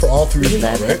all three of you,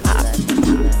 right?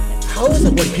 How is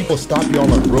it when people stop you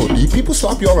all on the road? Do people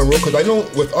stop you all on the road? Because I know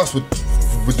with us, with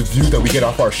the views that we get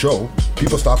off our show,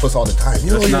 people stop us all the time.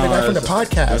 You know, you're the guy from the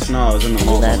podcast. Just now, I was in the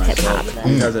mall by myself.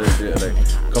 Because like,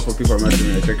 a couple of people are messaging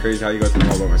me, like, they're crazy how you go to the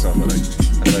mall by myself. But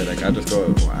like, I just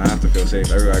go, I have to feel safe.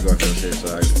 Everywhere I go, I feel safe.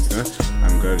 So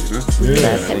I'm good, you know?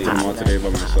 Yeah. I leave the mall today by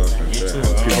myself and shit.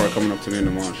 People are coming up to me in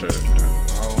the mall and shit. I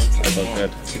felt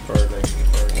good.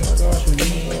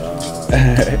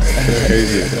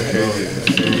 Crazy.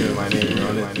 My name.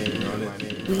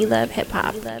 We love hip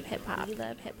hop.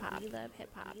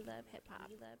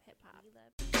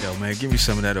 Yo, man, give me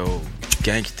some of that old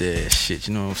gangsta shit,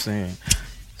 you know what I'm saying?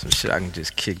 Some shit I can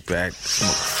just kick back,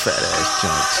 smoke a fat ass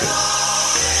joint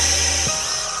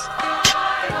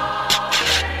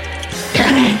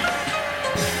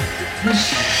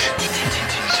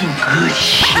Some good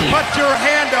shit. Put your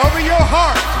hand over your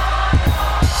heart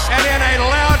and in a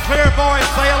loud, clear voice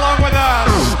say along with us.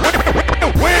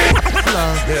 We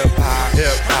love hip hop,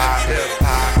 hip hop, hip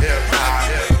hop, hip hop,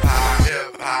 hip hop,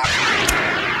 hip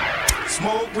hop.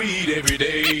 Smoke weed every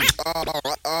day.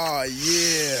 Oh,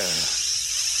 yeah.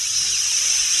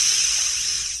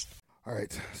 All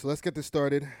right, so let's get this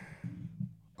started.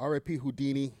 R.I.P.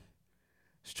 Houdini.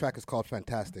 This track is called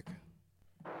Fantastic.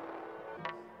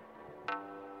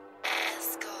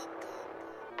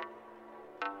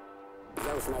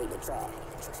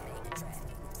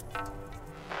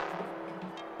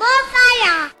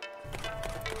 Bonfire!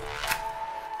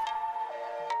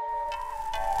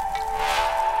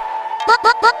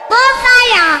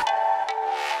 Bonfire!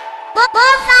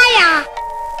 Bonfire!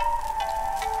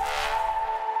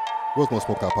 World's Most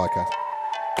Smoked Out Podcast.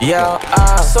 Yo,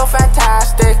 so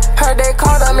fantastic. Heard they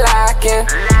called him lacking.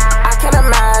 I can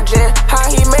imagine how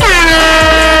he made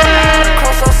it.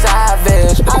 Close so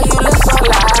savage. How you look so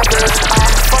lavish.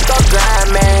 Fuck the grind,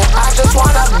 man. I just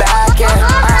wanna back it.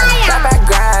 Step back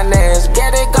grinding.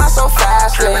 Get it gone so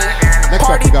fastly.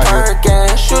 Party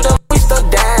perkin'. Shoot 'em, we still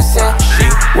dancing. She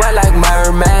wet like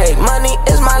mermaid. Money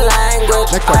is my language.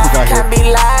 I can't be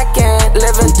lacking.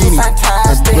 Living too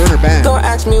fantastic. Don't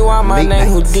ask me why my name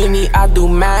Houdini. I do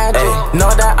magic.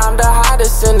 Know that I'm the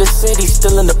hottest in the city.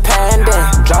 Still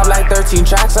independent. Drop like 13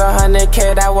 tracks,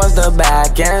 100K. That was the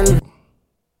back end.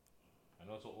 I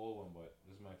know it's an old one, but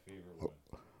this is my favorite one.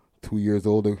 2 years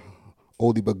older.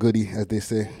 Oldie but goodie, as they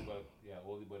say.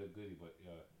 Oldie but a goodie, but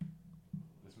yeah,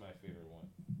 this is my favorite one.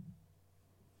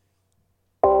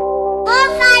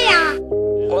 Bonfire!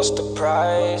 What's the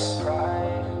price?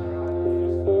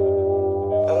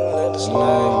 Live this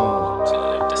life. To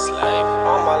live this life.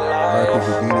 All my life. R.I.P.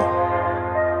 Houdini.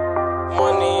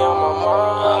 Money on my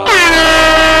mind.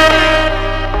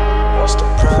 What's the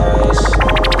price?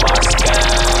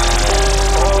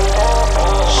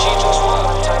 She just want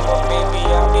my time, but baby,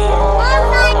 I'll be on my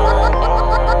mind.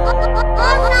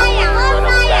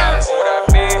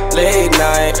 Late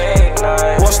night.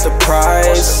 What's the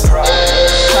price? Trying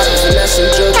to finesse and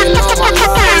judging on my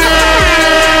mind.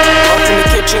 Up in the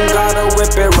kitchen, gotta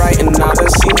whip it right. And I done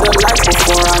seen the light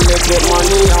before I live it.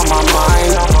 Money on my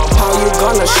mind. How you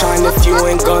gonna shine if you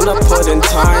ain't gonna put in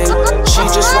time? She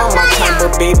just want my time,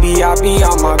 but baby, I be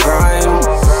on my grind.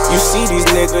 You see these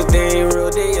niggas, they ain't real,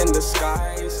 they in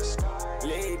disguise.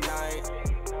 Late night.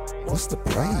 What's the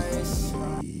price?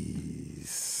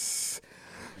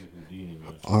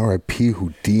 R.I.P.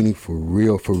 Houdini, for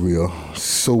real, for real.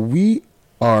 So we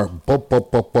are Buck.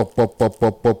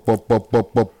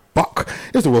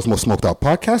 It's the World's Most Smoked Out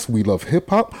Podcast. We love hip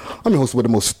hop. I'm your host with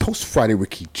the most Toast Friday,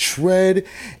 Ricky Dread,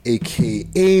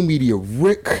 aka Media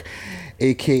Rick,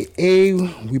 aka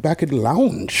we back at the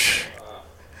lounge.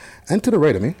 And to the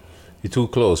right of me. You're too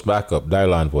close. Back up.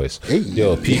 Dylan voice. Hey.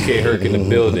 Yo, PK Herc in the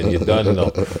building. You done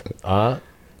know.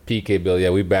 PK Bill. Yeah,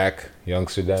 we back.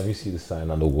 Youngster, damn, you see the sign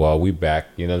on the wall. We back.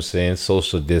 You know what I'm saying?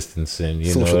 Social distancing.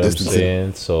 You know what I'm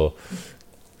saying? So,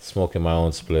 smoking my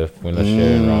own spliff. We're not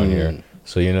sharing around here.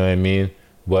 So, you know what I mean?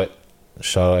 But,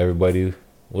 shout out everybody.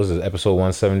 What was it? Episode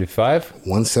 175?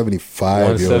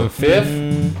 175,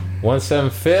 175th?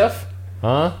 175th?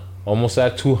 Huh? Almost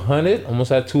at 200?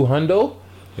 Almost at 200? You know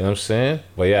what I'm saying?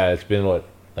 But yeah, it's been what?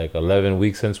 Like 11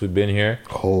 weeks since we've been here.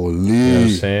 Holy. You know what I'm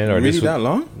saying? Or really that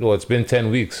long? No, it's been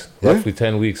 10 weeks. Yeah? Roughly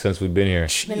 10 weeks since we've been here.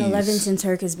 It's been 11 since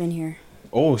Herc has been here.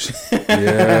 Oh, shit.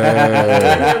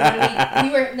 Yeah.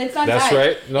 we were, that's not That's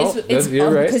right. No, you're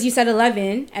right. Because you said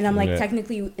 11, and I'm like,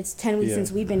 technically, it's 10 weeks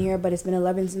since we've been here, but it's been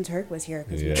 11 since Herc was here.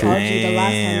 Because we charged you the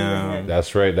last time we were here.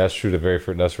 That's right. That's true. The very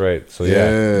first. That's right. So,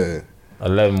 yeah.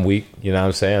 11 week. You know what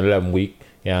I'm saying? 11 week.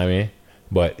 You know what I mean?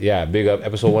 But yeah, big up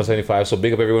episode 175. So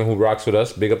big up everyone who rocks with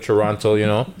us. Big up Toronto, you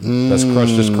know. Let's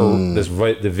crush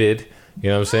the vid. You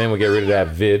know what I'm saying? We'll get rid of that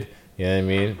vid. You know what I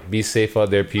mean? Be safe out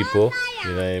there, people.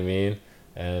 You know what I mean?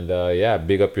 And yeah,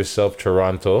 big up yourself,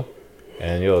 Toronto.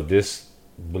 And yo, this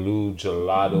blue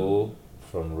gelato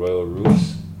from Royal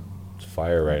Roots, it's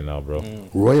fire right now, bro.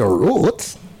 Royal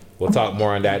Roots? We'll talk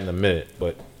more on that in a minute,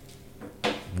 but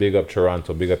big up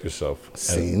Toronto, big up yourself.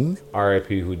 Same.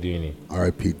 R.I.P. Houdini.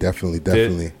 R.I.P.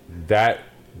 Definitely. That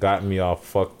got me all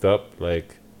fucked up.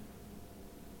 Like,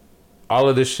 all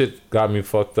of this shit got me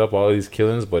fucked up, all of these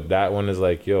killings, but that one is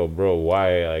like, yo, bro,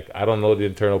 why? Like, I don't know the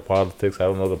internal politics, I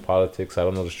don't know the politics, I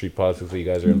don't know the street politics that you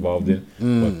guys are involved in,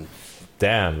 but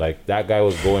damn, like, that guy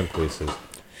was going places.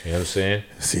 You know what I'm saying?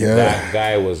 Yeah. That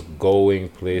guy was going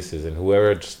places, and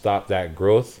whoever stopped that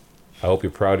growth, I hope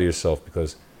you're proud of yourself,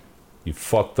 because you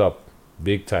fucked up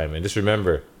big time. And just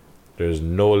remember, there's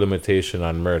no limitation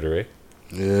on murder, eh?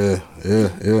 Yeah.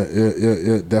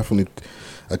 Definitely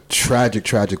a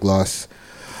tragic loss.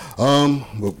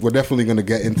 But we're definitely gonna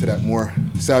get into that more.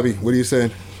 Sabi, what are you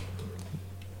saying?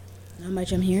 Not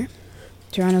much. I'm here.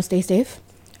 Toronto, stay safe.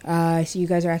 I see you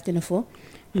guys are acting a fool.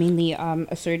 Mainly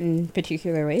a certain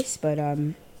particular race, but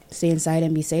stay inside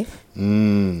and be safe.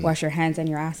 Wash your hands and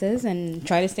your asses, and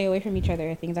try to stay away from each other.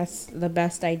 I think that's the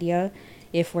best idea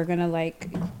if we're gonna like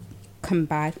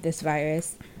combat this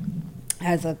virus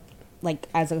as a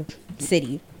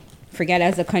city. Forget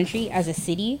as a country, as a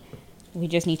city, we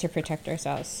just need to protect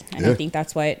ourselves. And I think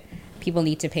that's what people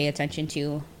need to pay attention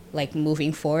to, like,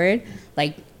 moving forward.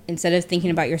 Like, instead of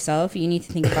thinking about yourself, you need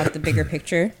to think about the bigger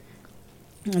picture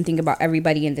and think about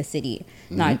everybody in the city,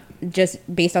 not just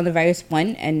based on the virus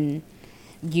one. And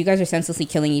you guys are senselessly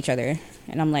killing each other.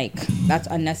 And I'm like, that's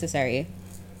unnecessary.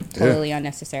 Totally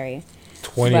unnecessary.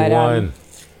 21.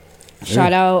 But,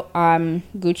 shout out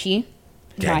Gucci.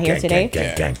 Not here today.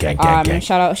 Gang.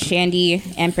 Shout out Shandy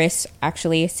Empress,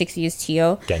 actually 6 views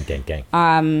Tio. Gang.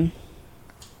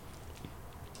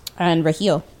 And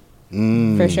Raheel,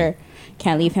 for sure.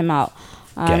 Can't leave him out.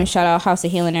 Shout out House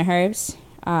of Healing and Herbs.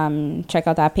 Check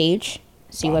out that page.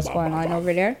 See what's going on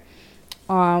over there.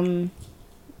 And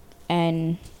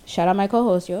shout out my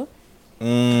co-host, yo.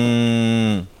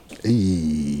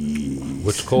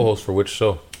 Which co-host for which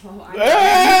show? My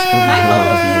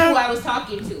co-host is who I was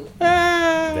talking to.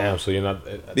 Damn, so you're not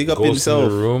big up ghost himself. in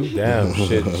the room? Damn,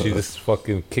 shit. She just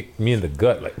fucking kicked me in the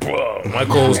gut. Like, bro, my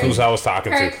co-host knows who I was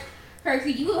talking to. Kirk,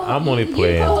 you I'm only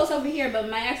playing. You co-host over here, but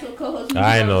my actual co-host.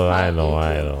 I know. I'm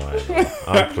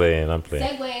playing.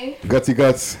 Segue.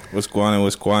 Gutsy. What's going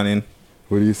on?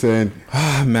 What are you saying?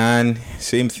 Man,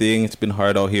 same thing. It's been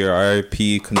hard out here.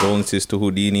 R.I.P. Condolences to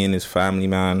Houdini and his family,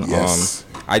 man. Yes.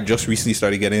 I just recently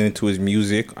started getting into his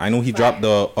music. I know he dropped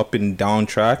the Up and Down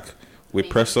track with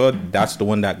Pressa. That's the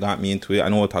one that got me into it. I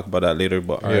know we'll talk about that later,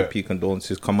 but R.I.P.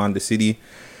 Condolences. Come on, the city.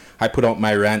 I put out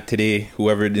my rant today.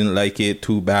 Whoever didn't like it,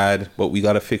 too bad. But we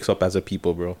got to fix up as a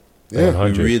people, bro. Yeah,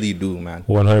 we really do, man.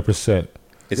 100%.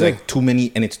 It's like too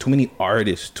many, and it's too many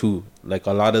artists, too. Like,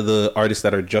 a lot of the artists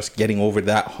that are just getting over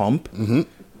that hump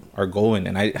are going.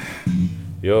 And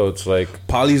Yo, it's like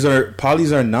polys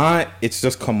are not. It's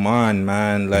just, come on,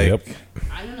 man. Like,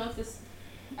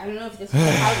 I don't know if this is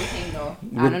a poly thing though.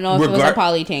 I don't know if it was a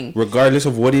poly thing. Regardless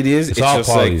of what it is, it's all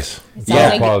just polys.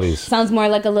 Like, sounds more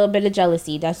like a little bit of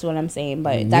jealousy. That's what I'm saying.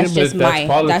 But that's just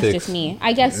that's just me.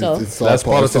 I guess so. That's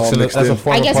politics. That's a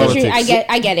form of politics.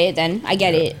 I get it. Then I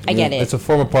get it. It's a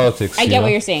form of politics. I get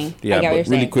what you're saying. Yeah, I get what you're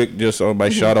really saying. quick, just my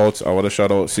shout outs. I want to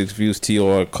shout out 6 Views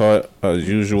T.O. Cut as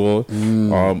usual.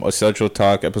 Essential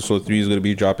Talk episode 3 is going to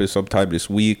be dropping sometime this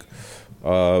week.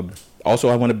 Also,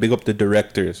 I want to big up the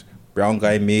directors. Brown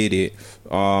Guy Made It,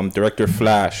 director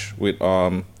Flash with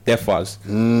Defaz,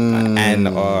 and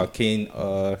Kane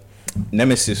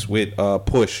Nemesis with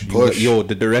Push. Yo,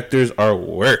 the directors are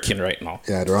working right now.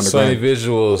 Yeah, they're on the Sunny grind.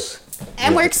 Visuals.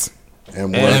 M-Works.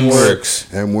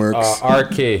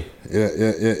 RK. Yeah.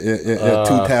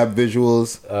 2-tab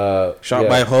visuals. Shot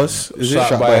by Huss.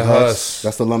 Shot by Huss.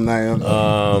 That's the alumni.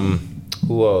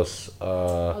 Who else? A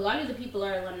lot of the people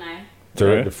are alumni.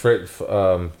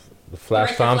 The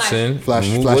Flash Thompson. Flash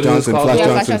Johnson. Flash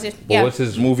Johnson. But what's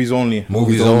his Movies Only?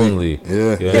 Movies only.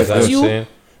 Yeah. That's what I'm saying.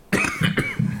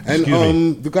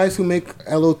 And the guys who make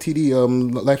LOTD,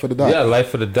 Life of the Dot. Yeah,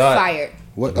 Life of the Dot. Fire.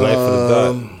 What? Life of the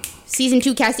Dot. Season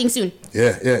 2 casting soon.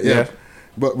 Yeah.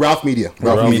 But Ralph Media.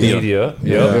 Ralph Media.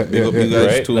 Yeah. Big up you guys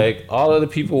Right? too. Like all of the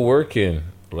people working.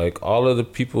 Like all of the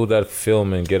people that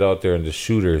film and get out there, and the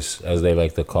shooters, as they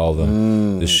like to call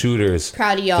them, the shooters.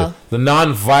 Proud of y'all. The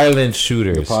non-violent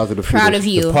shooters. The positive Proud of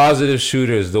you. The positive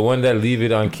shooters. The one that leave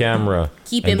it on camera.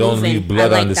 Keep and it don't moving. leave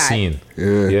blood I like on the that. scene.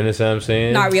 Yeah. You understand what I'm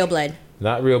saying? Not real blood.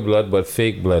 Not real blood, but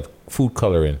fake blood. Food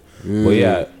coloring. But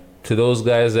yeah, to those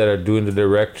guys that are doing the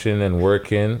direction and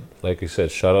working, like you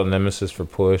said, shout out Nemesis for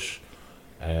Push,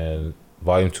 and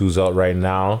Volume 2's out right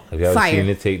now. If you haven't Fire. seen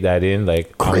it, take that in.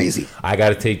 Like Crazy. I got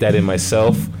to take that in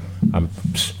myself.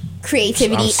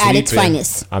 Creativity I'm at its sleeping.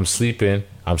 finest. I'm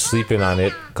sleeping on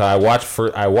it. Cause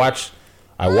I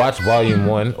watched Volume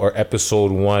 1 or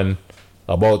Episode 1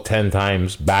 about 10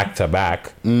 times back to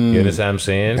back. You understand what I'm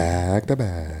saying? Back to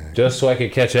back. Just so I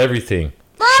could catch everything.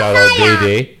 Shout out Day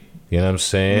Day. You know what I'm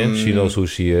saying? She knows who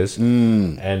she is.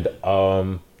 And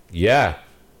yeah,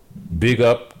 big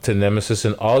up to Nemesis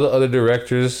and all the other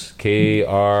directors.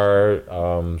 KR,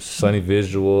 Sunny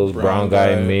Visuals, Brown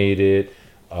Guy Made It,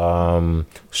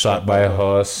 Shot by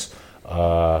Huss.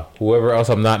 Whoever else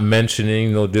I'm not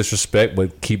mentioning, no disrespect,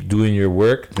 but keep doing your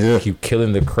work. Yeah. Keep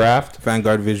killing the craft.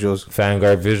 Vanguard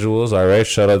Visuals. All right,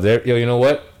 shout out there. Yo, you know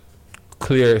what?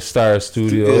 Clear Star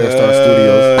Studios.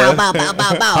 Bow, bow, bow,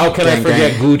 bow, bow. How can I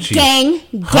forget Gucci? Gang,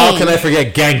 How gang. can I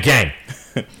forget Gang?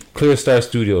 Clear Star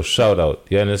Studios, shout out.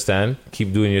 You understand?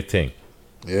 Keep doing your thing.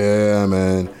 Yeah,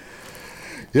 man.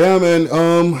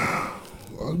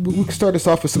 We can start this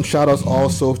off with some shout outs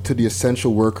also to the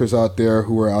essential workers out there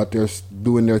who are out there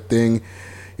doing their thing.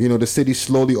 You know, the city's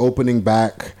slowly opening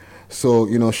back. So,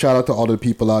 you know, shout out to all the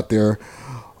people out there.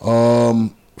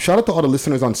 Shout out to all the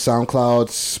listeners on SoundCloud,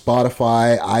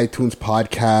 Spotify, iTunes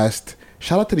podcast.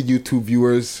 Shout out to the YouTube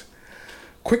viewers.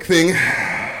 Quick thing.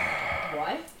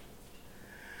 What?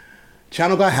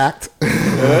 Channel got hacked.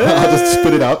 I'll just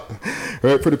spit it out. All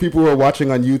right, for the people who are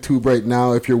watching on YouTube right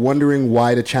now, if you're wondering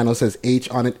why the channel says H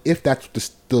on it, if that's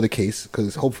still the case,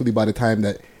 because hopefully by the time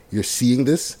that you're seeing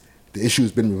this, the issue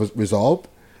has been resolved.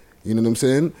 You know what I'm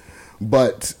saying?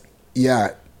 But yeah,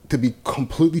 to be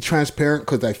completely transparent,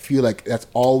 because I feel like that's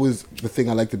always the thing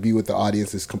I like to be with the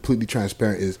audience, is completely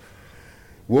transparent, is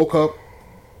woke up,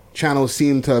 channels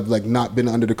seem to have like not been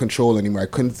under the control anymore. I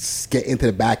couldn't get into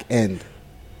the back end.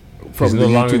 He's no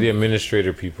longer YouTube. the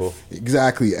administrator, people.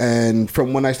 Exactly. And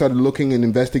from when I started looking and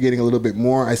investigating a little bit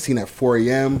more, I seen at 4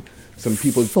 a.m. some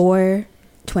people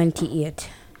 428.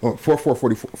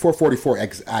 444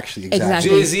 actually exactly.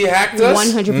 Jay-Z hacked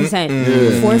us?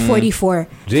 100%. 444.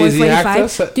 Jay-Z hacked 445.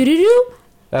 us? Do-do-do.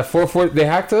 At 4-4, they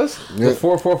hacked us? Yeah. The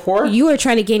 444? You are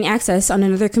trying to gain access on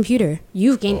another computer.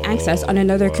 You've gained access on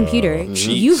another computer.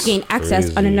 You've gained access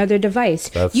on Crazy. another device.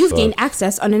 That You've gained sucks.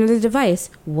 access on another device.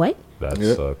 What? That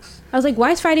Yeah. sucks. I was like,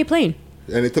 why is Friday playing?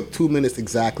 And it took 2 minutes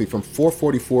exactly from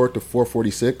 444 to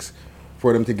 446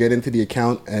 for them to get into the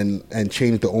account and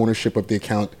change the ownership of the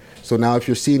account. So now if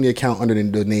you're seeing the account under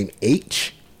the name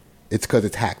H, it's because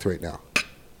it's hacked right now.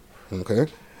 Okay?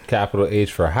 Capital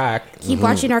H for hack. Keep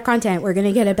watching our content. We're going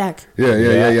to get it back.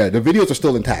 Yeah. The videos are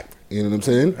still intact. You know what I'm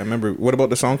saying? I remember. What about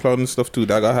the SoundCloud and stuff too?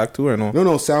 That got hacked too, or no? No,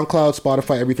 SoundCloud,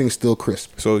 Spotify, everything's still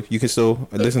crisp. So you can still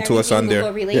listen to us on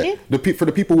there. Related? Yeah. For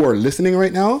the people who are listening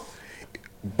right now,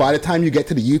 by the time you get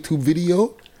to the YouTube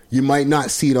video, you might not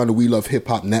see it on the We Love Hip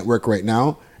Hop Network right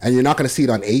now, and you're not going to see it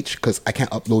on H because I can't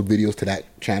upload videos to that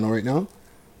channel right now.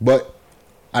 But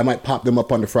I might pop them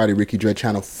up on the Friday Ricky Dread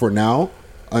channel for now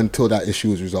until that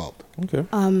issue is resolved. Okay.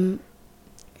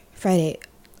 Friday.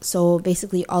 So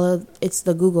basically, it's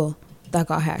the Google that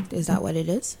got hacked. Is that what it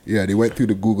is? Yeah, they went through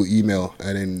the Google email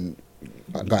and then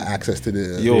got access to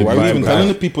the. Yo, why are we even telling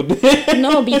the people?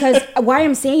 No, because why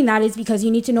I'm saying that is because you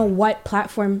need to know what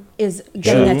platform is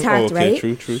getting attacked, right?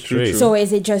 True. So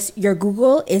is it just your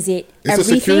Google? Is it It's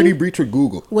everything? a security breach with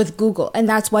Google. With Google, and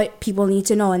that's what people need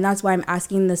to know, and that's why I'm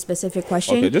asking the specific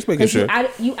question. Okay, just making 'Cause sure.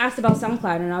 You asked about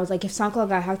SoundCloud, and I was like, if SoundCloud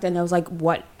got hacked, then I was like,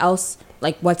 what else?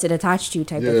 Like, what's it attached to?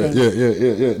 Type of thing.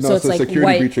 Yeah. No, So it's it's a like security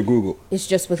what- breach with Google. It's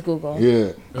just with Google.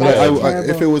 Yeah. That's If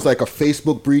terrible. it was like a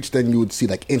Facebook breach, then you would see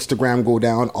like Instagram go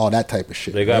down, all that type of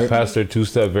shit. They got right? past their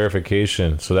two-step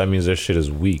verification, so that means their shit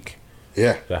is weak.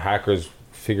 Yeah. The hackers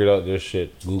figured out their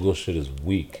shit. Google shit is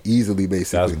weak. Easily,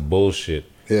 That's basically. bullshit.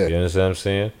 Yeah. You understand what I'm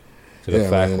saying? To the Yeah,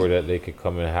 fact man. where that they could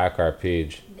come and hack our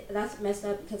page. That's messed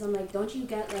up because I'm like, don't you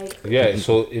get like? Yeah,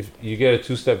 so if you get a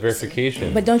two-step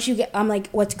verification, But don't you get? I'm like,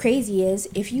 what's crazy is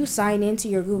if you sign into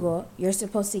your Google, you're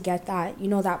supposed to get that. You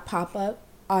know that pop up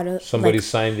auto. somebody like,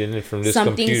 signed in from this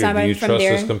something computer. Do signed you from trust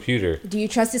there. this computer? Do you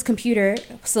trust this computer?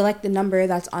 Select the number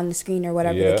that's on the screen or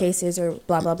whatever Yeah. the case is, or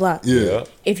blah blah blah. Yeah.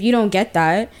 If you don't get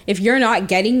that, if you're not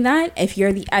getting that, if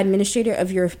you're the administrator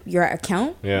of your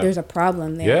account, Yeah. there's a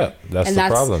problem there. Yeah, that's the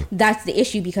problem. That's the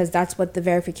issue because that's what the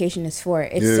verification is for.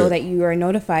 It's Yeah. so that you are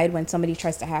notified when somebody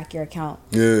tries to hack your account.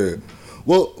 Yeah.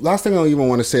 Well, last thing I don't even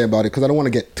want to say about it, because I don't want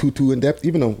to get too in depth,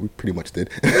 even though we pretty much did.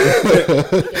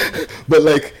 But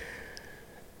like,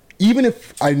 even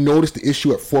if I noticed the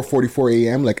issue at 4:44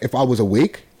 a.m., like if I was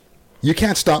awake, you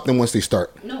can't stop them once they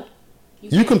start. No.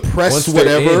 You can press Once they're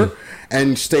whatever in.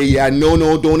 and say, yeah,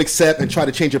 no, don't accept, and try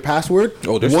to change your password.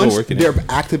 Oh, they're still Once working they're it.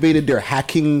 activated their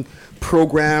hacking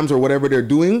programs or whatever they're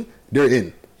doing, they're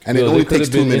in. And it Yo, only they could takes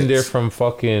have 2 been minutes. in there from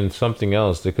fucking something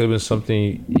else. There could have been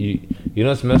something. You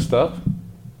know what's messed up?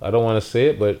 I don't want to say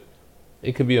it, but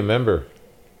it could be a member.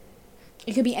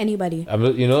 It could be anybody.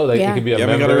 You know, like Yeah. it could be a You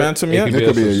haven't member. got a ransom yet? It It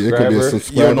could be a it could be a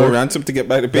subscriber. You don't know subscriber. ransom to get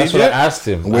by the page That's what I yet? asked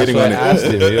him. I'm That's waiting what on I it. asked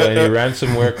him. You know, any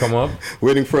ransomware come up?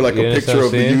 Waiting for like You a understand picture what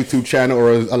of the I'm saying? YouTube channel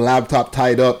or a laptop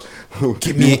tied up.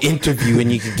 Give me an interview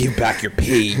and you can give back your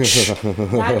page.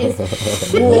 That is. That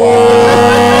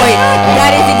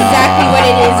is exactly what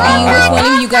it is. If one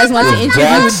of you guys want to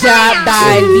interview that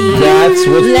bad B, That's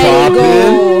what's let it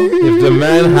go. popping. If the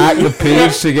man hacked the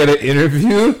page to get an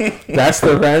interview, that's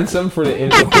the ransom for the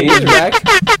page back.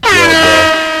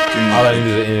 Yeah, bro. All I need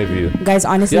is an interview. Guys,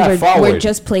 honestly, Yeah, we're forward.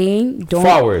 just playing.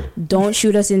 Forward. Don't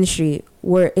shoot us in the street.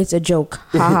 It's a joke.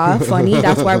 Haha, funny.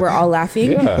 That's why we're all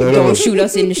laughing. Yeah. Don't shoot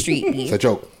us in the street. It's a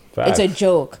joke. It's a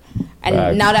joke. And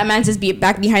Facts. now that man's just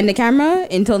back behind the camera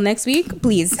until next week,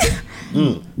 please.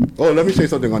 Oh, let me say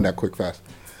something on that quick fast.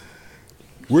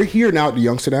 We're here now at the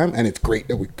Youngsterdam, and it's great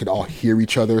that we could all hear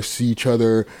each other, see each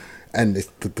other, and it's,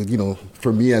 you know,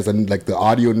 for me as like the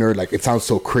audio nerd, like it sounds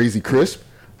so crazy crisp.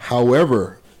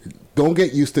 However, don't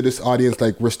get used to this audience.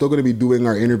 Like we're still going to be doing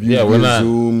our interviews Yeah, we're via not.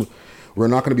 Zoom. We're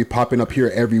not going to be popping up here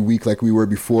every week like we were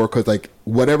before, because like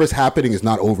whatever's happening is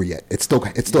not over yet. It's still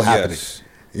happening. Yes.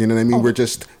 You know what I mean? We're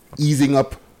just easing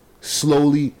up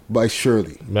slowly by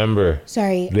surely. Remember,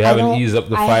 Sorry. they haven't eased up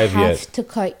the 5 I have yet. to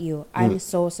cut you. I'm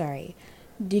so sorry.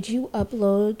 Did you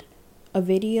upload a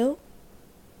video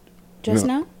just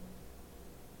No.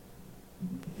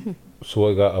 now? So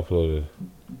what got uploaded?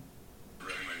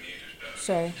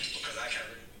 Sorry.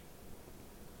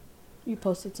 You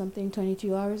posted something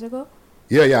 22 hours ago?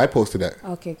 Yeah, I posted that.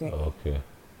 Okay, great. Okay.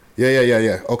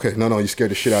 Yeah. Okay, no, you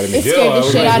scared the shit out of me. It scared the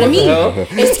shit out of me.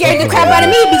 It scared the crap out of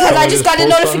me because I just got a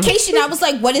notification. I was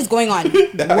like, what is going on?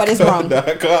 What is wrong?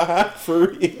 That got hacked for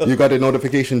real. You got the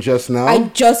notification just now? I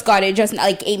just got it just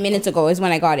like 8 minutes ago is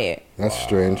when I got it. That's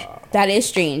strange. That is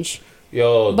strange.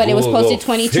 Yo, But it was Google, posted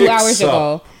 22 fix hours up.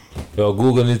 ago. Yo,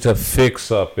 Google needs to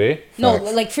fix up, eh? No,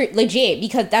 Facts. like for legit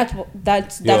because that's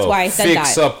Yo, why I said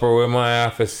fix that. up or we might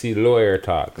have to see lawyer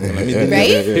talk. Right?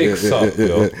 Fix up,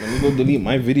 yo. Let me go delete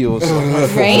my videos.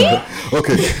 Right?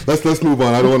 Okay, let's move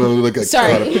on. I don't want to look at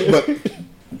Sorry. But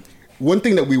one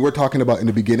thing that we were talking about in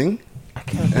the beginning,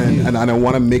 and I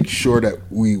want to make sure that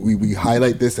we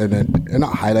highlight this and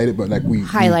not highlight it, but like we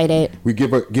Highlight it. We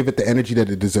give it the energy that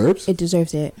it deserves. It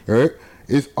deserves it. Right?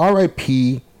 Is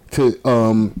R.I.P. to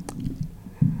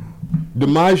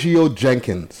DiMaggio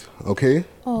Jenkins. Okay.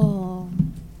 Oh,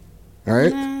 All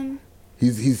right. man.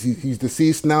 He's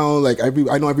deceased now. Like I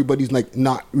know everybody's like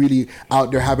not really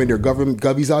out there having their government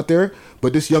govies out there,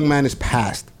 but this young man is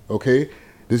passed. Okay,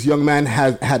 this young man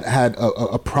had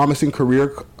a promising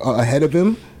career ahead of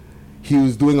him. He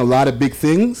was doing a lot of big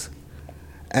things,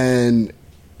 and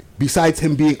besides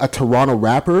him being a Toronto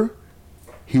rapper,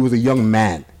 he was a young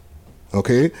man.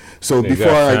 Okay, so He before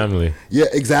got I family. yeah,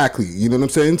 exactly. You know what I'm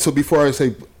saying? So before I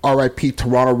say R.I.P.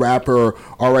 Toronto rapper or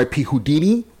R.I.P.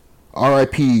 Houdini,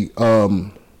 R.I.P.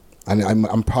 I'm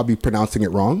probably pronouncing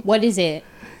it wrong. What is it?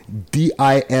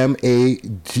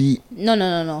 DIMAG.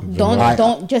 No.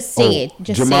 Don't just say it.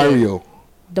 Just say it. Jamario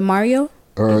DeMario?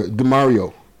 or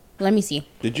DeMario. Let me see.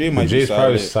 The J might be Jay's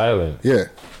probably silent. silent. Yeah.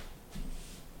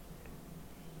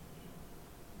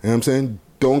 You know what I'm saying?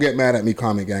 Don't get mad at me,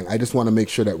 Comment Gang. I just want to make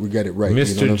sure that we get it right. Mr.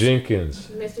 You know what I'm saying? Jenkins.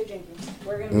 Mr. Jenkins.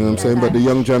 We're gonna You know what I'm saying? But the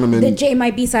young gentleman. The J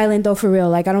might be silent though for real.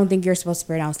 Like I don't think you're supposed to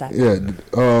pronounce that. Yeah.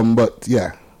 But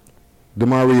yeah.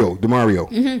 DeMario.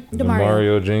 Mm-hmm.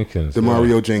 Mario Jenkins.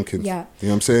 DeMario Jenkins. Yeah. You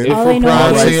know what I'm saying? If All we're I know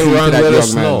pronouncing is- it wrong, let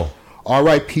us know.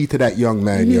 R.I.P. to that young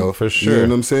man, yo. For You sure. know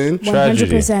what I'm saying?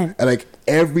 100%. And like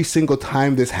every single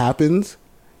time this happens,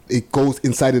 it goes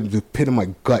inside of the pit of my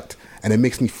gut and it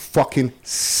makes me fucking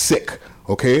sick,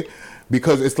 okay?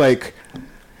 Because it's like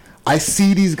I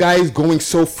see these guys going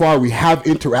so far. We have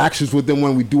interactions with them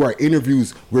when we do our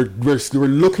interviews. We're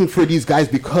looking for these guys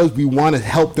because we want to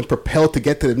help them propel to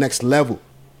get to the next level.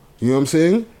 You know what I'm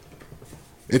saying?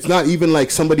 It's not even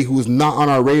like somebody who's not on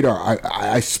our radar.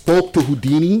 I spoke to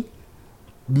Houdini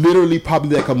literally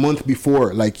probably like a month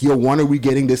before. Like, yo, when are we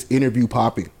getting this interview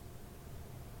popping?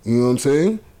 You know what I'm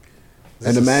saying?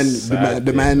 And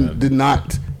the man did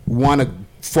not want to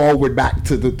forward back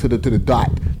to the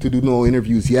dot to do no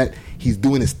interviews yet. He's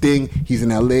doing his thing. He's in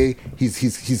LA.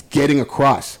 He's getting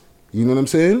across. You know what I'm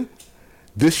saying?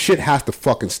 This shit has to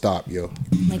fucking stop, yo.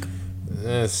 Like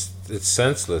It's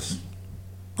senseless.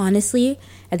 honestly,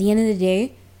 at the end of the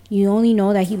day, You only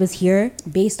know that he was here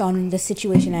based on the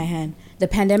situation at hand. The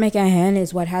pandemic at hand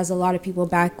is what has a lot of people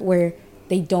back where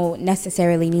they don't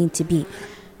necessarily need to be.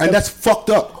 And that's fucked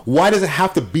up. Why does it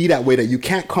have to be that way that you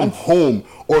can't come home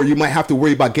or you might have to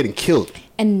worry about getting killed?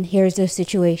 And here's the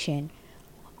situation.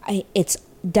 It's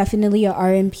definitely a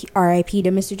RIP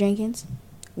to Mr. Jenkins.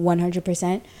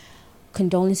 100%.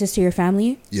 Condolences to your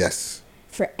family. Yes.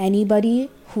 For anybody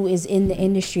who is in the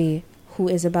industry who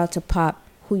is about to pop,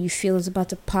 who you feel is about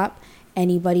to pop,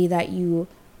 anybody that you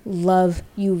love,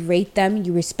 you rate them,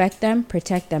 you respect them,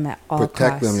 protect them at all costs.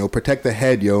 Protect them, yo. Protect the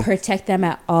head, yo. Protect them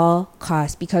at all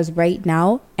costs, because right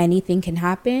now anything can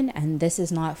happen and this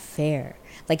is not fair.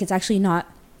 Like, it's actually not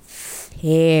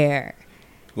fair.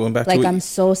 Going back like, to I'm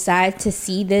so sad to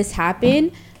see this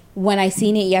happen. When I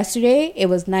seen it yesterday, it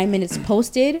was 9 minutes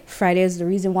posted. Friday is the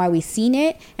reason why we seen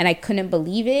it, and I couldn't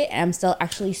believe it, and I'm still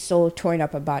actually so torn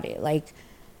up about it. Like,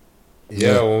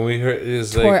 yeah, when we heard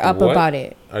it's tore like, up what? about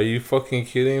it. Are you fucking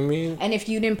kidding me? And if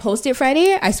you didn't post it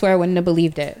Friday, I swear I wouldn't have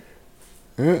believed it.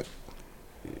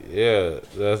 Yeah,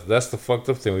 that's the fucked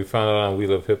up thing. We found out on We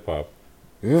Love Hip Hop.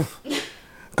 Yeah,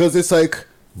 because it's like,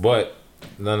 but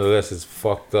nonetheless, it's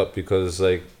fucked up because it's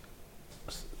like,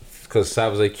 because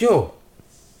Sav was like, yo,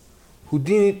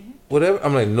 Houdini, whatever.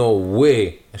 I'm like, no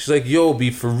way. And she's like, yo,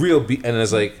 be for real, be. And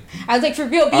it's like, I was like, for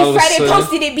real, B. all of a Friday sudden-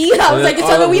 posted it, B. I was like, it's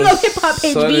on the We Love Hip Hop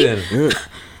page, B. yeah.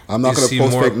 I'm not You gonna see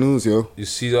post more- fake news, yo. You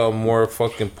see more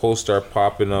fucking posts are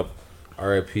popping up.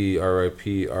 R.I.P.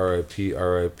 R.I.P. R.I.P.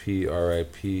 R.I.P.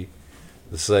 R.I.P.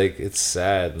 It's like, it's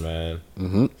sad, man.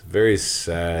 Mm-hmm. It's very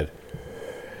sad.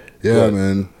 Yeah, But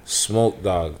man. Smoke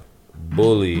Dog,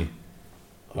 Bully,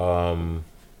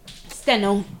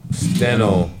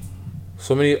 Steno.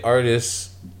 So many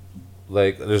artists.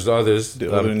 Like, there's others.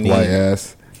 The other knee.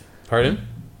 YS. Pardon?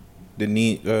 The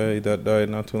neat guy that died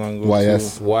not too long ago.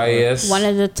 YS. too. YS. One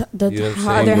of the You know what I'm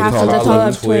other saying? half of the Tall Tall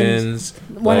Up Twins.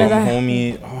 One Like, of the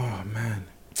homie. Oh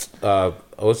man.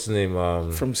 what's the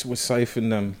name? From with Siphon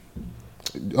them.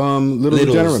 Little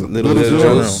Littles. Degeneron. Little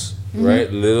Littles. Degeneron.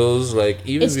 Right? Littles, like,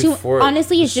 even It's too- before.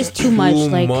 honestly, it's just too much,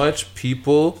 like- much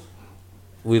people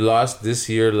we lost this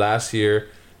year, last year,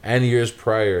 and years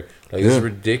prior. Like, it's Yeah.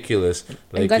 ridiculous. And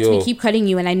Like, Guts, yo, we keep cutting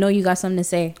you, and I know you got something to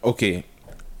say. Okay,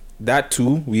 that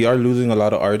too. We are losing a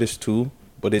lot of artists too.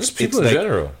 But it's Just people it's in like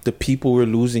general. the people we're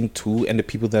losing too, and the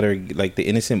people that are like the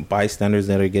innocent bystanders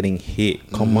that are getting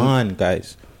hit. Come on,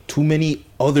 guys. Too many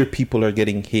other people are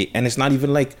getting hit, and it's not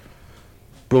even like,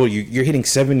 bro, you're hitting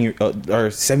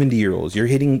 70-year-olds. You're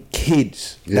hitting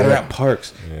kids that are Yeah. at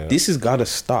parks. Yeah. This has got to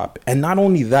stop. And not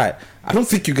only that, I don't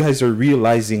think you guys are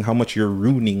realizing how much you're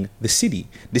ruining the city.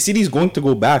 The city is going to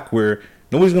go back where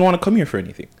nobody's going to want to come here for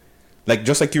anything. Like,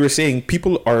 just like you were saying,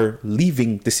 people are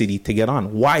leaving the city to get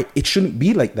on. Why? It shouldn't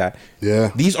be like that. Yeah.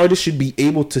 These artists should be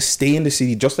able to stay in the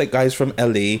city, just like guys from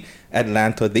LA,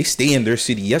 Atlanta. They stay in their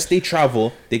city. Yes, they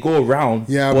travel. They go around.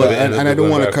 Yeah, Well, but they end and up I don't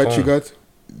going want to back cut you home. guys.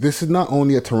 This is not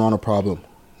only a Toronto problem,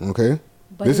 okay?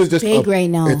 But this it's is just big right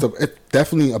now. It's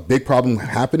definitely a big problem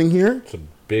happening here. it's a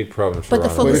big problem. But the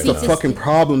Toronto But focus it's a right now. fucking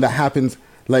problem that happens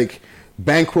like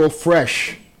Bankroll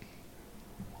Fresh,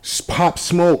 Pop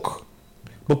Smoke.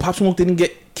 But Pop Smoke didn't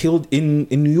get killed in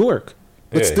New York.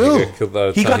 But Yeah, still,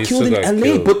 He got killed in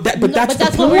LA. But that's No, the but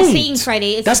that's point. what we're saying,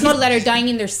 Friday. It's That's the people not- that are dying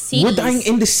in their cities. We're dying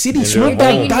in the city. In Snoop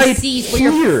their Dogg homes. died Cities where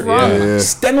you're here. from. Yeah.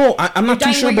 Steno, I'm not too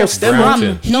Dying sure where about you're Steno. from.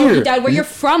 Brampton. No, Here. he died where you're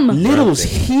from. Little's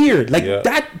here. Like Yeah.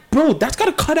 that, bro. That's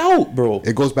gotta cut out, bro.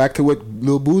 it goes back to what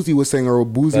Lil Boozy was saying, or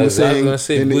what Boozy was saying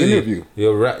in the interview.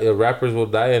 Your rappers will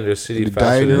die in their city They die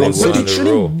faster in than their they own will city. on It the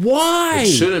shouldn't. road. Why? It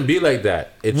shouldn't be like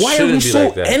that. It Why are shouldn't we be so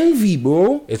like that. envy,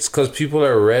 bro? It's because people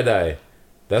are red eye.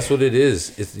 That's what it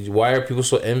is. It's why are people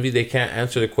so envy? They can't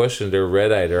answer the question. They're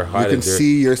red eye. They're hot. can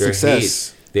see your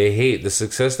success. They hate the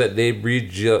success that they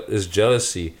breed. Is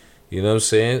jealousy. You know what I'm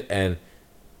saying? And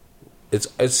it's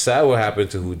sad what happened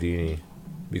to Houdini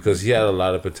because he had a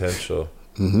lot of potential.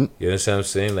 Mm-hmm. You understand what I'm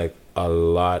saying? Like a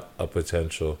lot of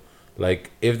potential.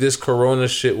 Like if this Corona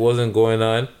shit wasn't going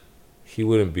on, he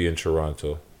wouldn't be in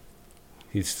Toronto.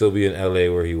 He'd still be in LA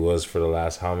where he was for the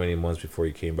last how many months before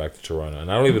he came back to Toronto.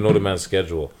 And I don't even know the man's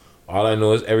schedule. All I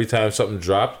know is every time something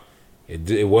dropped,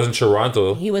 it wasn't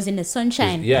Toronto. He was in the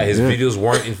sunshine. Yeah, his videos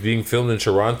weren't being filmed in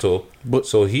Toronto. But-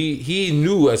 so he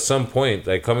knew at some point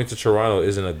like coming to Toronto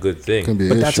isn't a good thing. Can be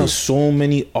But an that's issue. how so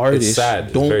many artists sad.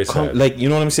 It's don't very come. sad. Like, you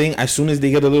know what I'm saying? As soon as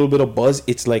they get a little bit of buzz,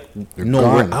 it's like, no,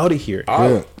 gone. we're out of here.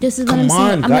 Yeah. This is what Come I'm saying.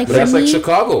 on, I'm guys. like, But for that's like me,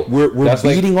 Chicago. We're that's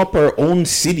like beating up our own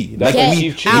city. That's get like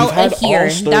we've Chief out had of here.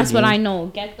 All-Star That's what game. I know.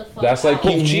 Get the fuck That's like out.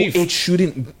 King Chief. It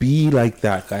shouldn't be like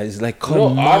that, guys. Like, come No,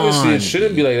 on. obviously it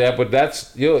shouldn't be like that. But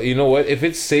that's you know what? If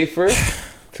it's safer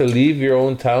to leave your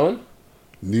own town,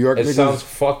 New York It niggas. sounds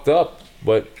fucked up,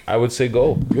 but I would say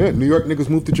go. Yeah, New York niggas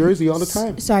move to Jersey all the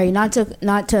time. Sorry, not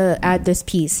to add this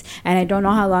piece, and I don't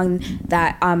know how long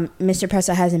that Mr.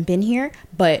 Pressa hasn't been here,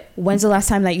 but when's the last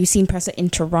time that you seen Pressa in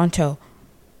Toronto?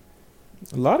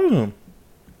 A lot of them.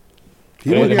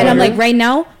 And I'm like, right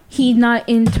now, he's not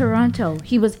in Toronto.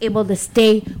 He was able to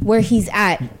stay where he's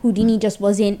at. Houdini just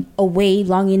wasn't away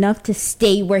long enough to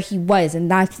stay where he was,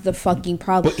 and that's the fucking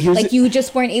problem. Like, you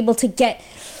just weren't able to get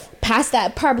past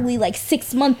that probably like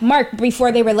 6-month mark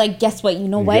before they were like, guess what? You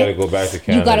know what? You gotta go back to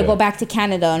Canada. You gotta go back to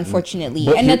Canada, unfortunately.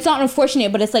 And it's not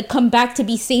unfortunate, but it's like, come back to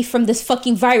be safe from this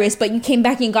fucking virus, but you came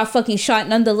back and got fucking shot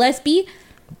nonetheless, B.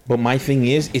 But my thing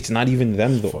is, it's not even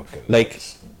them though. Like,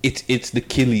 it's the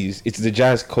Killies, it's the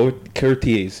Jazz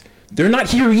Courtiers. They're not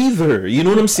here either. You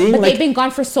know what I'm saying? But like, they've been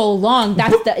gone for so long.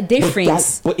 That's the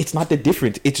difference. But it's not the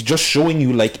difference. It's just showing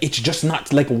you, like, it's just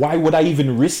not, like, why would I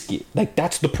even risk it? Like,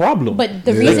 that's the problem. But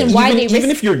the reason why they risk... Even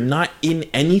if you're not in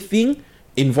anything,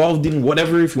 involved in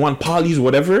whatever, if you want polys,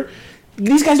 whatever,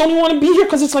 these guys don't even want to be here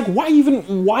because it's like,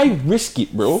 why risk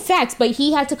it, bro? Facts, but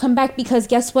he had to come back because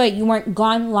guess what? You weren't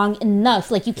gone long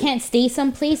enough. Like, you can't stay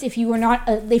someplace if you were not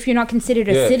if you're not considered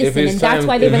a citizen, and that's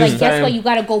why they were like, guess what? You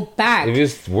got to go back. If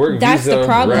his work that's visa the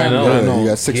problem. ran out, No, you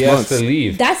got 6 he months. has to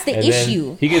leave. That's the And issue.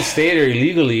 then he can stay there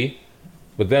illegally,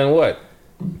 but then what?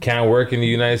 Can't work in the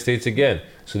United States again.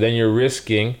 So then you're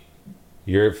risking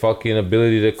your fucking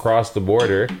ability to cross the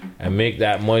border and make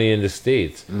that money in the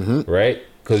States, right?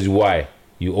 Because why?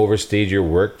 You overstayed your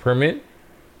work permit,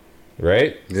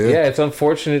 right? Yeah, it's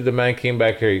unfortunate the man came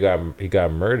back here. He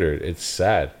got murdered. It's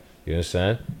sad. You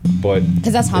understand? But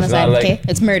because that's homicide, okay?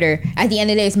 It's murder. At the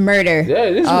end of the day, it's murder. Yeah,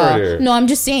 it is murder. No, I'm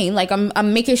just saying. Like,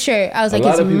 I'm making sure. I was like, a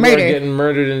lot it's of people murder. are getting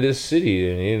murdered in this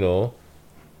city, and you know,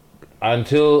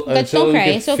 until Don't you cry.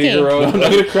 can It's okay. figure out. I'm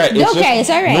not gonna cry. Don't cry. It's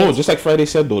all right. No, just like Friday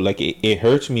said though, like it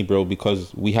hurts me, bro,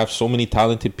 because we have so many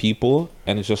talented people,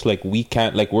 and it's just like we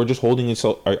can't, like, we're just holding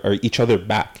each other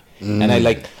back. And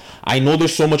I know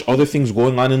there's so much other things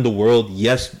going on in the world.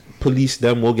 Yes, police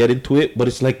them. We'll get into it, but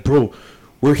it's like, bro,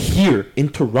 we're here in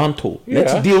Toronto.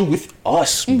 Let's deal with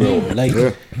us, bro.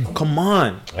 Like, come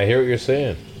on. I hear what you're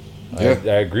saying. I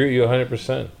agree with you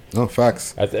 100%. No,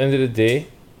 facts. At the end of the day,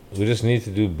 we just need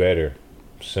to do better.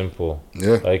 Simple.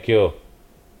 Yeah. Like, yo,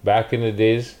 back in the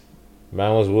days,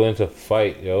 man was willing to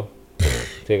fight, yo.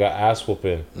 Take an ass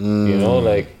whooping. You know,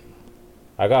 like,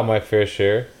 I got my fair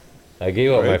share. I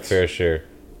gave up my fair share.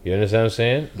 You understand what I'm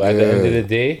saying? But at the end of the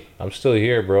day, I'm still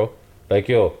here, bro. Like,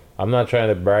 yo, I'm not trying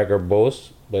to brag or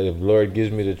boast, but if Lord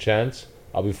gives me the chance,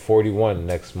 I'll be 41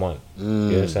 next month. You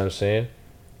understand what I'm saying?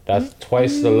 That's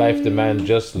twice the life the man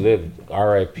just lived.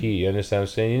 R.I.P. You understand what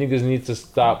I'm saying? You niggas need to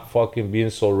stop fucking being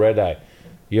so red-eye.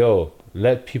 Yo,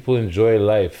 let people enjoy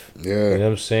life. Yeah. You know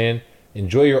what I'm saying?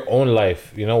 Enjoy your own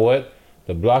life. You know what?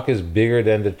 The block is bigger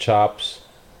than the chops,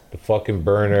 the fucking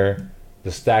burner,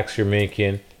 the stacks you're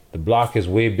making. The block is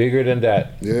way bigger than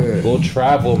that. Yeah. Go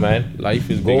travel, man. Life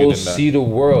is bigger Go than that. see the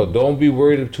world. Don't be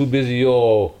worried, too busy,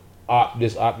 yo, op,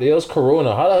 this op. It's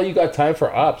Corona. How the hell you got time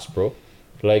for ops, bro?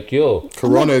 Like, yo.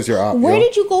 Corona is your op. Where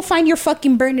did you go find your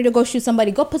fucking burner to go shoot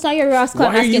somebody? Go put on your ass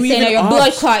clot mask and say your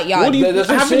blood clot, y'all. That's what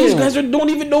I'm Half of these saying. guys don't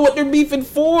even know what they're beefing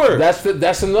for. That's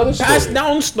another story. Pass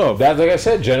down stuff. That's, like I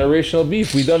said, generational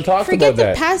beef. We done talked Forget about the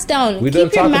that. pass down. We done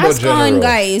Keep your talked about mask on, general.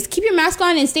 guys. Keep your mask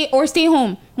on and stay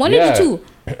home. One of the two.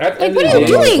 Like, what are you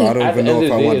doing? I don't At even the know end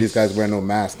if of I the want day, these guys wearing no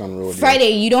mask on the road.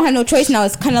 Friday, you don't have no choice now.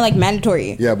 It's kind of like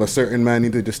mandatory. Yeah, but certain man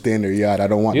need to just stay in their yard. I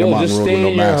don't want Yo, them on the just road stay with no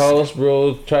in your mask. house,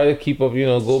 bro. Try to keep up,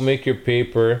 go make your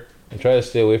paper and try to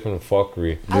stay away from the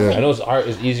fuckery. Yeah. I know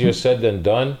it's easier said than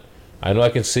done. I know I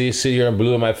can sit here and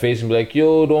blue in my face and be like,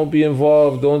 yo, don't be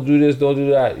involved. Don't do this. Don't do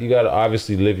that. You got to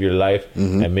obviously live your life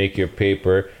and make your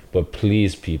paper. But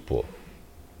please, people,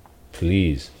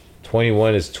 please.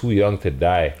 21 is too young to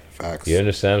die. Facts. You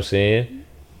understand what I'm saying?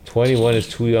 21 is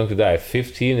too young to die.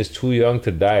 15 is too young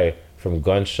to die from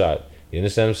gunshot. You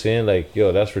understand what I'm saying? Like,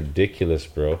 yo, that's ridiculous,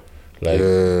 bro.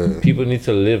 Like, people need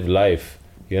to live life.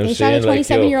 You know what They I'm shot a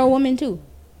saying? 27-year-old woman, too.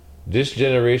 This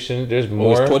generation, there's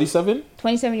Was more. 27?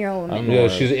 27-year-old woman. Yeah,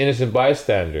 she's an innocent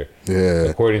bystander. Yeah.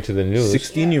 According to the news.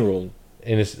 16-year-old.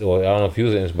 Innocent. Well, I don't know if he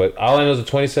was innocent, but all I know is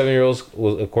the 27-year-old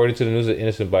was, according to the news, an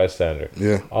innocent bystander.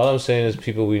 Yeah. All I'm saying is,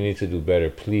 people, we need to do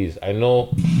better, please. I know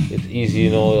it's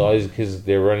easy, all these kids,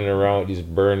 they're running around with these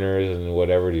burners and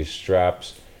whatever, these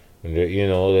straps, and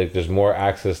like there's more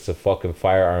access to fucking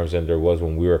firearms than there was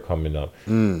when we were coming up.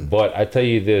 But I tell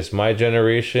you this, my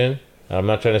generation, and I'm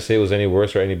not trying to say it was any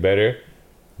worse or any better,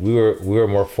 we were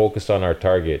more focused on our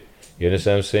target. You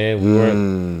understand what I'm saying? We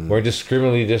weren't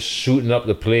discriminately just shooting up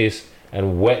the place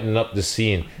and wetting up the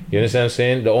scene. You understand what I'm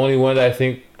saying? The only one that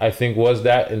I think was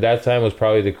that in that time was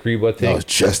probably the Kriba thing. I was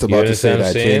just about to say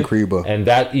that, Jane Kriba. And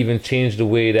that even changed the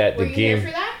way that Were the you game. there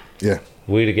for that? Yeah.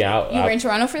 Way to get out. You were in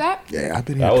Toronto for that? Yeah, I've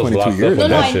been here I was 22 locked years. up No,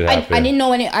 when no, that shit happened. I didn't know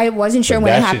when I wasn't sure But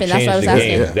when it that shit happened. That's what I was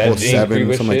changed the asking. game. Yeah, That 07, Jane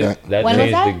Kriba something like shit, that. that When was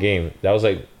changed that? the game. That was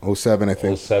like 07, I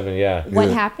think. 07, yeah. What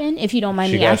Yeah. happened, if you don't mind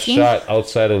She me got asking? shot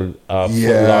outside of Foot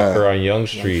Yeah. Locker on Young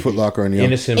Street. Foot Locker on Young.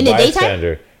 Innocent In the daytime?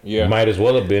 bystander. Yeah. Might as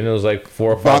well have been. It was like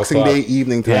 4 or 5 Boxing o'clock. Day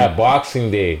evening time. Yeah,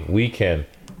 Boxing Day weekend.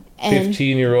 And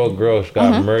 15-year-old girl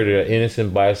got murdered. An innocent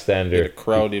In a bystander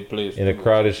crowded place. in a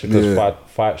crowded because Yeah.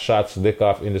 five shots lick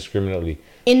off indiscriminately.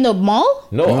 in the mall?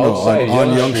 No, No, outside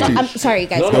on Young Street. Street. I'm sorry,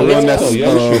 guys. No, The no, one Young that's, Street.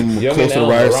 Young close and to Elm,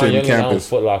 Ryerson around Young and Elm, campus.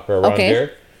 Foot Locker around Okay.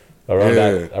 there, around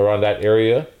Yeah. around that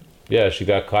area. Yeah, she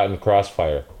got caught in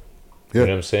crossfire. You Yeah.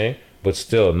 know what I'm saying? But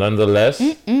still, nonetheless,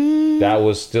 that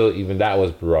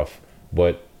was rough.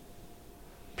 But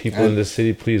people in the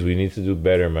city, please, we need to do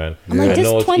better, man. I'm like, I this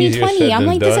know it's easier 2020. said I'm than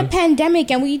like, this a done.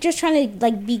 pandemic, and we just trying to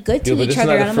like be good to Yo, but each this is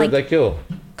other. not And the I'm first, like, yo,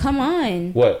 come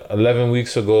on. what, 11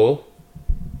 weeks ago,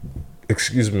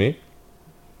 excuse me,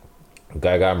 a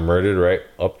guy got murdered right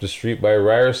up the street by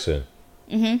Ryerson.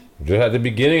 Mm-hmm. Just at the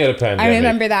beginning of the pandemic. I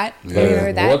remember that. I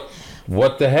remember that.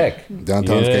 What the heck? Downtown's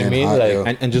you know what I getting mean? hot, Like, yo.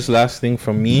 And just last thing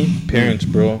from me, parents,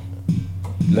 bro.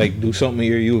 Like, do something with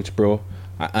your youths, bro.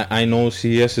 I know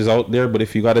CS is out there, but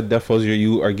if you gotta defuse your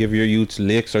youth or give your youths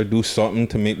licks or do something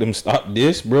to make them stop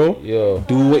this, bro, Yo.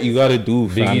 do what you gotta do,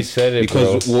 fam. Biggie said it,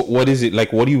 because bro. what is it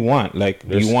like? What do you want? Like,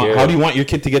 They're do you want? scared. How do you want your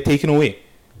kid to get taken away?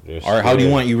 they're Or how do you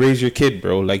scared. want you raise your kid,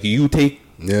 bro? Like, you take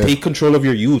control of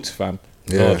your youths, fam.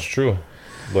 No, Yeah. it's true.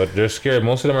 But they're scared.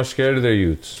 Most of them are scared of their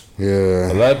youths. A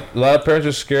Yeah. lot of parents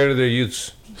are scared of their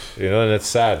youths. You know, and it's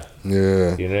sad.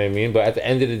 Yeah. You know what I mean? But at the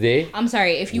end of the day, I'm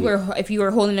sorry. If you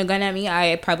were holding a gun at me,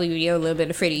 I probably would be a little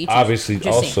bit afraid of you. Too. obviously, Just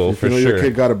saying. also If for you know your sure.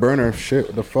 kid got a burner, shit,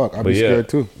 what the fuck? I'd But be yeah, scared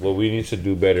too. well, we need to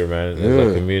do better, man. As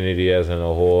Yeah. a community, as in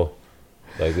a whole,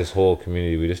 like this whole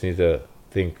community, we just need to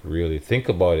think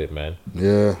about it, man.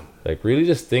 Yeah. Like really,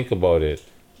 just think about it.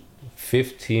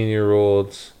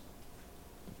 15-year-olds.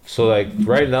 So like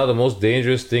right now, the most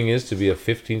dangerous thing is to be a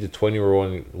 15 to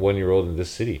 21-year-old in this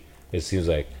city. It seems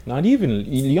like. Not even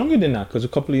younger than that, because a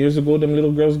couple of years ago, them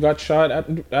little girls got shot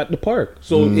at the park.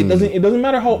 So it doesn't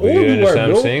matter how old You you are, understand what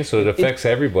bro. I'm saying? So it affects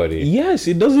everybody. Yes,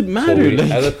 it doesn't So matter. we,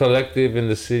 Like, as a collective in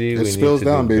the city, we need spills to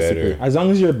down, do basically. better. as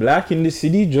long as you're black in the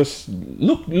city, just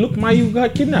look, my you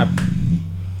got kidnapped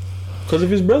because of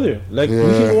his brother. Like, we Yeah.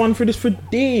 can go on for this for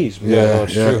days, bro. Yeah, no, Yeah.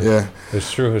 it's Yeah. true. Yeah.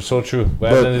 It's true. It's so true. But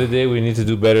at But- the end of the day, we need to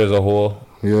do better as a whole.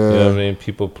 Yeah. You know what I mean?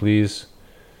 People, please,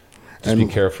 just be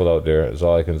And- careful out there. Is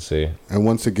all I can say. And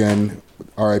once again,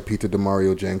 R.I.P. to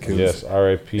Demario Jenkins, Yes,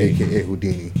 R.I.P. aka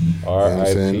Houdini.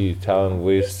 R.I.P. saying? Talent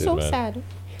wasted, So man. sad.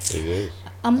 It is.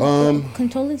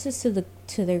 Condolences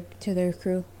to their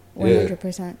crew. Yeah.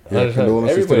 100%. Yeah,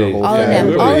 condolences to the Everybody. whole All of them,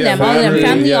 Everybody, all of yeah. them, all of them, Family,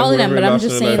 family, yeah, all of them. whoever But I'm lost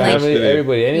just their saying, life. like, Family,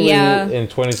 everybody. Anybody Yeah. who in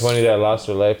 2020 that lost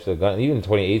their life to gun, even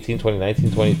 2018,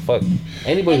 2019, fuck.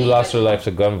 Anybody who lost their life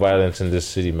to gun violence in this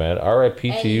city, man. R.I.P.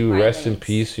 to Any you. Rest in violence.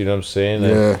 peace. You know what I'm saying?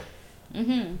 Like,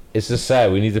 Yeah. it's just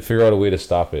sad. We need to figure out a way to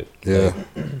stop it. Yeah.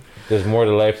 There's more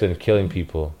to life than killing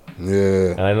people.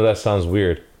 Yeah. And I know that sounds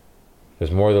weird.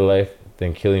 There's more to life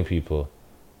than killing people.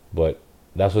 But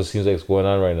that's what seems like is going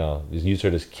on right now. These youths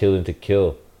are just killing to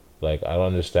kill. Like, I don't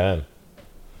understand.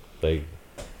 Like,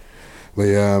 But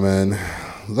yeah, man.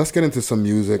 Let's get into some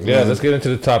music. yeah, man. let's get into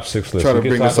the top 6 list. Try to We can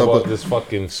bring talk this up about a- this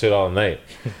fucking shit all night.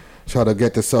 Try to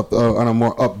get this up on a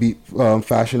more upbeat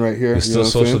fashion right here. It's you know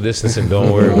still what I'm social distancing.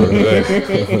 Don't worry. We're good.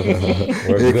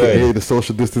 We're saying? AKA good. the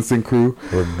social distancing crew.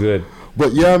 We're good.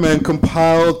 But yeah, man,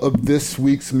 compiled of this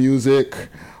week's music.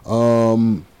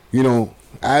 You know,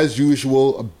 as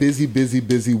usual, a busy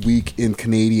week in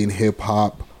Canadian hip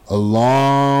hop. A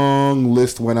long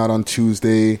list went out on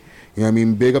Tuesday. You know what I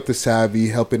mean? Big up to Savvy,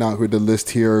 helping out with the list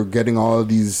here, getting all of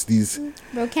these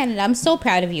bro, Canada, I'm so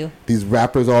proud of you.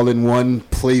 rappers all in one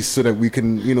place so that we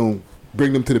can, you know,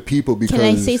 bring them to the people. Because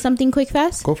Can I say something quick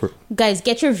fast? Go for it. Guys,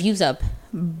 get your views up.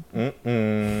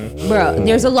 Bro,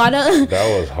 there's a lot of...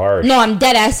 That was harsh. No, I'm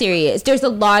dead ass serious. There's a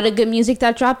lot of good music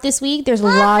that dropped this week. There's a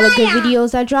lot of good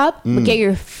videos that dropped. But get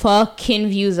your fucking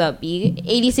views up, B.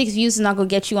 86 views is not going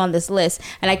to get you on this list.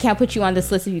 And I can't put you on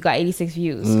this list if you got 86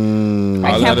 views.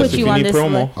 I can't put you on this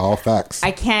list. All facts.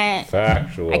 I can't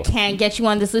Factual. get you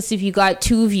on this list if you got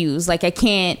 2 views. Like I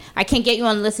can't get you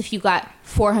on the list if you got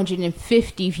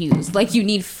 450 views. Like, you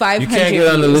need 500 You can't get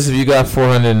on the views. list if you got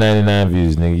 499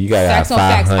 views, nigga. You gotta Facts have on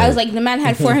facts. 500. I was like, the man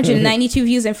had 492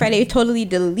 views, and Friday totally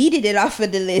deleted it off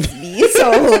of the list, B.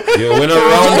 So yo, we're not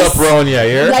round up round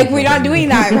here, yeah? like, we're not doing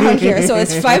that around here. So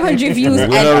it's 500 views We're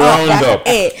and not up. round That's up.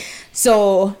 it.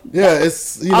 So Yeah,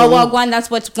 it's, you know. oh well, Gwan,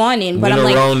 that's what's gone in. But We're I'm not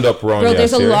like, round up round bro, here,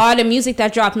 there's a sir. lot of music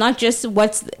that dropped. Not just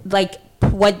what's like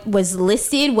what was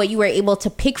listed, what you were able to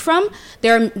pick from.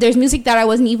 There's music that I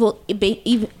wasn't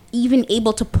even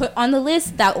able to put on the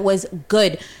list that was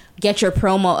good. Get your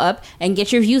promo up and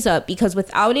get your views up, because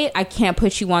without it, I can't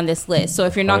put you on this list. So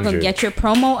if you're not gonna 100. get your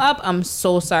promo up, I'm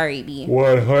so sorry, B.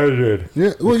 100.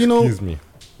 Yeah, well, you know, Excuse me.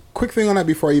 quick thing on that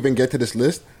before I even get to this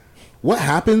list. What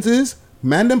happens is,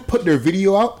 man, them put their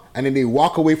video out and then they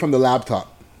walk away from the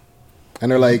laptop.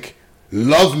 And they're like,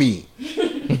 love me.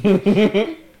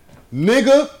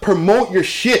 Nigga, promote your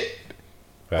shit.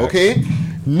 Facts. Okay?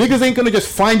 Niggas ain't gonna just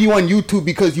find you on YouTube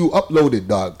because you uploaded,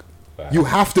 dog. Facts. You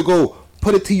have to go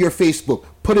put it to your Facebook,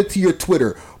 put it to your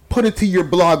Twitter, put it to your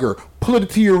Blogger, put it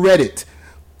to your Reddit.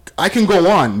 I can go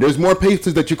on. There's more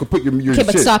places that you could put your Okay,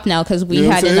 but shit. stop now, because we You know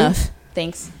what had I'm saying? enough.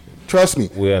 Thanks. Trust me.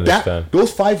 We understand.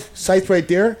 Those 5 sites right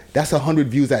there, that's 100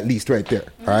 views at least right there.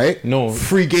 All right? No.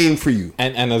 Free game for you.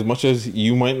 And as much as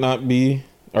you might not be,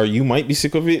 or you might be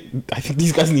sick of it, I think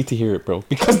these guys need to hear it, bro,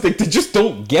 because they just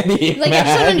don't get it. Like, man. I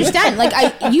just don't understand.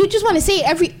 Like, you just want to say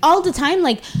it all the time,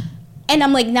 like, and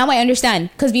I'm like, now I understand,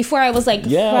 because before I was like,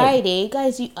 Yeah. Friday,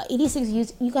 guys, 86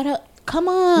 views, you gotta come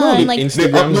on, No, like, They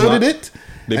Instagram's uploaded not- it.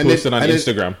 They and posted on and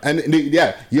Instagram. And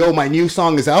yeah, yo, my new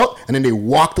song is out. And then they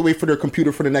walked away for their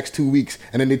computer for the next 2 weeks.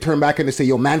 And then they turn back and they say,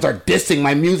 yo, mans are dissing.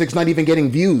 My music's not even getting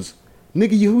views.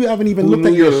 Nigga, you haven't even Who looked knew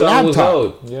at your song was laptop.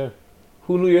 out? Yeah.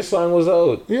 Who knew your song was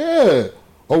out? Yeah.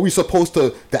 Are we supposed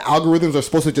to, the algorithms are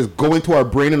supposed to just go into our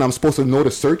brain and I'm supposed to know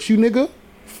to search you, nigga?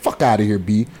 Fuck out of here,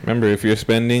 B. Remember, if you're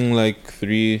spending like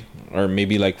 3 or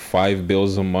maybe like 5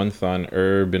 bills a month on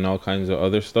herb and all kinds of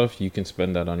other stuff, you can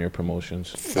spend that on your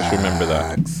promotions. Just remember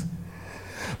that. Facts.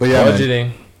 But yeah, man.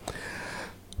 Budgeting.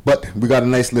 But we got a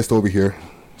nice list over here.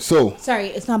 So, sorry,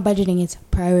 it's not budgeting, it's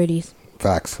priorities.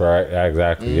 facts. Right,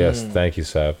 exactly. Yes, thank you,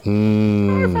 Sav.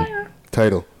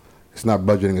 Title. It's not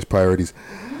budgeting, it's priorities.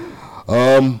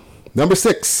 Number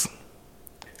 6.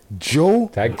 Joe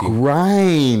Thank you.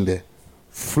 Grind.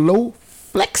 Flow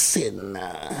flexing.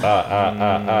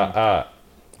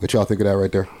 What y'all think of that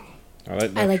right there?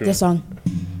 I like this song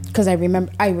because I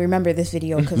remember this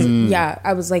video because yeah,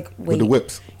 I was like, wait, With the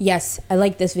whips. Yes, I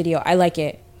like this video. I like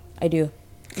it. I do.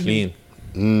 Clean.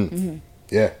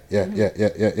 Yeah.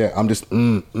 I'm just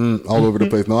all over the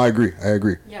place. No, I agree.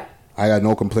 Yeah. I got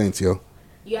no complaints, yo.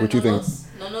 What you think?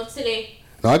 No notes today.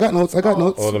 No, I got notes.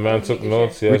 Oh, the man took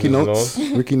notes. Yeah, Ricky his notes.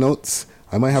 Ricky notes.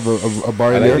 I might have a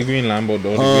bar I in like there. the green Lambo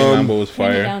though. The green Lambo was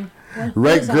fire.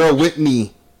 Right girl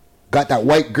Whitney got that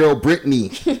white girl Britney.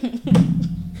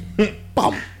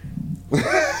 Bum.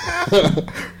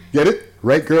 Get it?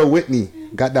 Right girl Whitney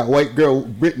got that white girl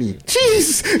Britney.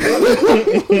 Jeez.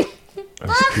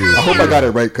 I hope I got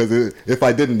it right because if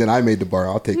I didn't, then I made the bar.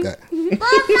 I'll take that.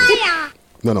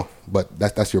 No, but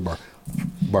that's your bar.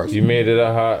 Bars. You made it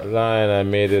a hot line. I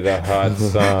made it a hot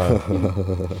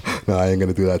song. No, I ain't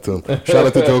gonna do that to him. Shout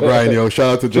out to Joe Grind, yo.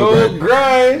 Shout out to Joe Joe Grind.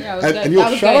 Grind. Yeah, it was And, good. and yo, That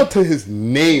was shout good. out to his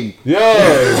name. Yo,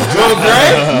 Joe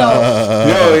Grind.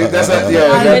 Yo, that's a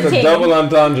a thing. double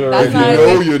entendre. That's right not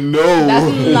there. a You know.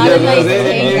 That's not Yeah, a nice that's it.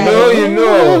 thing, You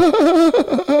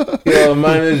know. Yo,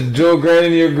 mine is Joe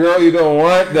grinding your girl. You don't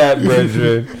want that,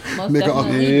 brethren. Most Nigga,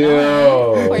 definitely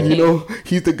yo. not. Poor You thing. know,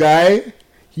 he's the guy.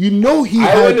 You know he I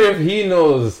had. wonder if he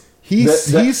knows.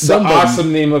 He's the somebody.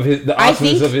 awesome name of his. The I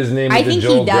awesomeness think of his name. I is the think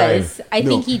Joe he does. Grind. I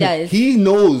think he does. He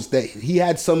knows that he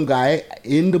had some guy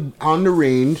on the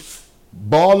range,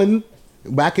 balling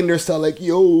back in their cell like,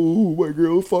 yo, my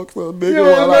girl fucks a nigga. Yo,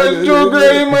 while I- man, Joe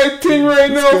grinding my thing right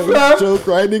now, fam. Joe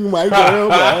grinding my girl,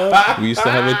 man. We used to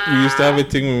have a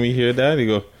thing when we hear that. You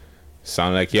go,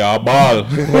 sound like y'all ball.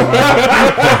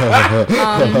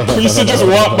 We used to just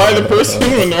walk by the person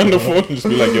when they're on the phone and just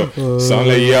be like, yo, sound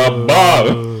like y'all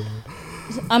ball.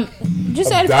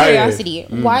 Just out of dying. curiosity,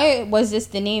 why was this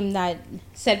the name that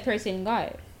said person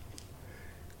got?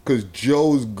 Because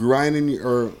Joe's grinding,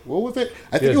 or what was it?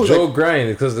 I think Yeah, it was Joe like, grind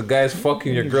because the guy's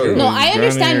fucking your girl. No, He's I grinding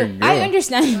understand. your I girl.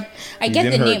 understand. I He's get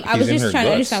in the her- name. I was he's in just her trying to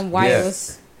guts. understand why Yes. it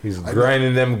was. He's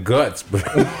grinding them guts, bro.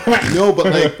 no, but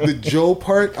like the Joe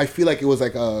part, I feel like it was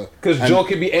like a. Because and- Joe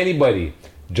could be anybody.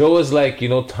 Joe is like, you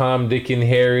know, Tom, Dick, and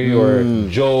Harry, or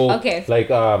Joe. Okay. Like,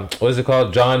 what is it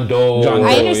called? John Doe. John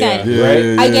I Doe, understand. Yeah, Right?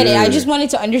 yeah, I get it. yeah, I yeah. just wanted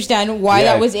to understand why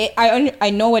Yeah. that was it. I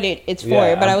know what it's for,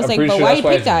 but I was I'm like, pretty but sure why that's you why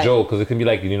pick it's that? Joe, because it can be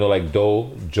like, you know, like Doe,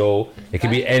 Joe. It could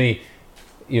be any.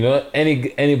 you know,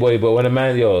 anybody, but when a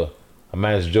man's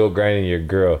Joe grinding your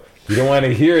girl, you don't want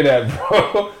to hear that,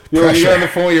 bro. Yo, you're on the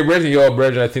phone with your brethren,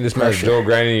 brethren, I think this man's Joe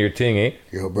grinding your thing, eh?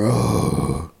 Yo,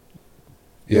 bro.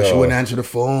 Yo, she wouldn't answer the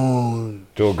phone.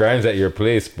 Joe grinds at your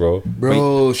place, bro.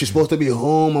 Bro, she's supposed to be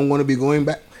home. I'm going to be going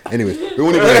back. Anyways, we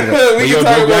won't even we can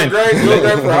talk about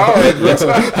grind for hours.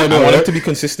 I want it to be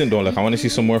consistent, though. Like, I want to see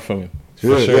some more from him.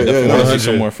 For sure. Definitely want to see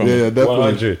some more from him. Yeah, definitely.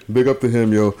 100. Big up to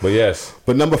him, yo. But yes.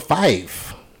 But number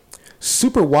 5,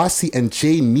 Super Wasi and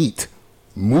Jay Neat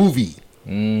movie.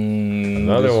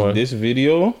 Another one. This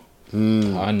video,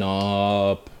 turn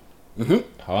up.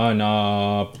 Turn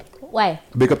up. Why?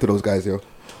 Big up to those guys, yo.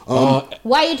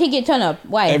 Why you think it turn up?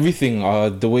 Why? Everything,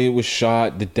 the way it was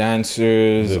shot, the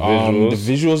dancers, the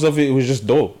visuals of it was just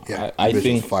dope. Yeah, I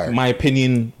think, fire. my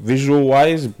opinion, visual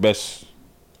wise, best.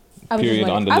 Period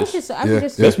on the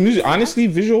list. Best music, honestly,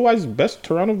 visual wise, best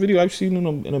Toronto video I've seen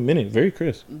in a minute. Very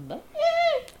crisp.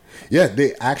 Yeah,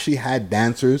 they actually had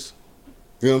dancers.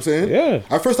 You know what I'm saying? Yeah.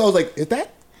 At first, I was like,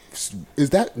 is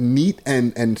that Neat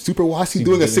and Super Wasi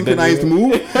doing a synchronized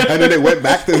move? And then it went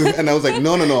back to, and I was like,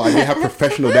 no, I didn't have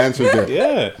professional dancers there.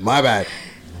 Yeah. My bad.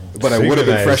 But I would have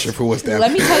been fresher for what's that.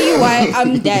 Let me tell you why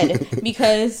I'm dead.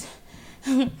 Because,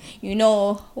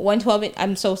 112,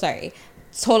 I'm so sorry.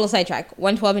 Total sidetrack.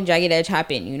 112 and Jagged Edge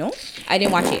happened, I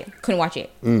didn't watch it. Couldn't watch it.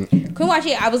 Couldn't watch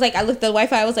it. I was like, I looked at the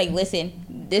Wi-Fi. I was like,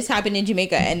 listen, this happened in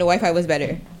Jamaica and the Wi-Fi was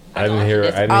better. I didn't hear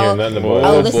nothing about it.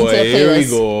 I'll listen to the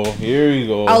playlist. Here we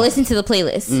go. I'll listen to the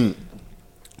playlist.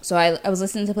 So I was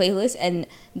listening to the playlist and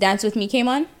Dance With Me came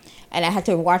on. And I had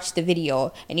to watch the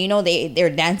video. And they're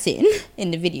dancing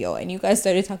in the video. And you guys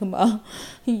started talking about,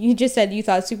 you just said you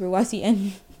thought Super Wasi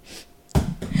and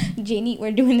Jay Neat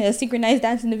were doing the synchronized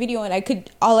dance in the video, and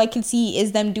all I could see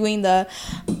is them doing the.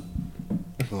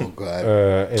 Oh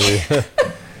God!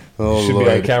 Should be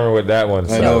on camera with that one.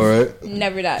 I know, right?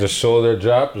 Never that. The shoulder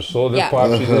drop, the shoulder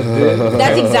pop. She just did.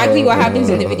 That's exactly what happens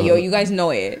in the video. You guys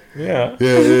know it. Yeah.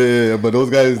 But those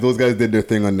guys did their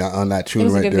thing on that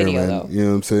tune right there, video, man. Though. You know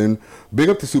what I'm saying? Big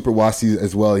up to Super Wasi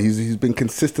as well. He's been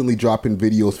consistently dropping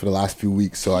videos for the last few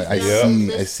weeks, so I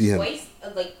see him. Twice,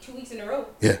 like 2 weeks in a row.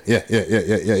 Yeah.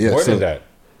 More than that.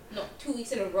 No, 2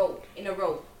 weeks in a row.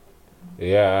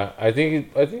 Yeah, I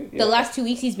think the last 2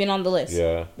 weeks he's been on the list.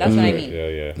 Yeah, that's what I mean.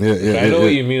 Yeah. I know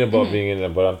what you mean about being in there,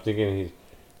 but I'm thinking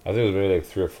I think it was maybe like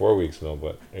 3 or 4 weeks now.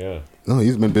 But yeah, no,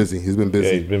 he's been busy. Yeah, he's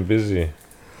been busy.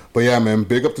 But yeah, man,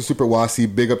 big up to Super Wasi,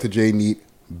 big up to Jay Neat,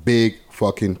 big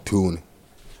fucking tune.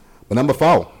 But number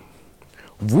 4,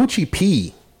 Wuchi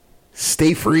P,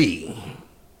 Stay Free.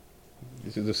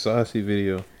 This is a saucy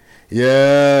video.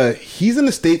 Yeah, he's in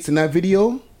the States in that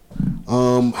video.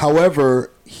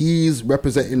 However, he's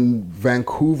representing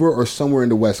Vancouver or somewhere in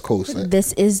the West Coast.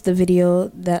 This is the video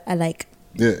that I like.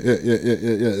 Yeah.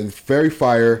 It's very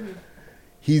fire.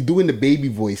 He's doing the baby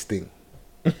voice thing.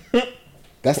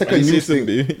 That's like a new thing.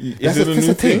 It's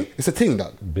a thing. It's a thing,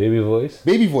 dog. Baby voice?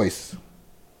 Baby voice.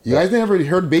 You guys never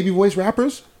heard baby voice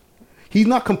rappers? He's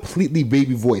not completely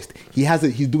baby voiced.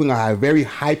 He's doing a very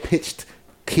high pitched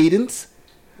cadence.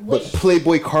 But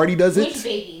Playboy Cardi does it. Which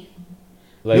baby?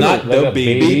 Not the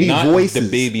baby. Not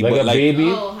voices. The baby, like but a like baby.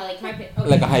 Oh, like high pitch. Okay.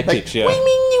 Like a high pitch, yeah.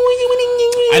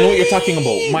 I know what you're talking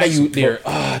about. My youth there.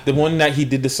 The one that he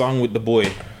did the song with the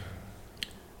boy.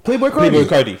 Playboy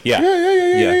Cardi. Yeah.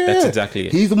 Yeah. That's exactly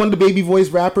it. He's the one of the baby voice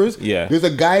rappers. Yeah. There's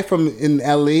a guy in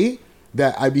LA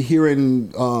that I be hearing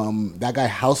that guy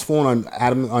House Phone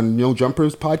on No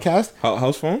Jumpers podcast.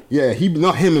 House Phone? Yeah, he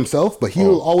not him himself, but he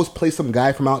will always play some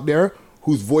guy from out there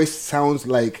whose voice sounds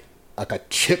like a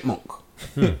chipmunk.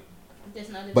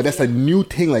 But that's a new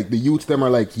thing. Like the youths them are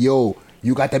like, yo,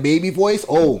 you got the baby voice?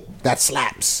 Oh, that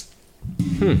slaps.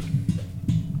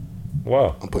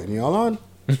 Wow. I'm putting y'all on.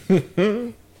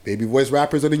 Baby voice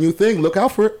rappers are the new thing. Look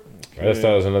out for it. I just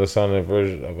thought it was another sounding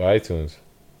version of iTunes.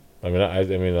 I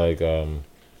mean, like,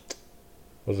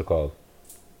 what's it called?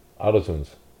 Autotunes.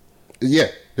 Yeah,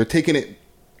 they're taking it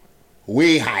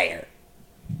way higher.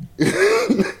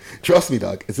 Trust me,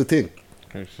 dog. It's a thing.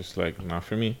 It's just like, not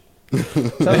for me. It's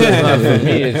not for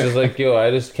me. It's just like, yo,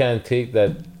 I just can't take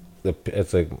that.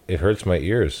 It's like, it hurts my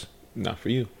ears. Not for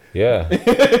you. Yeah,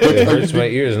 it hurts my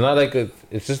ears. Not like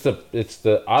it's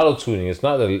the auto tuning. It's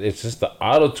just the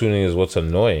auto tuning is what's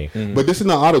annoying. Mm-hmm. But this is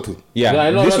not auto tune. Yeah,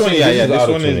 I know. This one, this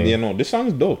one is. No, this song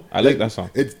is dope. I like that song.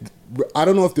 I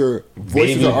don't know if their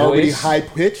voices are already high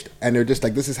pitched and they're just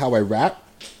like, this is how I rap,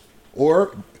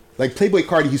 or like Playboy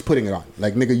Cardi, he's putting it on.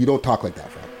 Like, nigga, you don't talk like that,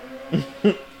 fam.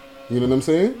 You know what I'm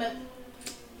saying? But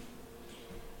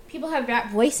people have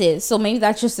rap voices, so maybe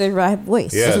that's just their rap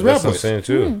voice. Yeah, that's what I'm saying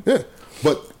too. Yeah,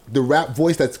 but the rap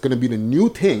voice that's gonna be the new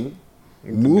thing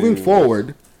moving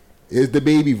forward is the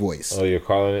baby voice. Oh, you're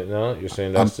calling it now? You're saying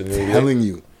I'm that's the new telling look?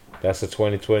 you. That's the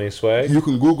 2020 swag? You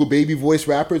can Google baby voice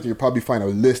rappers and you'll probably find a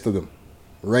list of them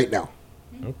right now.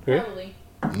 Okay. Probably.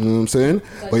 You know what I'm saying?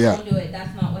 But yeah. Don't do it.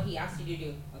 That's not what he asked you to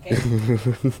do. Okay. I'm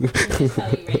just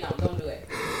telling you right now. Don't do it.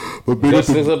 But big Just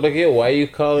up looks up like, yo, why are you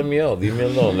calling me out? Leave me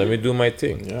alone. Let me do my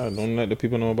thing. Yeah, don't let the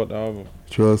people know about the album.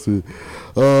 Trust me.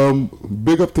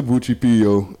 Big up to Bucci P,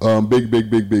 yo.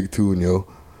 Big tune, yo.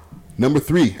 Number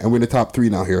 3, and we're in the top 3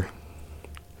 now here.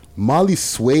 Molly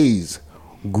Sway's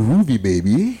Groovy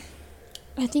Baby.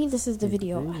 I think this is the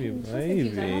video. Groovy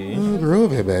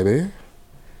Baby.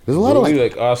 There's a lot of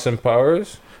like Austin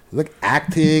Powers. like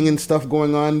acting and stuff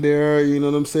going on there. You know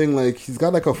what I'm saying? Like he's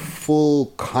got like a full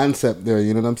concept there.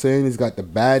 You know what I'm saying? He's got the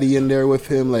baddie in there with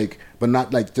him, like, but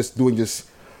not like just doing just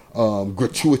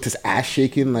gratuitous ass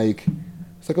shaking. Like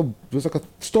there's like a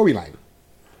storyline.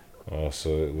 Oh, so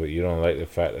you don't like the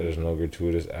fact that there's no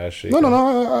gratuitous ass shaking?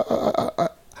 No.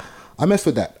 I mess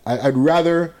with that. I'd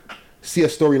rather see a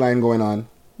storyline going on.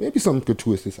 Maybe some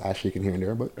gratuitous ass shaking here and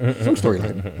there, but some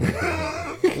storyline.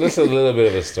 Just a little bit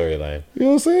of a storyline. You know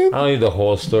what I'm saying? I don't need the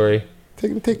whole story.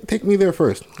 Take me there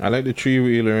first. I like the three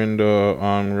wheeler and the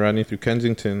riding through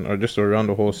Kensington or just around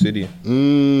the whole city.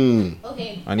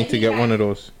 Okay. I need to get one of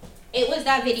those. It was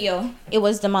that video. It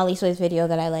was the Molly Sway's video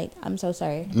that I liked. I'm so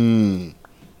sorry.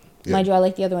 Yeah. Mind you, I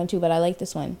like the other one too, but I like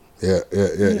this one. Yeah.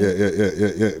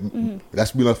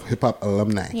 That's We Love Hip Hop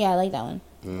alumni. Yeah, I like that one.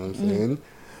 You know what I'm saying?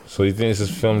 So you think this is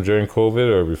filmed during COVID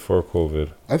or before COVID?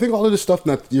 I think all of the stuff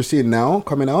that you're seeing now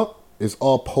coming out is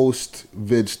all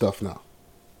post-vid stuff now.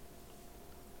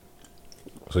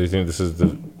 So you think this is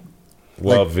the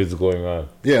while vid's going on?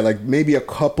 Yeah, like maybe a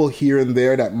couple here and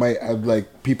there that might have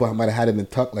like people might have had it in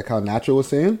tuck, like how Natural was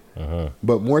saying.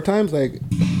 But more times, like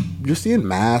you're seeing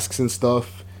masks and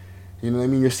stuff. You know what I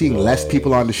mean? You're seeing less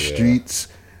people on the streets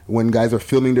when guys are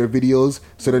filming their videos,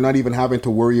 so they're not even having to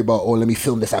worry about, oh, let me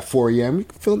film this at 4 a.m. You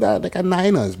can film that like at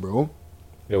 9 us, bro.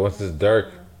 Yeah, once it's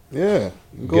dark. Yeah,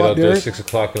 Go out there 6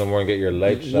 o'clock in the morning, get your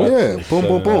light shot. Yeah,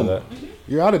 boom.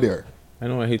 You're out of there. I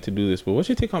know I hate to do this, but what's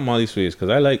your take on Molly Swayze? Because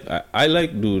I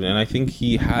like dude, and I think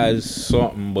he has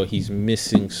something, but he's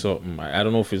missing something. I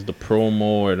don't know if it's the promo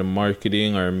or the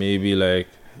marketing or maybe like...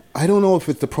 I don't know if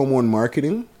it's the promo and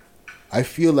marketing. I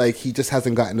feel like he just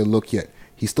hasn't gotten the look yet.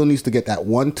 He still needs to get that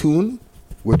one tune,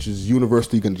 which is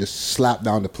universally going to just slap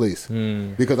down the place.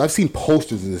 Because I've seen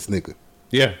posters of this nigga.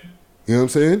 Yeah. You know what I'm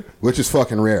saying? Which is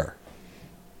fucking rare.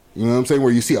 You know what I'm saying?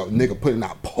 Where you see a nigga putting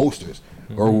out posters.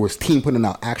 Or where his team putting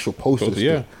out actual posters.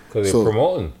 Yeah. Because they're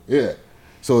promoting. Yeah.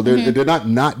 So they're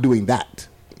not doing that.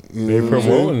 You They're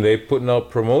promoting. They're putting out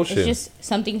promotion. It's just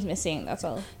something's missing. That's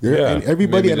all. And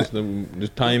everybody... Maybe the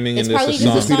timing It's and probably this You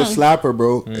song. just need a slapper,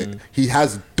 bro. He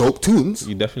has dope tunes.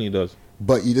 He definitely does.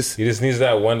 But you just... He just needs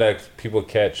that one that people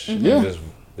catch. Yeah.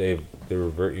 They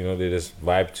revert, they just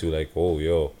vibe to like, oh,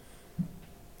 yo,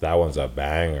 that one's a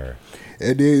banger.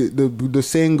 And the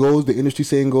saying goes, the industry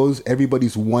saying goes,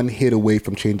 everybody's one hit away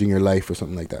from changing your life or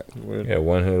something like that. Yeah,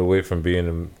 one hit away from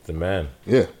being the man.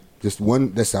 Yeah, just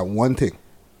one. That's that one thing.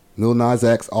 Lil Nas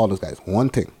X, all those guys, one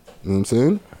thing. You know what I'm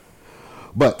saying?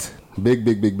 But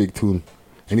big tune.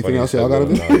 Anything Funny else y'all you got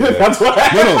to said do? Lil Nas X.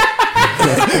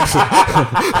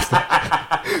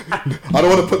 I don't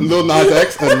want to put Lil Nas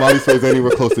X and Molly Swayze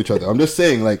anywhere close to each other. I'm just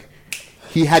saying, like,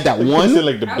 he had that one,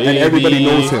 like the and everybody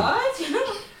knows him. What?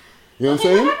 You know what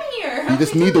I'm saying? You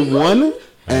just need the one,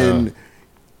 and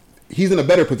he's in a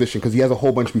better position because he has a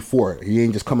whole bunch before it. He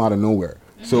ain't just come out of nowhere.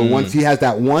 So once he has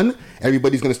that one,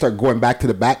 everybody's gonna start going back to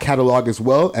the back catalog as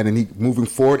well, and then moving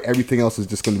forward, everything else is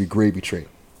just gonna be gravy train.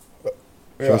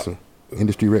 Trust me,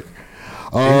 Industry Rick.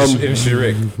 Industry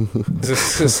Rick.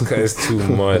 This guy's too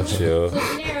much, yo.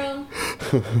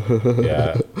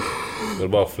 Yeah. What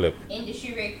about Flip?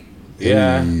 Industry Rick.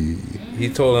 Yeah. He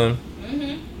told him.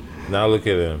 Now look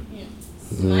at him.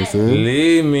 You know what I'm saying?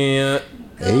 Leave me.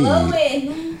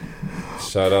 Hey.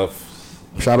 Shout out,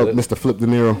 Mr. Flip De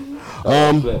Niro.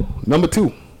 Number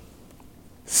 2,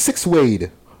 6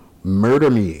 Wade,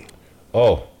 Murder Me.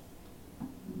 Oh.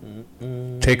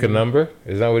 Take a number?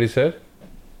 Is that what he said?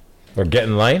 Or get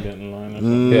in line? Get in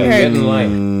line. Yeah, get in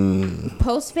line.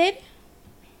 Post vid?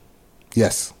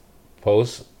 Yes.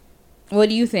 Post. What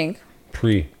do you think?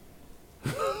 Pre. I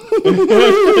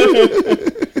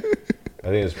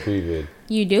think it's pre-vid.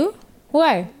 You do?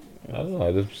 Why? I don't know.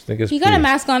 I just think it's You got a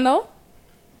mask on though.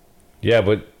 Yeah,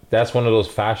 but that's one of those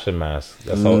fashion masks.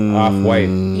 That's all off-white.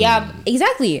 Yeah,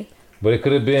 exactly. But it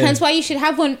could have been... Hence why you should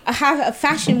have a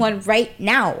fashion one right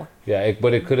now. Yeah,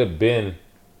 but it could have been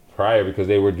prior because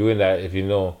they were doing that, if you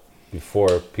know,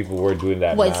 before people were doing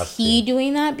that. Was masking. he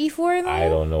doing that before though? I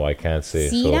don't know. I can't say.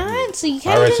 See so. that? So you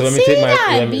can't All right, even so let me say take my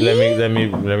that,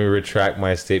 let me retract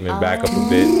my statement back up a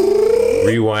bit.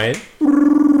 Rewind.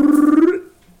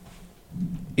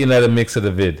 In the mix of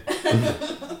the vid.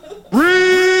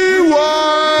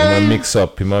 Rewind. In my mix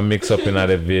up in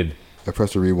the vid. I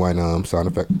pressed the rewind sound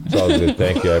effect. It's all good.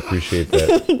 Thank you. I appreciate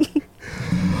that.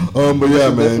 But yeah,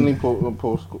 man. Definitely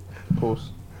post.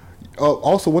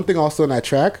 Also, one thing also on that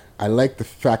track, I like the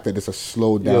fact that it's a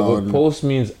slow Yeah, down. but post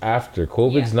means after.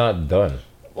 COVID's not done.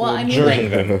 Well, I mean,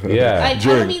 like, Yeah. I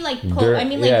don't mean like, I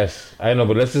mean like, yes, I know,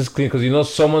 but let's just clean because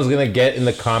someone's gonna get in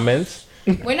the comments.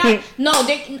 we're not. No,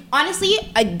 honestly,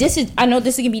 I know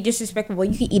this is gonna be disrespectful, but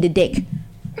you can eat a dick.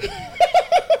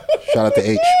 Shout out to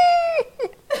H.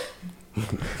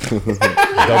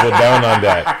 Double down on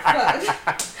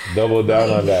that. Double down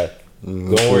on that.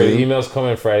 Don't worry, the email's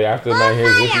coming Friday after the man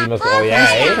hears this email. Oh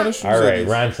yeah, all right,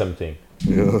 rant something.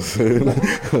 You know what I'm saying?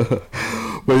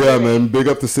 But yeah, man, big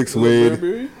up to 6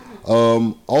 Wade.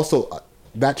 Also,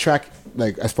 that track,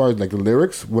 like as far as like the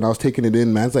lyrics, when I was taking it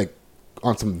in, man's like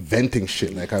on some venting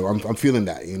shit. Like I'm feeling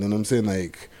that. You know what I'm saying?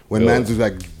 Like when man's just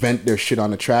like vent their shit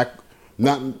on the track.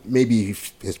 Not maybe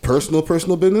his personal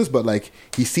business, but like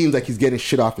he seems like he's getting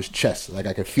shit off his chest. Like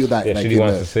I can feel that. Yeah, like shit he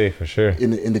wants to say for sure.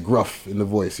 In the gruff in the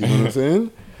voice. You know what I'm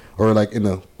saying? Or like in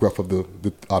the gruff of the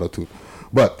auto tune.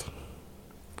 But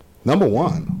number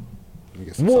 1. Let me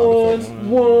get some sound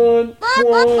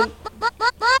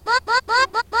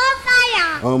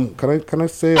effects. Can I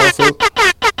say also?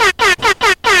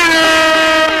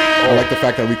 I like the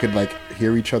fact that we could like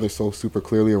hear each other so super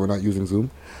clearly, and we're not using Zoom.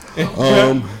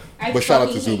 But shout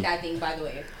out to Zoom. That thing, by the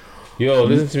way. Yo,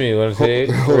 listen to me. Want to say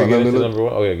it? Hold on, Get into number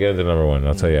 1. Okay, get into number 1.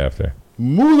 I'll tell you after.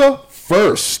 Mula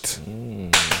first.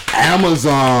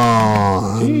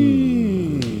 Amazon.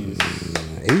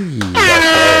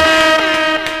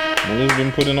 Mula's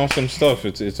been putting on some stuff.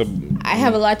 I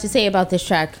have a lot to say about this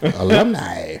track.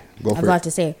 Alumni. Go I have for a lot it.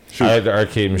 to say. I like the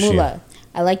arcade machine. Mula.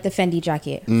 I like the Fendi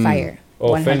jacket. Fire.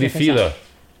 Oh, 100%. Fendi Fila.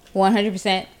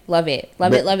 100%. Love it.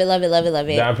 Love it. Love it. Love it. Love it. Love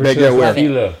it. I'm pretty sure Love it's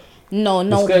Fila. No,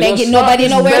 This guy beg don't it. Nobody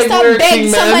stop. nowhere. This Stop. beg Beg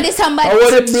working, man. somebody. I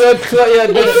want a blood clot. Yeah,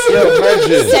 that's your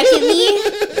virgin.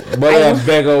 Secondly, But I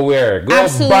beg or wear. Go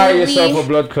buy yourself a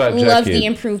blood clot jacket. love the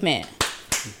improvement.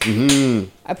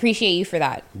 Appreciate you for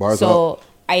that. Bars so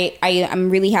I'm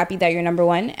really happy that you're number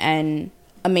 1 and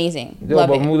amazing. Yo, love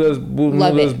but it. Mula's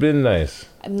it. been nice.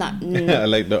 I'm not. I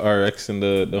like the RX and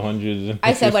the hundreds.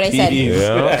 I said what I said.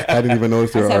 Yeah. I didn't even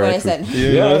notice I there said were what I RXs. said.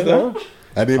 Yeah.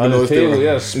 I didn't even On the notice there table, were.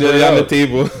 yeah. Yeah, Spread on the out.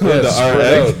 table. Yeah, The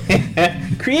spread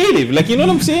RX. Creative. Like, you know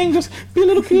what I'm saying? Just be a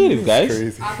little creative, guys.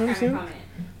 Crazy. I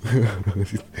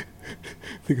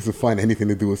think it's to find anything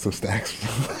to do with some stacks.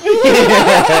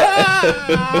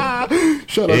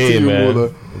 Shout out to Hey, you, man. Mula.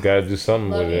 Gotta do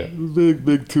something with it.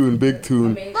 Big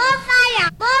tune.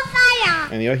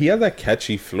 And he has that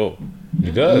catchy flow.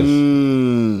 He does.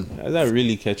 He has that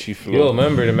really catchy flow. Yo,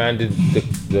 remember the man did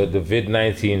the Vid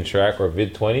 19 track or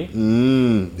Vid 20?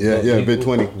 Yeah, Vid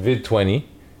 20. Vid 20,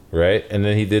 right? And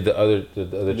then he did the other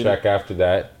track after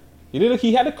that.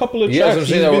 He had a couple of tracks. Yeah, that's what I'm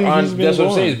saying. That were on, He's been that's what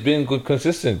I'm saying. going. It's been good,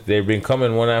 consistent. They've been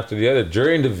coming one after the other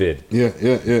during the vid. Yeah.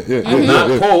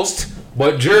 Not post,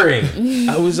 but during.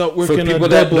 I was out working For a people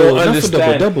double. that don't not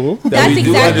understand. for double. That's we do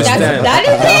exactly. understand. That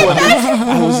is it.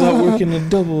 I was out working a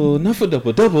double. Not for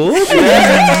double. For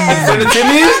the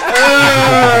Timmies?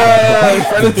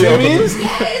 For the Timmies?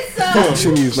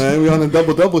 Chimneys, man. We on a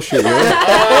double shit, yo.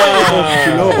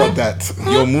 You know about that.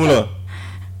 Yo, Mula.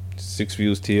 6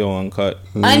 Views T.O. Uncut.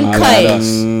 Uncut.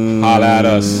 Holla at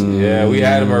us. Yeah, we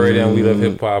had him already on We Love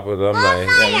Hip Hop, but I'm like,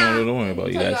 Yeah, don't worry about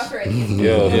you guys.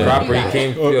 yo, Proper, he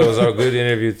came, yo, it was a good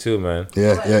interview too, man.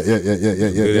 Yeah.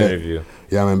 Good interview.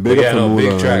 Yeah, man. But Big yeah, up to no,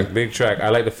 Mula, big track. I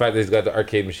like the fact that he's got the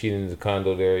arcade machine in the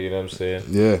condo there, you know what I'm saying?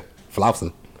 Yeah,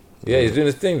 Flopson. Yeah, he's doing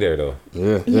his thing there, though.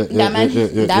 Yeah.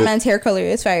 That man's hair color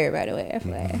is fire, by the way.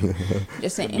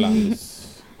 Just saying.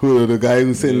 Who, the guy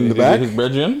who's sitting in the back? His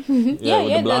brethren? Yeah,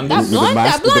 with the blonde. that blonde,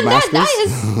 that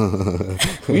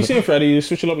is. Were you saying Friday you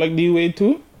switch it up like D-Wade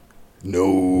too?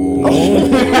 No. You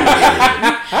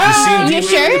seen You D-Wade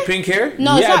sure? with the pink hair?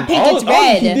 No, it's not pink. It's He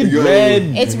red. did red.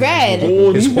 It's red.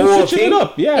 Gold. His He's been whole switching thing? it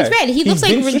up. Yeah. It's red. He He's looks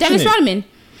like been switching Dennis it. Rodman.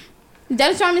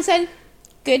 Dennis Rodman said,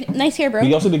 "Good, nice hair, bro."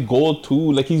 He also did gold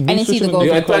too. Like he's been didn't see the switching gold. up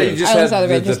Yeah, I different thought he colors. just I only had saw the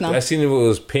red just now. I seen it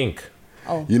was pink.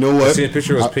 You know what? I seen a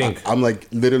picture was pink. I'm like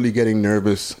literally getting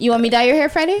nervous. You want me to dye your hair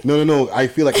Friday? No. I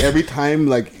feel like every time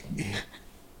like He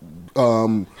said,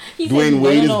 Dwayne no,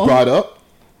 Wade no. is brought up,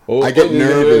 I get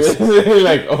nervous.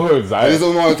 Like, oh, Zion. I just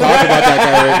don't want to talk about that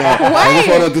guy right now. Why? I just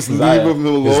want to just leave him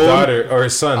alone. His daughter or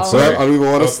his son. Sorry. I don't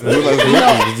even want to. Just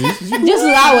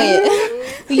allow it.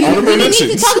 You didn't need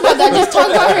to talk about that. Just talk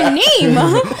about her name.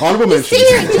 Honorable mention.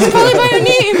 Just call her by her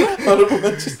name. Honorable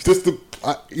mention. Just the.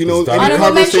 You know, any Honorable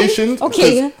conversations? mention?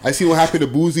 Okay. I see what happened to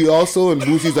Boozy also, and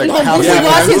Boozy's like No, half Boozy black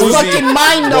lost and his Boozy- fucking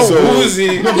mind though. So- Boozy.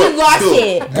 He lost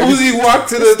it. Boozy walked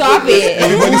to the. Stop it.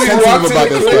 Everybody's Boozy sensitive walked to about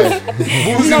the this cliff.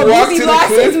 guy. Boozy No, walked Boozy to the lost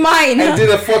cliff his mind. and did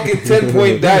a fucking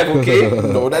 10-point dive. Okay.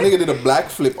 No, that nigga did a black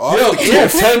flip off Yo, the cliff. yeah,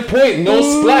 10-point, no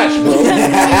splash, bro.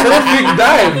 Perfect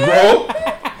dive, bro.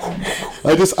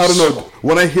 I don't know.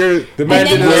 When I hear The man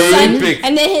did an Olympic.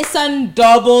 And then his son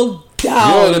doubled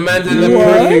down. Yo, the man did a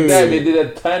perfect dive. They did a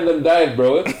tandem dive,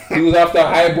 bro. He was off the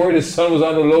high board. His son was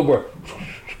on the low board.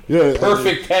 yeah,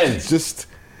 Perfect tens. just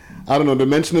I don't know the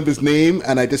mention of his name,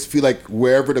 and I just feel like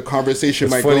wherever the conversation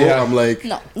It's might funny go, how- I'm like,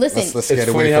 No, listen. let's It's get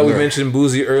away funny how from we there. mentioned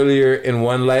Boozy earlier in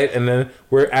one light, and then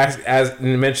we're as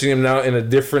mentioning him now in a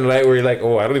different light where you're like,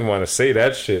 oh, I don't even want to say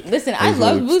that shit. Listen, I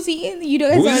love Boozy. You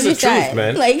don't Boozy's the understand. truth,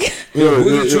 man. Like,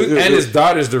 Boozy truth and his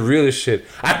daughter's the realest shit.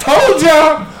 I told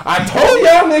y'all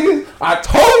niggas. I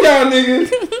told y'all niggas.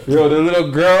 Yo, the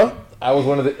little girl, that was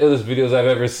one of the illest videos I've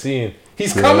ever seen.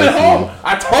 He's coming home.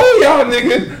 I told y'all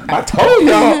niggas. I told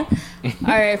y'all.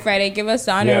 all right, Friday, give us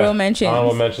the honorable mentions.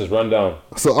 Honorable mentions, run down.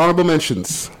 So honorable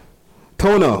mentions.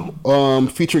 Tona,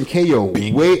 featuring KO,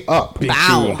 Way Up.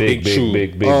 Wow. Big.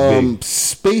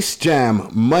 Space Jam,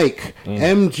 Mike,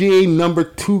 MGA number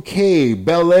 2K,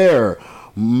 Bel Air,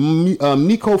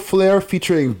 Nico Flair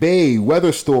featuring Bay,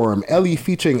 Weatherstorm, Ellie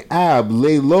featuring Ab,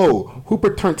 Lay Low,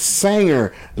 Hooper turned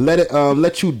Sanger,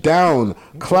 Let You Down,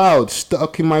 Cloud,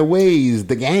 Stuck in My Ways,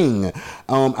 The Gang,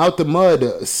 Out the Mud,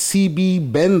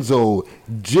 CB Benzo,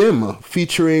 Jim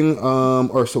featuring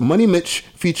Money Mitch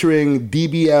featuring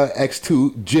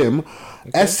DBX2, Jim,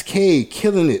 SK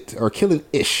Killing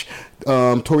Ish,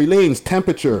 Tory Lanez,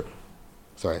 Temperature.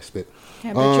 Sorry, I spit.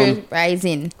 Temperature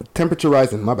rising. Temperature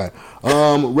rising, my bad.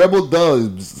 Rebel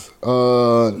Dubs,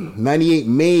 98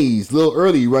 Maze, Lil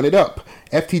Early, Run It Up.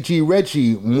 FTG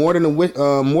Reggie, More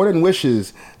Than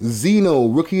Wishes, Zeno,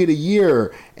 Rookie of the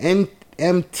Year,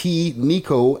 NMT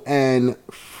Nico, and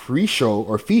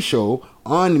Fisho,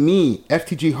 On Me,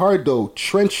 FTG Hardo,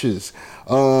 Trenches,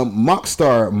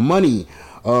 Mockstar, Money,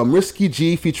 Risky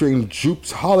G featuring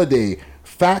Jupes Holiday,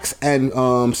 Facts and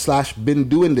 / Been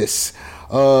Doing This.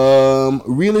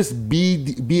 Realist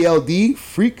BLD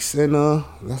Freaks, and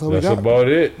that's all we got. That's about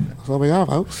it. That's all we got,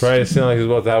 folks. Friday sounded like he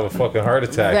was about to have a fucking heart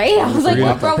attack. Right? I was like,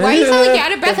 bro, why you sound like you're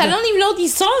out of breath? I don't even know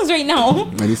these songs right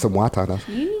now. I need some water now.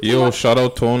 Yo, shout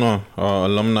out Tona,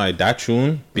 alumni. That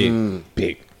tune,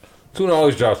 big. Tuna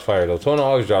always drops fire though. Tuna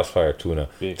always drops fire. Tuna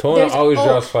There's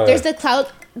drops fire. There's the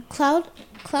cloud. Cloud,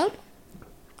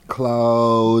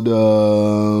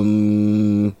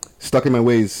 Stuck in My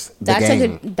Ways. The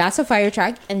Gang. That's a fire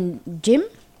track. And Jim,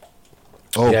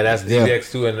 Oh, yeah, that's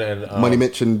DBX2 and Money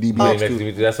Mitch and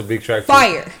DBX2. That's a big track.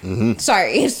 fire.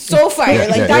 Sorry, it's so fire. Like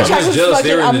that I'm track just was jealous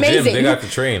they fucking were in the gym. amazing. They got the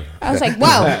train. I was like,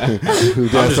 wow. I'm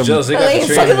just jealous they got Like, the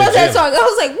train fucking in the love that gym. song. I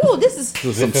was like, whoa, this is.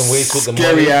 Lifting weights with the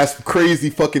Scary money. ass, crazy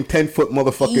fucking 10-foot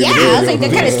motherfucker. Yeah, I was like, they're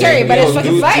kind of scary, but it's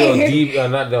fucking fire.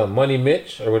 Not the Money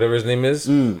Mitch or whatever his name is.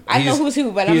 I know who's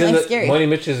who, but I'm he's in like the- scary. Money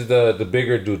Mitch is the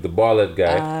bigger dude, the bald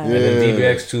guy, and then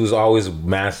DBX2 is always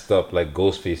masked up like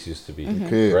Ghostface used to be,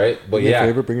 Okay. right? But Do me a yeah,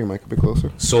 favor, bring your mic a bit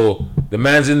closer. so the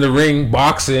man's in the ring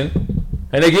boxing,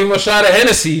 and they give him a shot of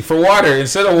Hennessy for water.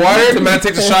 Instead of water, the man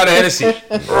takes a shot of Hennessy.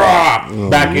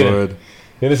 Back in. Lord.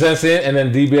 You understand what I'm saying? And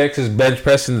then DBX is bench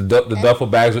pressing the duffel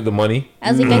bags with the money.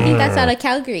 I was like, I think that's out of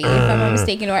Calgary, if I'm not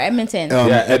mistaken, or Edmonton.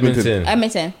 Yeah, Edmonton.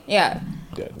 Edmonton, yeah.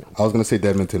 I was gonna say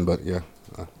Edmonton, but yeah.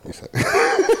 You said.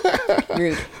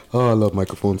 Rude. Oh, I love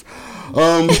microphones.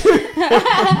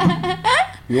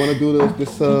 You want to do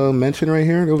this mention right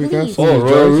here that we got? Oh,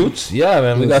 Royal Roots? Yeah,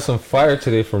 man, we got some fire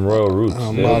today from Royal Roots.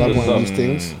 I'm Yeah, not up what's on up? these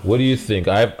things. What do you think?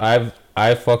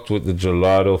 I fucked with the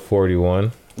Gelato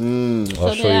 41.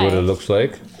 I'll show you what it looks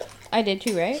like. I did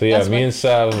too, right? So yeah, That's me what- and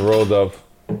Sav rolled up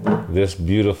this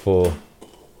beautiful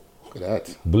Look at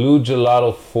that. Blue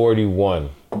Gelato 41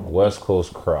 West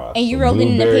Coast Cross. And you rolled it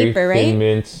in the Blueberry, paper, right? Thin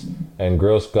Mints and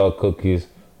Girl Scout cookies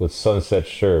with Sunset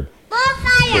Sherb.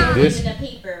 So this,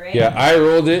 yeah, I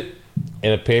rolled it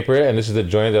in a paper, and this is the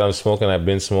joint that I'm smoking. I've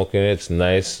been smoking it. It's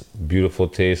nice, beautiful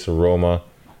taste, aroma,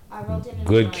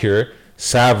 good cure.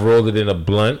 Sav rolled it in a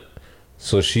blunt,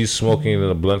 so she's smoking it in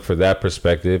a blunt for that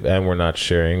perspective, and we're not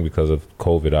sharing because of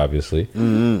COVID, obviously.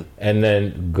 And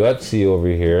then Gutsy over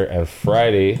here and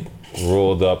Friday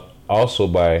rolled up also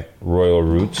by Royal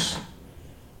Roots,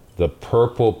 the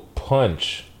Purple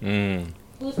Punch.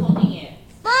 Who's holding it?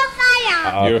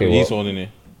 Bosaya. Okay, He's well, holding it.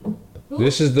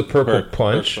 this is the purple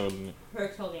punch.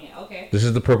 Perk's holding it. Okay. This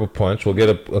is the purple punch. We'll get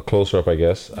a closer up, I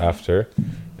guess, after.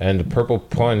 And the purple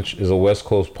punch is a West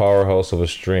Coast powerhouse of a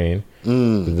strain.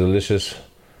 The delicious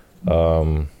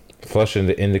flush in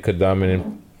the indica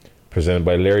dominant, presented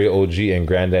by Larry OG and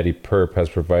Granddaddy Perp, has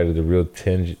provided a real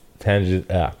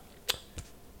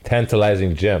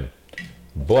tantalizing gem.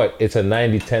 But it's a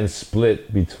 90-10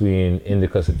 split between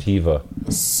indica sativa.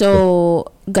 So,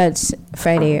 Guts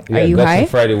Friday, Yeah, are you Guts high? and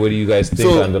Friday, what do you guys think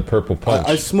So, on the purple punch?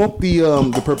 I smoked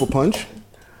the purple punch,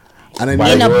 and I By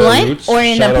In a Royal blunt Roots. or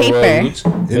in Shout a out Royal paper? Roots.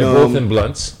 They're both in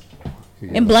blunts.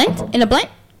 In blunt? In a blunt?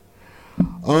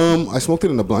 I smoked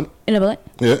it in a blunt. In a blunt?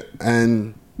 Yeah,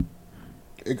 and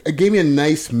it gave me a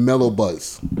nice mellow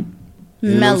buzz. You know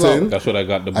what I'm Mellow. saying? That's what I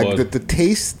got the bud. The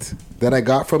taste that I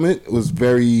got from it was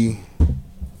very.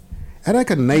 I had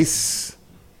like a nice,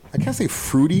 I can't say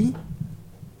fruity,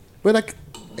 but like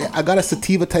I got a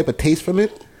sativa type of taste from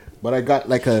it, but I got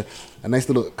like a nice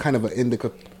little kind of an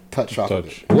indica touch off of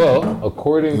it. Well,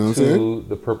 according You know what to I'm saying?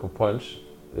 the purple punch,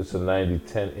 it's a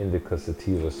 90-10 indica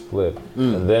sativa split.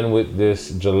 And then with this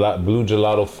blue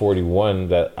gelato 41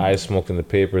 that I smoked in the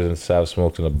papers and Sav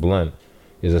smoked in a blunt,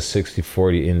 is a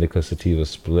 60-40 indica sativa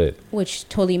split. Which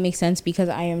totally makes sense because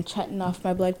I am chatting off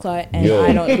my blood clot and Yo,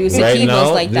 I don't do sativas right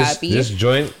now, like this, that, B. this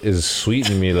joint is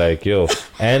sweeting me like, yo.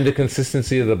 And the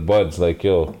consistency of the buds, like,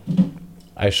 yo.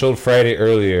 I showed Friday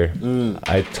earlier.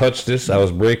 I touched this. I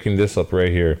was breaking this up right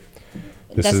here.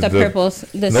 This That's is the purples.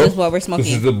 This is what we're smoking.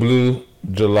 This is the blue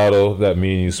gelato that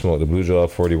me and you smoked, the blue gelato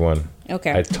 41.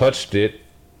 Okay. I touched it.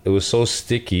 It was so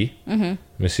sticky. Let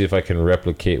me see if I can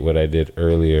replicate what I did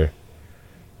earlier.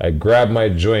 I grabbed my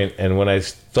joint, and when I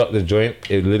stuck the joint,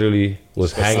 it literally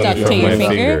was hanging Stuck to from your my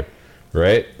finger? finger.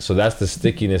 Right? So that's the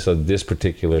stickiness of this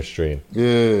particular strain.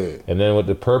 Yeah. And then with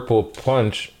the purple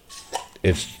punch,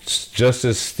 it's just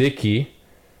as sticky,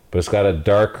 but it's got a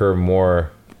darker, more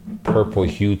purple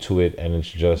hue to it, and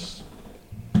it's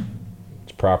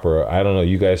proper. I don't know.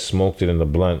 You guys smoked it in the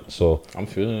blunt, so I'm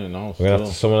feeling it now. we're gonna have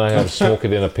to, someone I have to smoke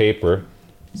it in a paper.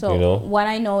 So you know? what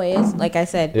I know is, like I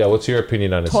said, Yeah. What's your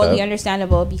opinion on it? totally Sav?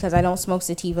 understandable because I don't smoke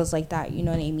sativas like that. You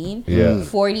know what I mean? Yeah.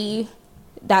 40,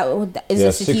 that is Yeah.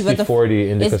 a sativa. 60-40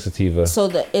 indica is- sativa. So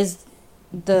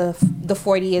the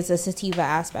 40 is a sativa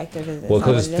aspect of it. Well, Is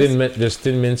that because what it is? there's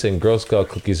Thin Mints and Girl Scout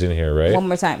cookies in here, right? One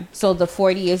more time. So the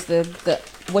 40 is the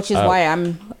which is why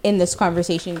I'm in this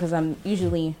conversation because I'm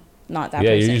usually not that Yeah,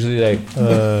 person. you're usually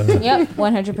like Yep,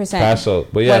 100%. pass out.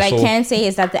 But yeah, what so I can say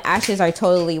is that the ashes are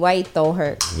totally white, though,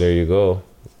 Hurt. there you go.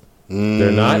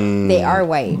 They're not They are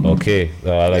white. okay.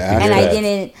 I like to hear And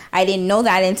that. I didn't know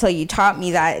that until you taught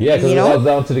me that. Yeah, because you it's all know?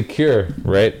 down to the cure,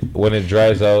 right? When it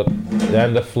dries out,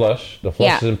 and the flush. The flush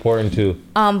Yeah. is important too.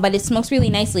 But it smokes really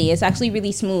nicely. It's actually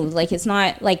really smooth. Like it's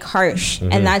not like harsh,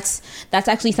 Mm-hmm. and that's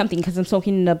actually something because I'm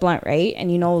smoking in the blunt, right?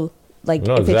 And you know, like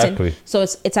No, if exactly. it's in, so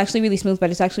it's actually really smooth,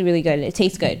 but it's actually really good. It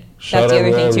tastes good. Shout That's the out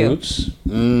other Royal thing too.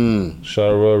 Roots.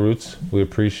 Shout out Royal Roots. We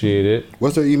appreciate it.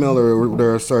 What's their email or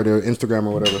their Instagram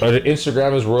or whatever? Their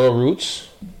Instagram is Royal Roots.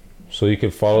 So you can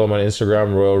follow them on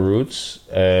Instagram, Royal Roots.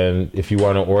 And if you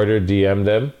want to order, DM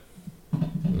them.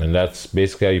 And that's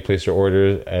basically how you place your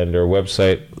order. And their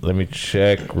website, let me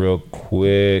check real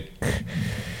quick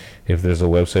if there's a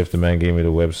website, if the man gave me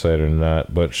the website or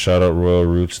not. But shout out Royal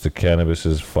Roots. The cannabis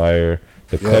is fire.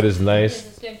 The cut is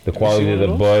nice. The quality of the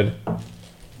bud.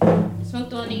 Smoke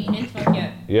the one that you didn't smoke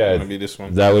yet. Yeah, Gonna be this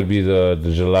one. that would be the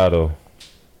gelato.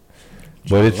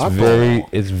 But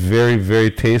it's very,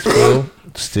 very tasteful,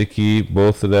 sticky,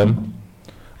 both of them.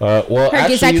 Well, Herc,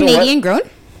 actually, is that you know what? Canadian grown?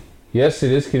 Yes,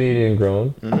 it is Canadian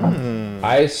grown.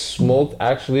 I smoked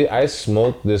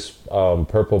this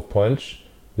purple punch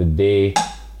the day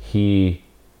he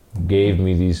gave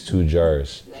me these 2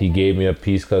 jars. He gave me a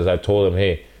piece because I told him,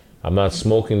 hey, I'm not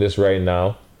smoking this right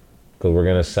now because we're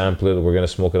going to sample it. We're going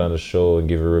to smoke it on the show and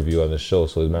give a review on the show.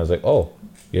 So the man's like, oh,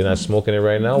 you're not smoking it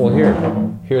right now?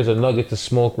 Well, here's a nugget to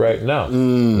smoke right now. The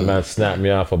man snapped me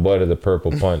off a bud of the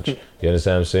purple punch. You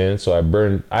understand what I'm saying? So I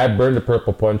burned the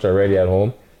purple punch already at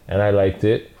home, and I liked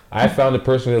it. I found it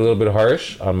personally a little bit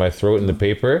harsh on my throat in the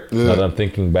paper, now that I'm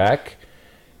thinking back.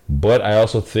 But I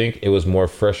also think it was more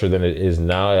fresher than it is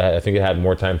now. I think it had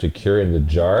more time to cure in the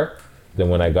jar than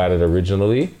when I got it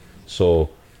originally. So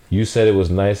you said it was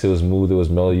nice, it was smooth, it was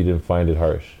mellow. You didn't find it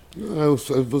harsh. It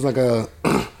was like a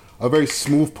a very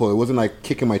smooth pull. It wasn't like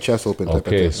kicking my chest open. Type of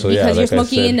Okay, thing. so Because yeah, you're like I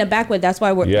smoking said, in the backwood. That's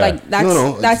why we're Yeah. like that's no,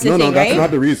 the thing, that's right? not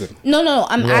the reason. No.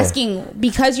 I'm asking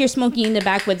because you're smoking in the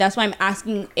backwood. That's why I'm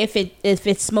asking if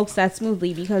it smokes that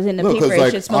smoothly. Because in the No, paper, because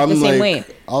it should smoke the same way.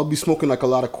 I'll be smoking like a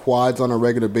lot of quads on a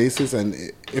regular basis, and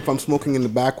if I'm smoking in the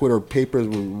backwood or papers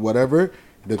or whatever,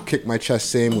 they'll kick my chest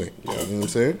same way. You know what I'm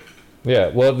saying? yeah.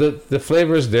 Well, the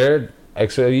flavors there.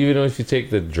 Actually, even if you take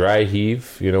the dry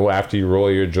heave, you know, after you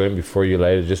roll your joint before you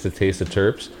light it, just to taste the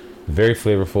terps, very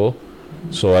flavorful.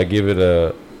 So I give it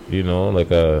a, you know,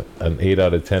 like an 8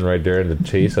 out of 10 right there in the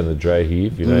taste and the dry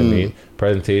heave. You know what I mean?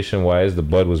 Presentation wise, the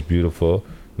bud was beautiful,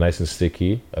 nice and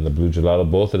sticky, and the blue gelato.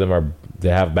 Both of them they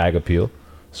have bag appeal,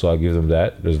 so I'll give them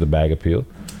that. There's the bag appeal,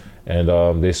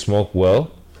 and they smoke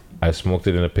well. I smoked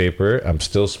it in a paper. I'm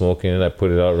still smoking it. I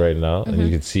put it out right now, and you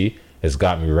can see it's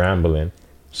got me rambling.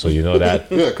 So you know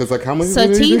that. Yeah, because like how much?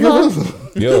 Sativa.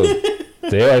 Yo,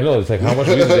 I know it's like how much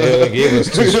reason they only gave us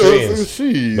 2 strains.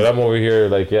 Jeez. But I'm over here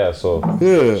like, yeah, so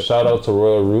shout out to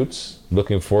Royal Roots.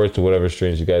 Looking forward to whatever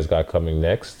strains you guys got coming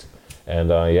next. And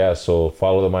yeah, so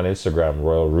follow them on Instagram,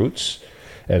 Royal Roots.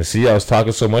 And see, I was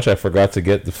talking so much I forgot to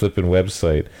get the flipping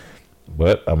website.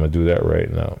 But I'm going to do that right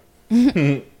now.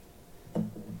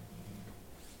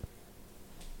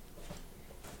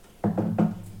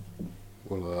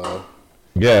 Well,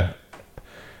 Yeah.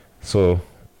 So,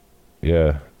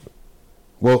 yeah.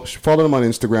 well, follow them on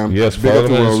Instagram. Yes, Big follow up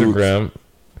them to on Royal Roots. Instagram.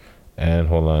 And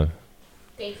hold on.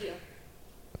 Thank you.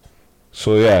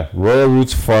 So yeah, Royal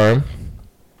Roots Farm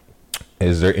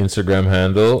is their Instagram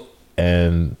handle,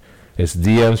 and it's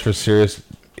DMs for serious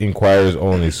inquiries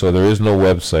only. So there is no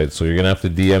website. So you're gonna have to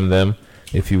DM them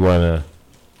if you wanna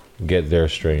get their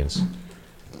strains.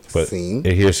 But See?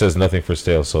 it here says nothing for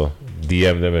sale, so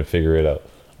DM them and figure it out.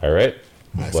 All right.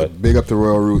 So But big up to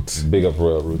Royal Roots. big up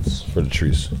Royal Roots for the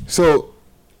trees. So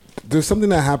there's something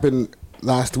that happened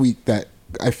last week that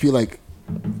I feel like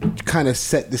kind of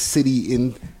set the city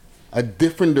in a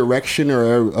different direction,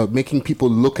 or making people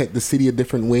look at the city a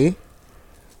different way.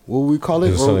 What would we call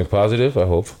it? Is it something positive? I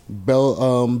hope.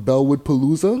 Bellwood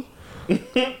Palooza.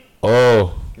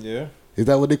 Oh Yeah. Is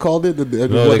that what they called it? no,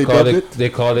 What they called dubbed it. They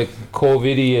called it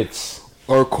COVIDiots.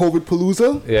 Or COVID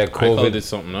Palooza? Yeah, I called COVID. it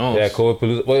something else. Yeah, COVID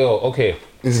Palooza. Well, yo, okay.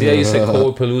 See how you said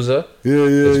COVID Palooza? Yeah,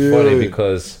 It's funny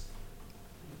because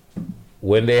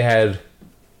when they had,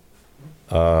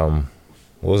 what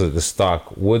was it? The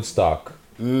stock, Woodstock.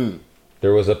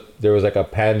 There was like a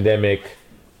pandemic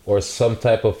or some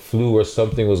type of flu or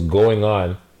something was going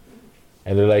on,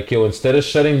 and they're like, yo, instead of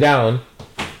shutting down,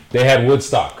 they had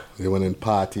Woodstock. They went in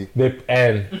party.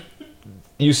 And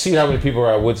you see how many people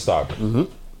are at Woodstock,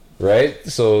 right?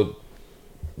 So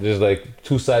there's like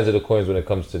 2 sides of the coins when it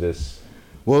comes to this.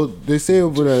 Well, they say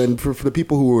over there, and for the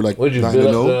people who were like, What did you not in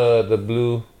build the up know, the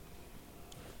blue,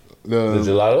 the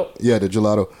the gelato? Yeah, the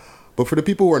gelato. But for the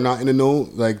people who are not in the know,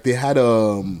 like they had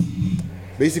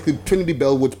basically Trinity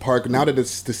Bellwoods Park. Now that the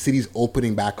city's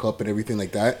opening back up and everything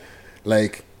like that,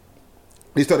 like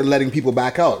they started letting people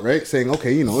back out, right? Saying,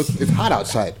 okay, you know, it's hot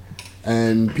outside,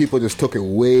 and people just took it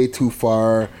way too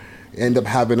far. End up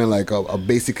having a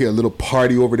basically a little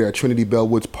party over there at Trinity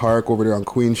Bellwoods Park over there on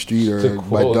Queen Street or To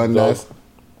by quote, Dundas. dog,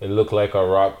 it looked like a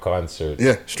rock concert.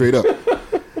 Yeah, straight up.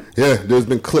 Yeah, there's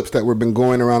been clips that were been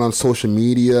going around on social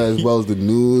media as well as the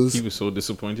news. He was so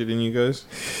disappointed in you guys.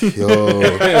 Yo,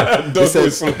 Doug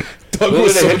was so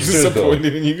Those are the hipsters,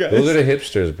 disappointed though. in you guys. Those are the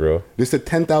hipsters, bro. they said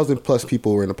 10,000 plus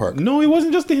people were in the park. No, it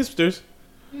wasn't just the hipsters.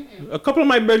 A couple of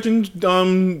my brethren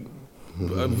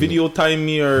video timed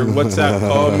me or WhatsApp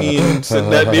called me and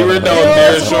said that they were down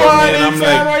there showing me, and I'm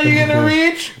like, are you gonna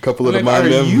reach? A couple of like, them are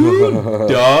them. you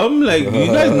dumb? Like, do you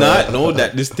guys not know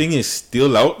that this thing is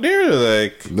still out there?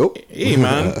 Like, Nope. Hey,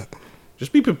 man,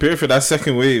 just be prepared for that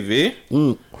second wave,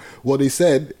 eh? Well, they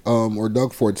said, or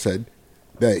Doug Ford said,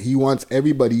 that he wants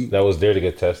everybody. That was there to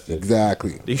get tested.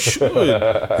 Exactly. They should.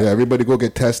 Yeah, everybody go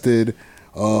get tested.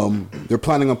 They're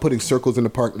planning on putting circles in the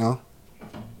park now.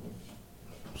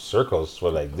 Circles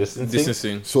for like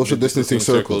distancing. Social distancing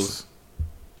circles.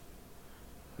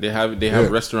 They have Yeah.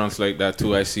 restaurants like that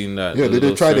too. I seen that. Yeah, the they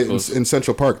little tried it circles. in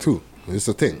Central Park too. It's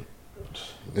a thing.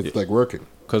 It's like working.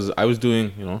 Because I was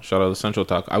doing, shout out to Central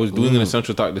Talk. I was doing an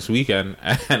Central Talk this weekend,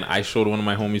 and I showed one of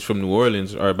my homies from New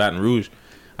Orleans or Baton Rouge.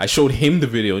 I showed him the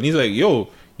video, and he's like, "Yo,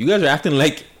 you guys are acting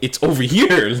like it's over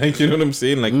here." Like, you know what I'm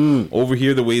saying? Like over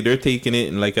here, the way they're taking it,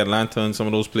 and like Atlanta and some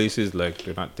of those places, like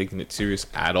they're not taking it serious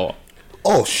at all.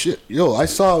 Oh shit, yo! I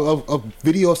saw a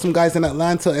video of some guys in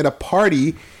Atlanta at a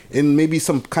party in maybe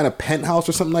some kind of penthouse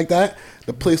or something like that.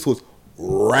 The place was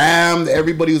rammed.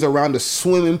 Everybody was around the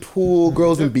swimming pool.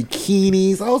 Girls in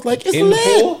bikinis. I was like, it's In the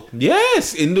lit. pool?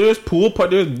 Yes, in there's pool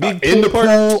part. There's big In the part.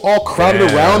 pool, all crowded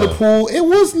around the pool. It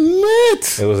was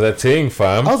lit. It was that thing,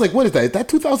 fam. I was like, what is that? Is that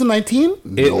 2019?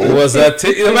 It was that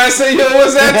thing. The man said, yo,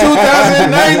 was that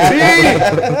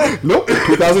 2019? Nope,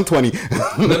 2020.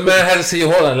 The man had to say,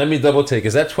 hold on, let me double take.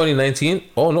 Is that 2019?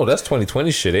 Oh, no, that's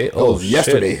 2020 shit, eh? Oh, shit.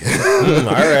 Yesterday. All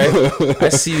right. I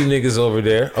see you niggas over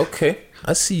there. Okay.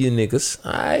 I see you niggas.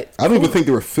 All right. I don't even think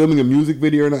they were filming a music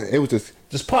video or not. It was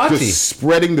just party. Just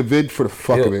spreading the vid for the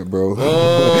fuck of it, bro.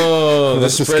 Oh,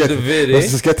 let's spread the vid, eh?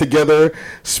 Let's just get together,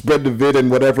 spread the vid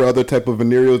and whatever other type of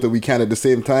venereals that we can at the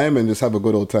same time and just have a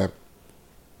good old time.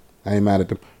 I ain't mad at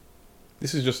them.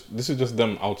 This is just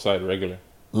them outside regular.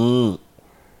 Yo,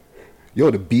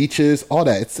 the beaches, all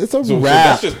that. It's a So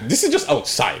wrap. this is just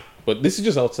outside. But this is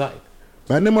just outside.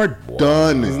 Man, them are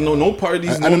done. There's no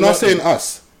parties. And I'm not saying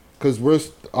us. Because we're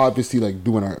obviously like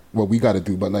doing what we got to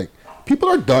do, but like people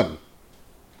are done.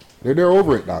 They're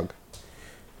over it, dog.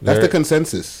 That's the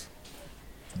consensus.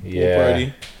 Yeah.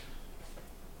 Party.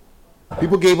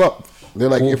 People gave up. They're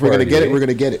like, Pool if we're gonna party, get it, eh? we're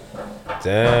gonna get it.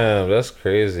 Damn, that's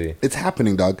crazy. It's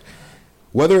happening, dog.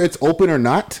 Whether it's open or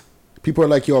not, people are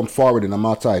like, yo, I'm forward and I'm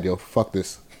outside, yo. Fuck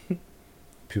this.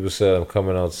 People said I'm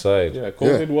coming outside. Yeah,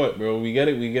 COVID what, bro? We get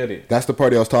it. That's the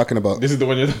party I was talking about. This is the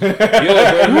one you're Yo,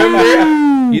 but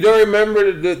remember? You don't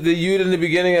remember the youth in the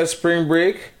beginning of spring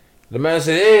break? The man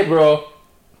said, hey, bro,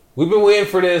 we've been waiting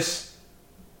for this.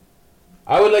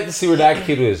 I would like to see where that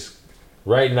kid is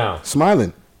right now.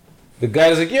 Smiling. The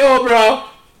guy's like, yo, bro.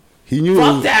 He knew.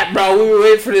 Fuck that, bro. We were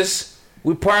waiting for this.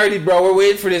 We partied, bro. We're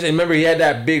waiting for this. And remember, he had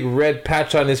that big red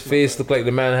patch on his face. Looked like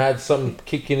the man had something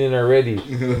kicking in already.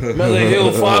 The man's like,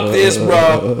 yo, fuck this,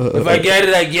 bro. If I get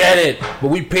it, I get it. But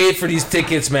we paid for these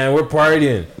tickets, man. We're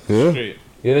partying. Yeah.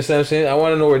 You understand what I'm saying? I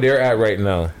want to know where they're at right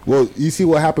now. Well, you see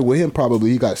what happened with him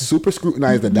probably. He got super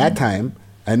scrutinized at that time.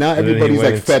 And now then he everybody's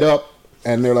like went- fed up.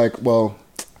 And they're like, well,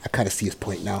 I kind of see his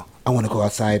point now. I want to go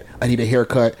outside. I need a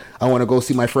haircut. I want to go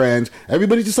see my friends.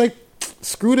 Everybody's just like,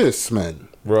 screw this, man.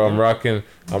 Bro, I'm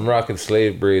rocking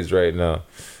slave braids right now.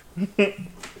 You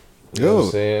know what I'm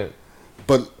saying?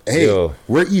 But hey, Yo.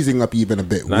 we're easing up even a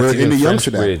bit. Not We're even in the French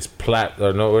Youngster braids, plat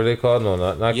or no, what are they called? No,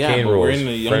 not Yeah, cane but rolls. we're in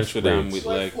the French Amsterdam braids. with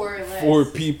What, like four or less? 4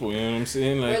 people. You know what I'm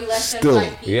saying? Like We're less than Still. 5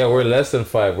 people. Yeah, we're less than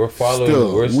 5. We're following.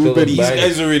 Still, we're we've still been- in these bag.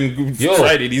 guys are in Yo.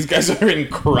 Friday. These guys are in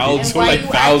crowds And of why like you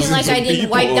thousands acting like I of didn't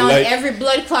people. wipe down like, every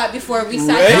blood clot before we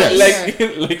sat right? down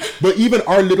here? like But even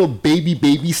our little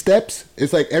baby steps,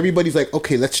 it's like everybody's like,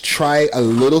 okay, let's try a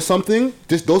little something.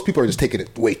 Just those people are just taking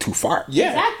it way too far. yeah.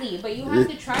 Exactly, but you have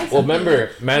to try something. Well, remember,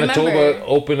 Manitoba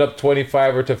opened up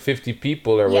 25 or to 50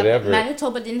 people or Yeah, but whatever.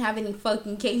 Manitoba didn't have any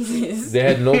fucking cases. They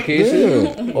had no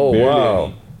cases. Oh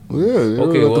wow. Yeah.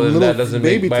 Okay, well then that doesn't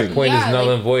make my point is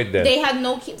null and void then. They had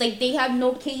no they had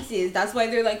no cases. That's why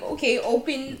they're like, okay,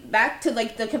 open back to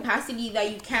like the capacity that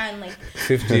you can, like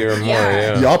 50 or more.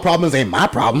 Yeah. Yeah. Y'all problems ain't my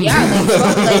problems.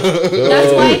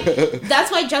 yeah, like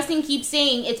that's why Justin keeps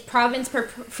saying it's province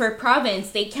for province.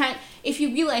 They can't. If you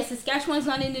realize Saskatchewan's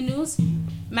not in the news,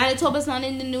 Manitoba's not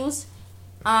in the news.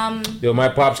 Yo, my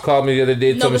pops called me the other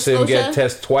day, told Nova me say him get Scotia?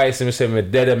 test twice, and he said me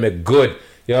dead and me good.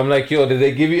 Yo, I'm like, yo, did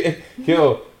they give you?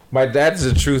 Yo, my dad's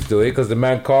the truth though, because the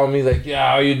man called me like,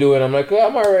 yeah, how you doing? I'm like, oh,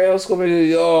 I'm alright. Let's go.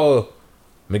 Yo,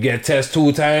 me get test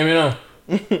 2 times, you know.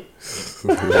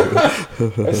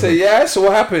 I said, yeah. So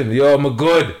what happened? Yo, I'm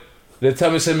good. They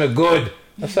tell me say me good.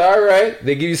 I said, all right.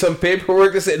 They give you some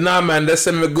paperwork. They said, nah, man, they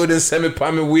send me good and send me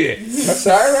pa me way. I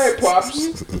said, all right,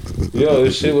 pops. Yo,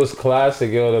 this shit was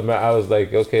classic. Yo, the man, I was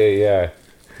like, okay, yeah,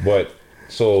 but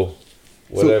so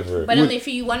whatever. But if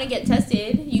you want to get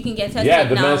tested, you can get tested Yeah,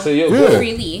 the now. man said, yo, go.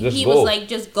 freely. Just He go. was like,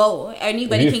 just go.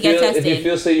 Anybody If can you get feel- tested. If you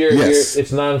feel say you're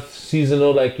it's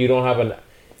non-seasonal, like you don't have an.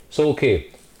 So okay,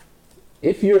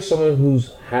 if you're someone who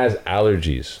has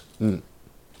allergies,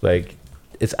 like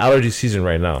it's allergy season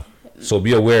right now, so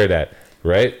be aware of that,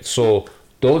 right? So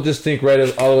don't just think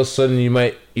all of a sudden you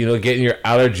might getting your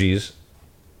allergies,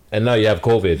 and now you have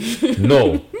COVID.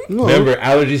 No, remember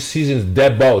allergy season's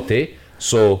dead out, eh?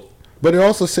 So. But they're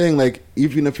also saying like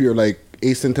even if you're like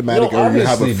asymptomatic or you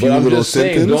have a obviously, few but I'm little just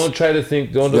saying, symptoms, don't try to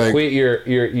think. Don't like- equate your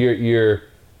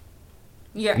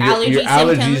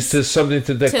allergies to something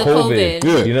to the to COVID. COVID.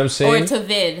 Yeah. You know what I'm saying? Or to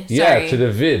vid. Yeah, Sorry. to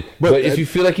the vid. But- But if you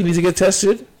feel like you need to get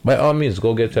tested, by all means,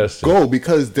 go get tested. go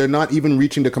because they're not even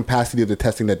reaching the capacity of the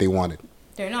testing that they wanted.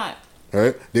 They're not. All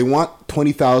right, they want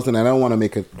 20,000, and I don't want to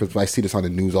make it because I see this on the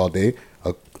news all day.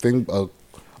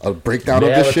 A breakdown They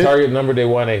of have this a shit. target number they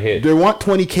want to hit. They want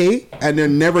 20K, and they're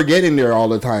never getting there all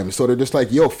the time. So they're just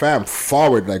like, "Yo, fam,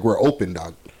 forward, like we're open,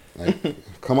 dog."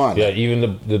 Like, come on. Yeah,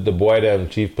 even the boy, them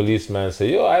chief policeman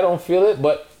say, yo, I don't feel it,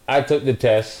 but I took the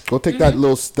test. Go take that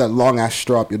long ass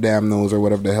straw up your damn nose or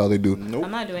whatever the hell they do.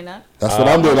 I'm not doing that. That's what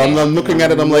I'm doing. I'm looking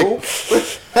at it. I'm like,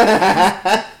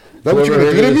 that what you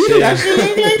gonna do to me? Have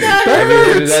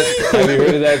you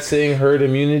heard of that saying, herd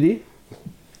immunity?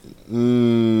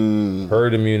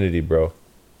 Herd immunity, bro.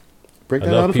 Break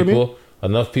that down for me.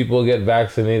 Enough people get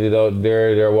vaccinated out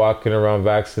there. They're walking around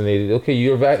vaccinated. Okay,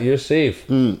 you're safe.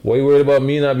 Why are you worried about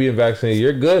me not being vaccinated?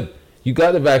 You're good. You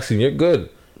got the vaccine. You're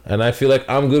good. And I feel like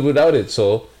I'm good without it.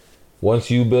 So once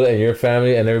you build and your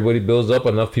family and everybody builds up,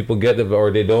 enough people get it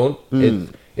or they don't.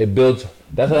 It builds.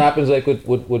 That's what happens like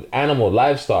with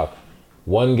livestock.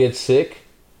 One gets sick,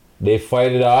 they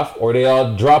fight it off, or they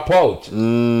all drop out.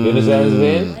 You understand what I'm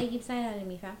saying? Why you keep saying that to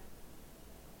me, fam?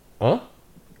 Huh?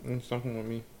 Something with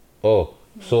me. Oh,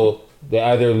 so they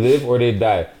either live or they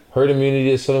die. Herd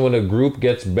immunity is something when a group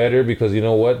gets better because you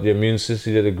know what? The immune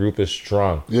system of the group is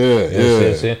strong. Yeah, you know what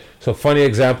I'm saying? So funny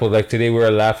example, like today we were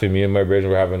laughing, me and my brother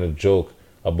were having a joke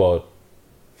about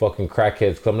fucking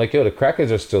crackheads. I'm like, yo, the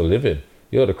crackheads are still living.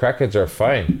 Yo, the crackheads are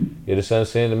fine. You understand what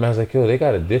I'm saying? The man's like, yo, they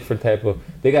got a different type of,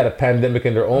 they got a pandemic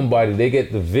in their own body. They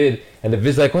get the vid, and the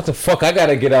vid's like, what the fuck? I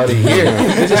gotta get out of here.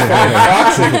 This is fucking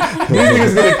toxic. These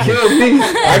niggas gonna kill me.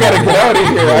 I gotta get out of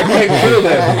here. I can't kill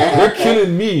them. They're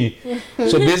killing me.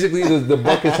 So basically, the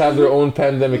buckets have their own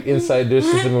pandemic inside their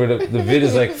system where the vid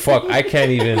is like, fuck, I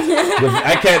can't even,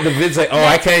 the vid's like, oh,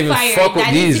 I can't even fuck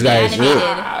with these guys.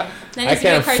 I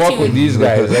can't fuck with these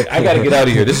guys. Like, I gotta get out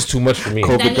of here. This is too much for me.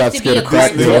 That needs to be a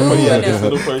cartoon.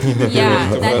 Yeah,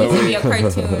 that needs to be a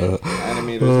cartoon.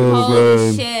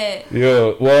 Oh shit.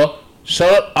 Yo, well,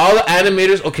 shut up. All the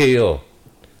animators. Okay, yo.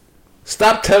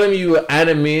 Stop telling me you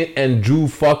animate and drew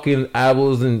fucking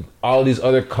apples and all these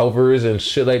other covers and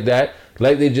shit like that.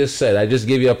 Like they just said, I just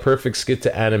gave you a perfect skit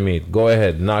to animate. Go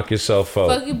ahead, knock yourself out.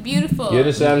 Fucking beautiful. You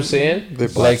understand what I'm saying?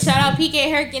 Like, shout out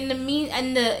PK Herc in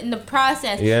the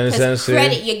process. You understand what I'm saying?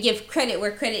 Credit, you give credit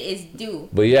where credit is due.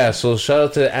 But yeah, so shout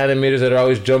out to the animators that are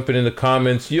always jumping in the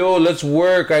comments. Yo, let's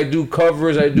work. I do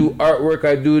covers. I do artwork.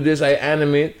 I do this. I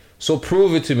animate. So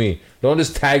prove it to me. Don't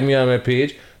just tag me on my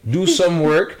page. Do some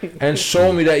work and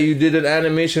show me that you did an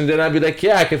animation. Then I'll be like,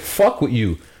 yeah, I can fuck with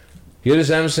you. You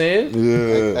understand what I'm saying?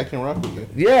 Yeah. I can rock with it.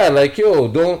 Yeah, like, yo,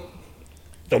 don't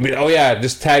be, oh yeah,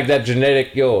 just tag that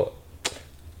genetic, yo.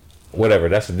 Whatever,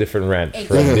 that's a different rant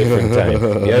for a different time.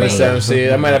 You understand what I'm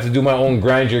saying? I might have to do my own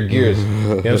grind your gears. You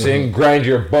know what I'm saying? Grind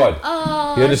your bud.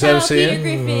 Oh, you understand what I'm saying?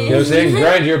 You know what I'm saying?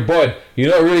 Grind your bud. You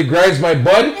know what really grinds my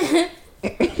bud?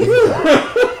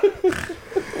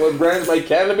 What grinds my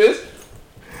cannabis?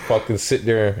 Fucking sit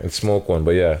there and smoke one,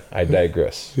 but yeah, I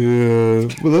digress. Yeah,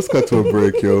 well, let's cut to a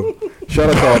break, yo. Shout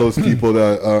out to all those people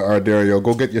that are there, yo.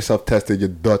 Go get yourself tested, you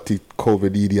dirty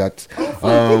COVID idiots.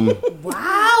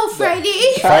 Wow,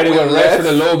 Friday. Friday went right for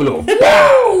the low blow.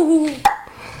 Wow.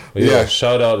 Yeah,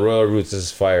 shout out Royal Roots. This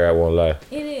is fire, I won't lie.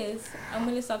 It is. I'm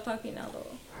gonna stop talking now, though.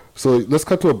 So let's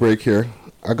cut to a break here.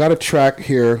 I got a track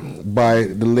here by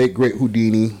the late great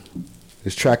Houdini.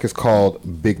 This track is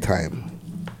called Big Time.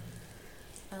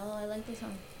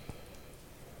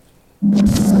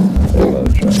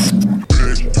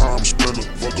 Big time spender,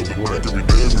 fuck up the bank every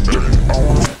day.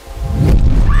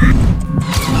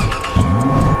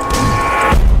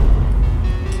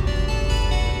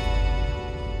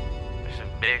 It's a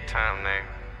big time name.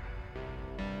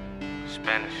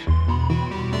 Spanish.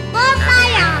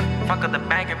 Bonfire! Fuck up the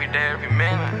bank every day, every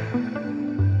minute.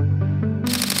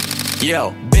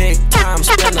 Yo, big time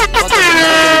spender, fuck up the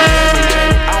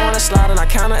bank. I wanna slide and I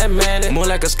kinda admit it. More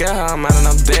like a scare, how I'm out and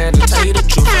I'm dead. To tell you the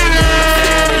truth,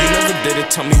 you never did it,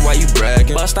 tell me why you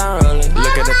bragging. Bust down rolling,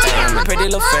 look at the time, a pretty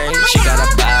little face. She got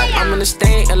a body, I'm in the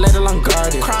state, a little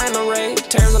unguarded. Crying the rain,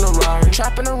 tears in the Rari.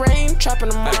 Trapping the rain, trapping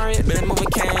the Mario. Been moving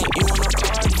cane, you wanna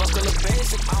bar, fuck on the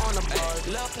basic, I wanna bar.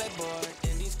 Love playboy,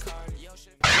 in these cars, yo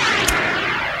shit.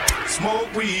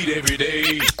 Smoke weed every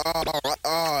day.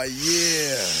 Oh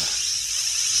yeah.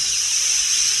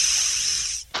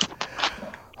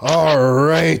 All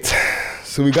right.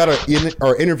 So we got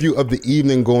our interview of the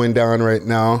evening going down right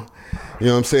now. You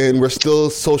know what I'm saying? We're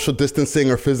still social distancing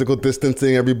or physical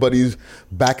distancing. Everybody's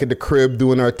back at the crib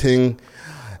doing our thing.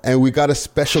 And we got a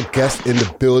special guest in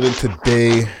the building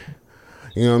today.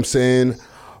 You know what I'm saying?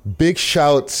 Big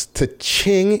shouts to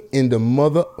Ching in the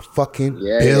motherfucking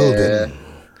building.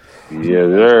 Yeah,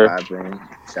 sir.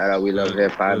 Shout out, we love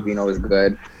hip hop. You know it's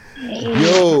good.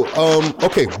 Yo,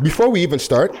 okay, before we even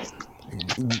start,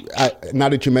 now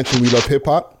that you mentioned we love hip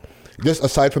hop, just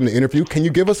aside from the interview, can you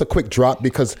give us a quick drop?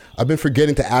 Because I've been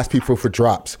forgetting to ask people for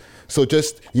drops. So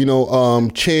just,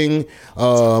 Ching,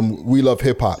 we love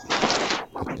hip hop. You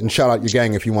know what and shout out your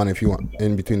gang if you want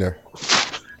in between there.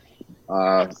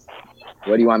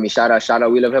 What do you want me shout out? Shout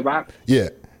out We Love Hip Hop? Yeah.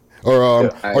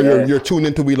 Or you're tuned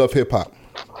into We Love Hip Hop.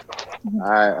 All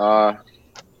right,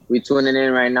 we tuning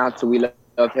in right now to We Love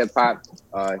Hip Hop.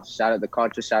 Shout out the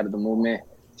culture, shout out the movement,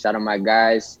 shout out my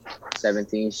guys,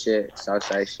 17 shit,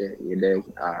 Southside shit, you dig?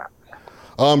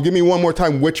 Give me one more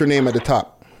time. What's your name at the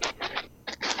top?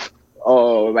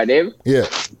 Oh, my name? Yeah.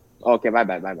 Okay,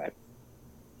 bye.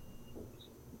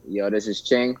 Yo, this is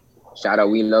Ching. Shout out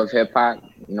We Love Hip Hop.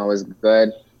 You know it's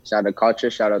good. Shout out the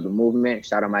culture, shout out the movement,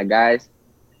 shout out my guys,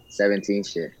 17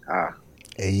 shit.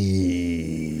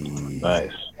 Hey.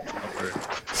 Nice.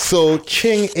 So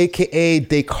Ching, aka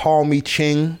They Call Me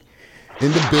Ching,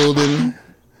 in the building.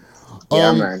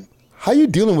 Yeah, man. How you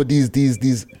dealing with these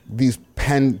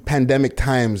pandemic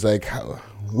times? Like,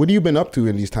 what have you been up to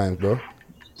in these times, bro?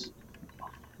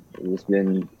 Just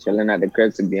been chilling at the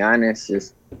crib, to be honest.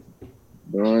 Just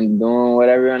doing what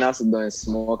everyone else is doing,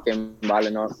 smoking,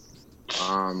 balling up.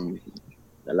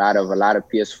 A lot of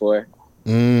PS4.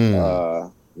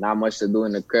 Not much to do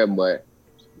in the crib, but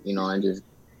and just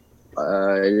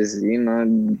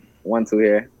want to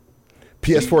hear.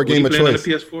 PS4 game of choice. On the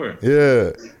PS4?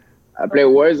 Yeah. I play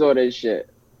Warzone and shit.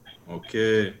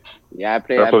 Okay. Yeah, I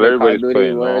play Call of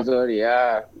Duty, Warzone.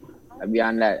 Yeah, I be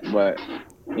on that, but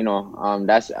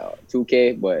that's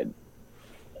 2K, but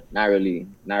not really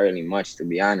much, to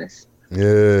be honest.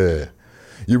 Yeah.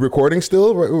 You recording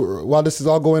still while this is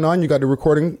all going on? You got the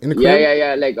recording in the crib?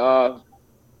 Yeah. Like,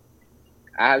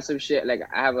 I have some shit. Like,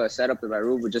 I have a setup in my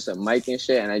room with just a mic and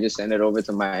shit, and I just send it over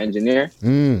to my engineer,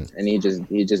 and he just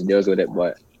deals with it.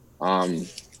 But,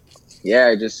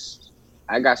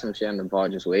 I got some shit on the ball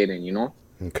just waiting,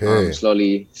 Okay.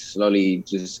 Slowly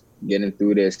just getting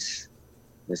through this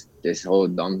whole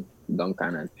dumb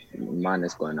kind of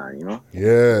madness going on,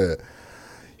 Yeah.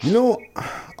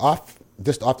 Off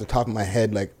the top of my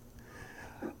head, like,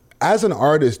 as an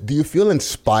artist, do you feel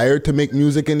inspired to make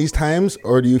music in these times?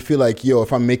 Or do you feel like,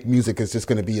 if I make music, it's just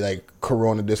going to be like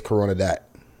Corona this, Corona that?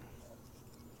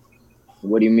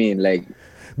 What do you mean? Like,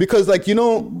 because like, you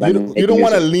don't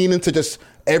want to lean into just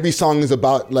every song is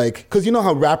about like, because you know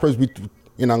how rappers, I'm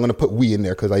going to put we in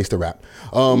there because I used to rap.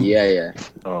 Yeah.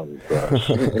 Oh, gosh.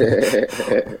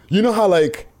 You know how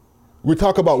like we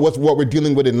talk about what we're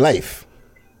dealing with in life,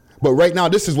 but right now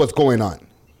this is what's going on.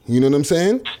 You know what I'm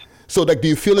saying? So like, do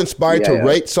you feel inspired to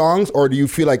write songs, or do you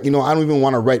feel like, I don't even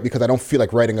want to write because I don't feel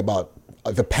like writing about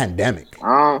the pandemic?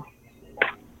 I'm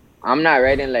not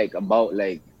writing like about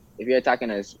like, if you're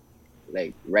talking as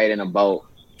like writing about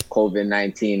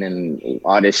COVID-19 and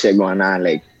all this shit going on,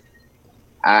 like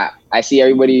I see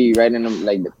everybody writing them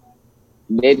like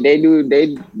they're doing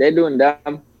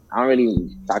them. I don't really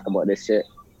talk about this shit.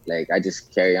 Like, I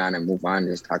just carry on and move on.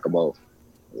 Just talk about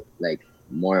like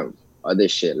more other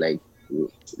shit, like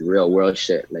real world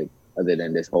shit, like other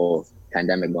than this whole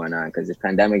pandemic going on. Because this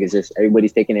pandemic is just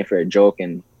everybody's taking it for a joke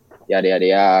and yada yada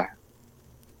yada.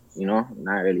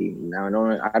 Not really. No,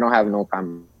 I don't have no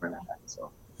comment on that. So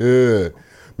yeah.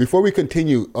 Before we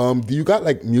continue, do you got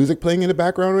like music playing in the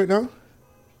background right now?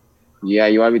 Yeah,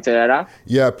 you want me to turn that off?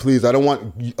 Yeah, please. I don't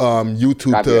want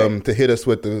YouTube to hit us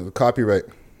with the copyright.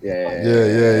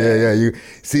 Yeah. You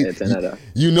see,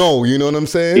 you know what I'm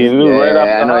saying? I know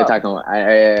what you're talking about.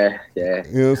 Yeah.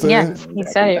 You know what I'm saying? Yeah, he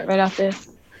said it right off this.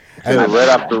 And right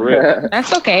off the rip.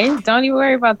 That's okay. Don't even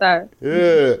worry about that.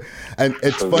 Yeah, and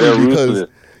it's funny because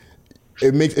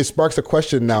it sparks a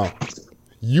question now.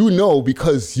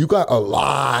 Because you got a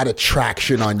lot of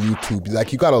traction on YouTube.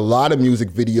 Like, you got a lot of music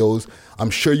videos.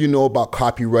 I'm sure you know about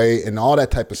copyright and all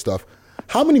that type of stuff.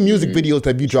 How many music videos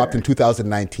have you dropped in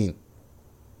 2019?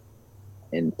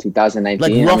 In 2019,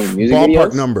 like rough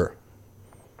ballpark number.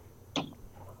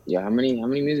 Yeah, how many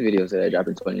music videos did I drop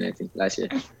in 2019 last year?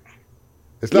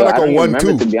 It's not like a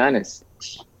 1-2. To be honest,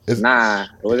 it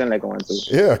wasn't like a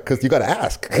 1-2. Yeah, because you got to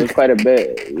ask. It was quite a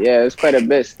bit. Yeah, it was quite a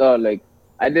bit still. Like,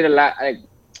 I did a lot. Like,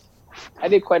 I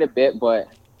did quite a bit, but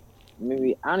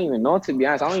maybe I don't even know, to be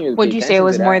honest. I don't even. Would you say it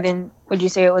was more than? Would you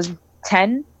say it was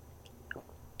 10?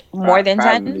 More than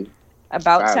 10?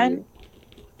 About 10?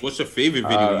 What's your favorite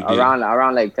video you did?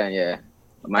 Around like 10, yeah.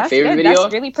 My That's favorite good. video.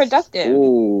 That's really productive.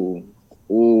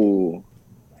 Ooh.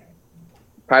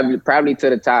 Probably to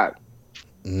the top.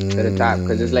 To the top,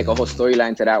 because there's like a whole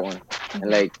storyline to that one, and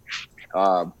like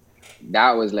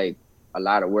that was like a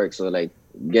lot of work. So like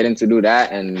getting to do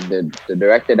that, and the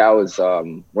director that I was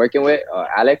working with,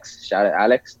 Alex, shout out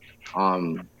Alex.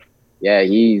 Yeah,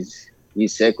 he's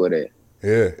sick with it.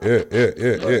 Yeah,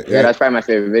 that's probably my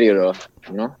favorite video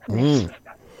though.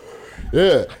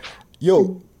 Yeah,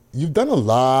 yo, you've done a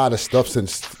lot of stuff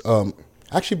since.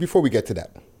 Actually, before we get to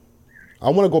that, I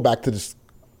want to go back to this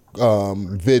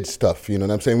vid stuff. You know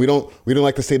what I'm saying? We don't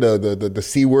like to say the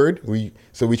C word.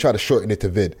 So we try to shorten it to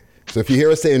vid. So if you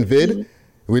hear us saying vid,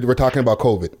 we're talking about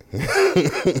COVID.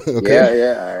 Okay?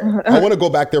 Yeah. All right. I want to go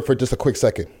back there for just a quick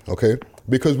second, okay?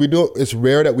 Because it's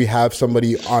rare that we have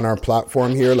somebody on our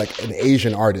platform here, like an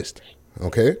Asian artist,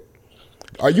 okay?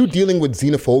 Are you dealing with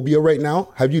xenophobia right now?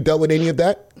 Have you dealt with any of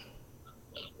that?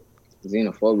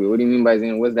 Xenophobia? What do you mean by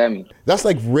xenophobia? What's that mean? That's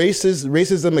like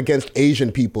racism against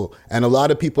Asian people, and a lot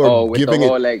of people are with giving the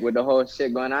whole, it. like with the whole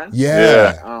shit going on.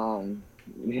 Yeah.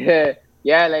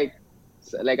 Yeah.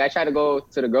 Like I try to go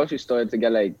to the grocery store to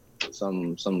get like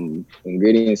some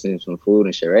ingredients and some food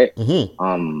and shit, right?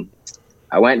 Mm-hmm.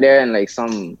 I went there and like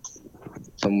some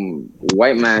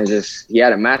white man he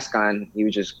had a mask on. He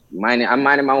was just I'm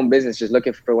minding my own business, just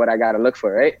looking for what I gotta look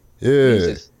for, right?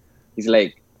 Yeah. He's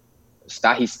like,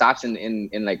 he stops in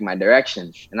like my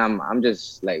direction, and I'm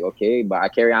just like, okay, but I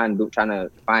carry on trying to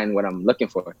find what I'm looking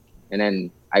for, and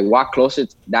then I walk closer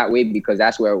that way because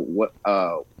that's where what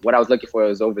I was looking for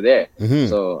was over there. Mm-hmm.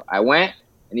 So I went,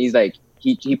 and he's like,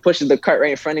 he pushes the cart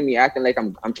right in front of me, acting like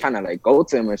I'm trying to like go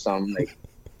to him or something.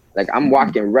 Like I'm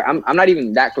walking, I'm not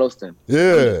even that close to him.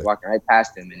 Yeah, I'm just walking right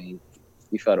past him, and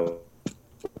he felt over.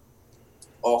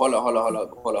 Oh, hold on.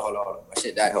 My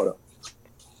shit died. Hold on.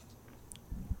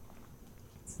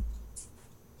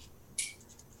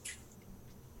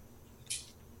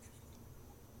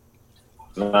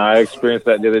 I experienced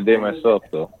that the other day myself,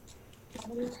 though.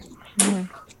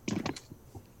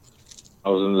 I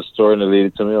was in the store and the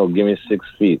lady told me, "Oh, give me 6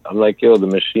 feet." I'm like, "Yo, the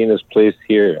machine is placed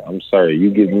here. I'm sorry,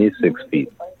 you give me 6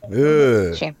 feet."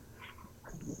 Yeah. Shame.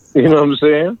 You know what I'm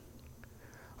saying?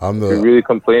 You really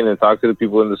complain and talk to the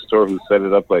people in the store who set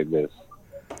it up like this.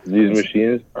 These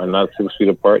machines are not 6 feet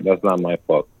apart. That's not my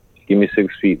fault. Give me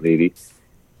 6 feet, lady.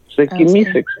 She's like, give me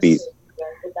 6 feet.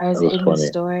 I was in the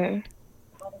store,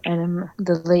 and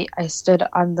I stood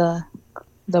on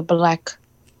the black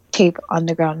tape on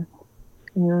the ground,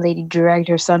 and the lady dragged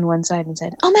her son one side and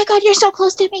said, "Oh my God, you're so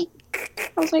close to me."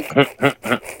 I was like,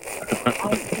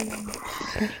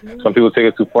 some people take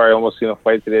it too far. I almost seen a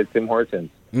fight today at Tim Hortons.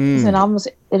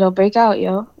 it'll break out,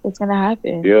 yo. It's gonna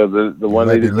happen. Yeah, the one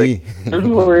lady's like, "You're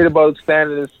worried about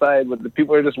standing inside, but the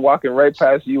people are just walking right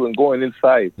past you and going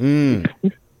inside."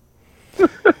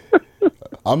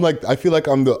 I feel like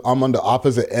I'm on the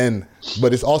opposite end,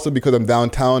 but it's also because I'm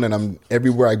downtown and I'm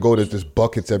everywhere I go. There's just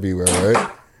buckets everywhere, right?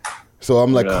 So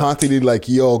I'm like constantly like,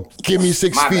 "Yo, give me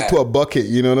 6 feet to a bucket."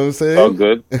 You know what I'm saying? Oh,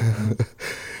 good.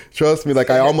 Trust me, like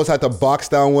I almost had to box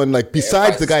down one. Like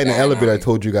besides the guy in the elevator I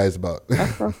told you guys about.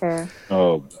 That's okay.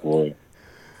 Oh boy.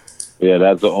 Yeah,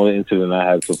 that's the only incident I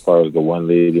had so far was the one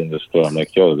lady in the store. I'm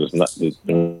like, yo,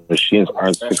 the machines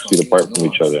aren't 6 feet apart from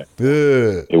each other.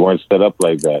 Yeah. They weren't set up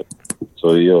like that.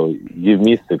 So, yo, give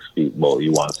me 6 feet. Well,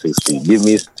 you want 6 feet. Give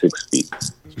me 6 feet.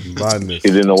 Madness. She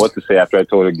didn't know what to say after I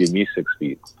told her, give me 6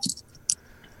 feet.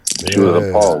 She was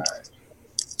appalled.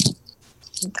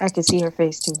 I could see her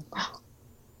face too.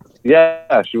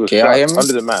 Yeah, she was Can y'all hear me?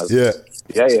 under the mask. Yeah.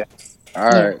 Yeah. All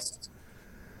right.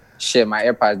 Shit, my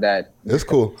AirPods died. That's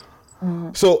cool.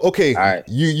 So, okay,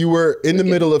 you were in the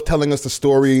middle of telling us the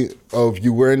story of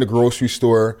you were in the grocery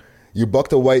store, you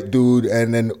bucked a white dude,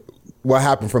 and then what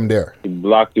happened from there? He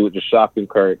blocked you with the shopping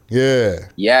cart. Yeah.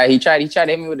 Yeah, he tried to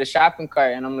hit me with the shopping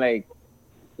cart, and I'm like,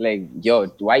 yo,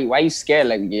 why you scared?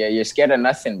 Like, you're scared of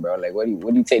nothing, bro. Like, what do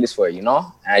you take this for, you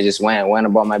know? And I just went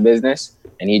about my business,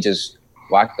 and he just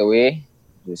walked away,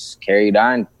 just carried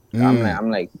on. I'm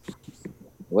like,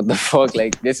 what the fuck?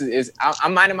 Like, this is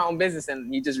I'm minding my own business,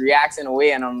 and he just reacts in a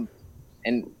way, and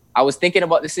I was thinking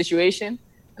about the situation,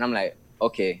 and I'm like,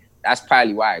 okay, that's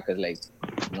probably why, because like,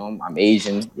 you know, I'm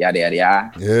Asian, yada yada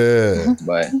yada. Yeah.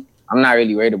 But I'm not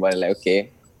really worried about it. Like, okay,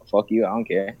 fuck you, I don't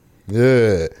care.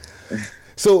 Yeah.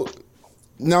 So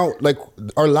now, like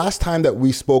our last time that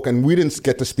we spoke, and we didn't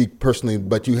get to speak personally,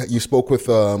 but you spoke with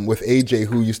AJ,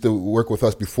 who used to work with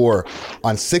us before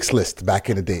on Six List back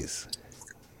in the days.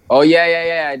 Oh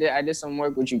yeah. I did some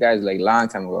work with you guys like long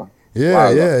time ago. Yeah.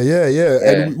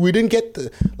 And we didn't get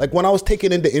like when I was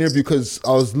taking in the interview, because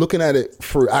I was looking at it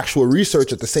for actual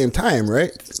research at the same time,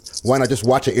 right? Why not just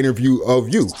watch an interview of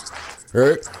you,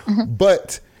 right?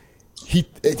 But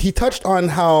he touched on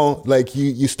how like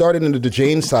you started into the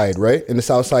Jane side, right, in the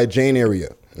South Side Jane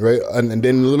area, right, and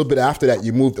then a little bit after that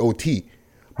you moved OT,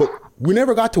 but we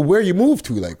never got to where you moved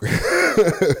to, like.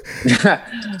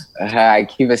 I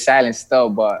keep it silent still,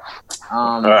 but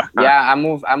yeah, I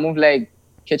moved like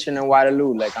Kitchener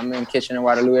Waterloo. Like I'm in Kitchener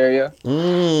Waterloo area.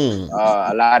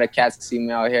 A lot of cats see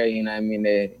me out here, you know what I mean?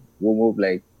 They will move,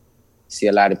 like see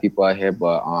a lot of people out here,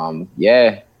 but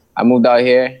yeah, I moved out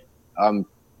here.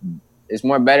 it's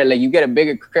more better. Like you get a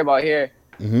bigger crib out here,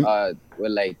 Mm-hmm.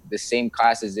 with like the same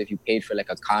cost as if you paid for like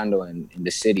a condo in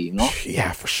the city. You know?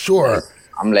 Yeah, for sure. Like,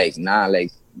 I'm like, nah,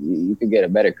 like you could get a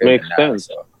better crib. Makes than sense.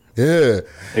 That, so. Yeah,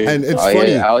 and it's out funny.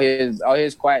 Here, out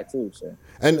here's quiet too. So.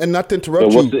 And not to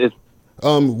interrupt you,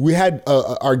 we had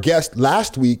our guest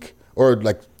last week, or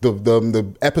like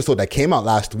the episode that came out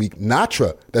last week,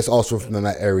 Natra, that's also from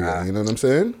that area. You know what I'm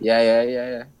saying? Yeah.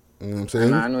 You know what I'm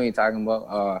saying? I know what you're talking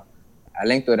about. I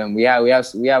linked with him. We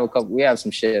have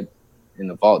some shit in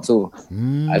the vault too.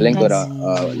 I linked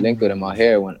with him out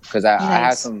here because I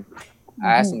had some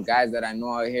guys that I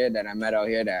know out here that I met out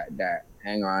here that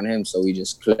hang around him. So we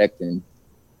just clicked and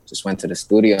just went to the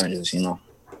studio and just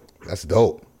That's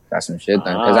dope. Got some shit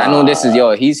done because I know this is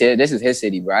he's here. This is his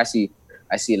city, bro. I see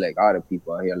like all the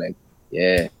people out here like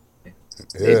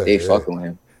they fucking with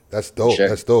him. That's dope. Sure.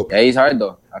 That's dope. Yeah, he's hard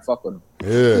though. I fuck with him.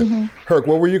 Yeah. Herc,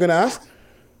 what were you gonna ask?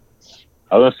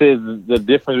 I was gonna say the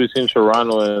difference between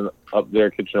Toronto and up there,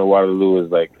 Kitchener-Waterloo,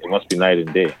 is like it must be night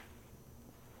and day.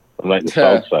 I'm like the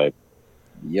south side.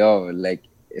 Yo, like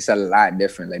it's a lot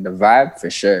different. Like the vibe for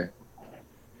sure.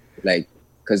 Like,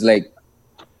 cause like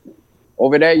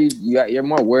over there you're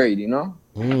more worried, you know.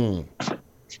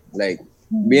 Like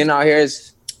being out here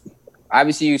is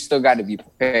obviously you still got to be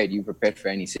prepared. You prepared for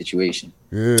any situation.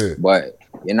 Yeah. But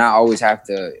you not always have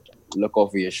to look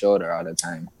over your shoulder all the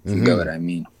time. If you get what I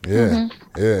mean. Yeah.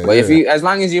 Yeah. But if you, as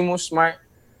long as you move smart,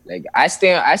 like I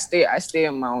stay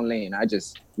in my own lane. I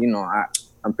just,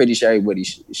 I'm pretty sure everybody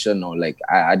should know. Like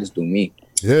I just do me.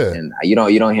 Yeah. And you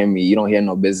don't hear me. You don't hear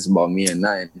no business about me or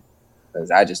nothing. Cause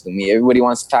I just do me. Everybody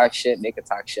wants to talk shit. They can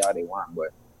talk shit all they want, but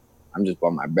I'm just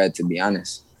about my bread, to be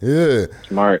honest. Yeah.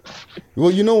 Smart.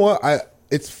 Well, you know what?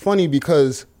 It's funny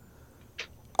because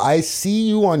I see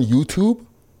you on YouTube,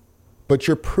 but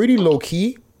you're pretty low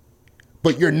key,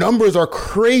 but your numbers are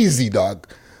crazy, dog.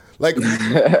 Like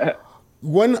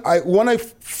when I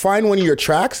find one of your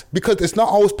tracks, because it's not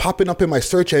always popping up in my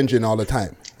search engine all the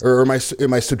time or in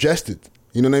my suggested.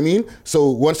 You know what I mean? So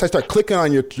once I start clicking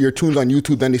on your tunes on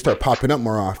YouTube, then they start popping up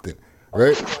more often,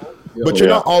 right? But you're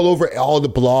not all over all the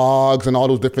blogs and all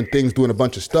those different things doing a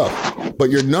bunch of stuff. But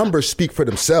your numbers speak for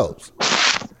themselves.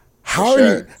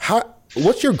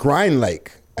 What's your grind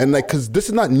like? And like, cause this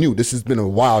is not new. This has been a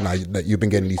while now that you've been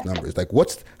getting these numbers. Like,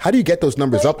 how do you get those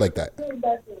numbers up like that?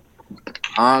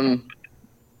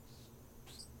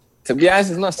 To be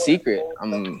honest, it's no secret.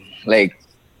 Like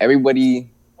everybody,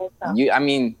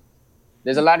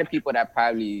 there's a lot of people that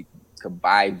probably could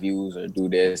buy views or do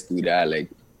this, do that. Like,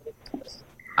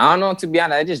 I don't know, to be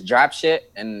honest, I just drop shit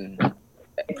and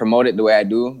promote it the way I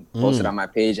do, post it on my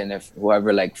page, and if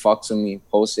whoever like fucks with me,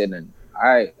 post it, and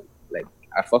I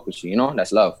fuck with you,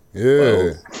 that's love.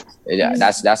 Yeah.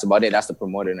 So, that's about it. That's the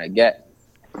promoting I get.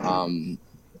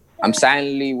 I'm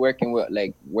silently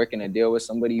working a deal with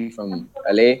somebody from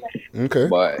LA. Okay.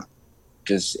 But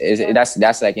just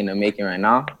that's like in the making right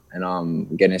now,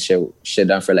 and getting shit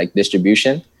done for like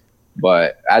distribution.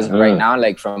 But as of right now,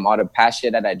 like from all the past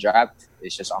shit that I dropped,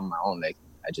 it's just on my own. Like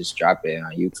I just drop it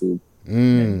on YouTube,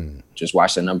 and just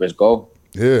watch the numbers go.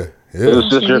 Yeah. So it's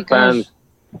just your fans.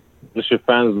 Just your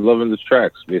fans loving the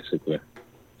tracks, basically.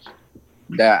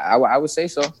 That I would say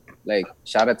so. Like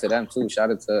shout out to them too.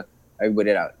 Shout out to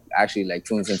everybody that actually like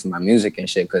tunes into my music and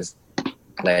shit. Cause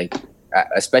like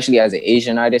especially as an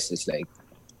Asian artist, it's like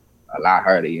a lot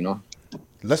harder,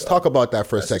 Let's talk about that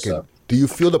for a second. Do you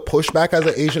feel the pushback as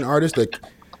an Asian artist? Like,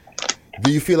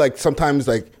 do you feel like sometimes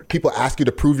like people ask you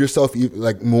to prove yourself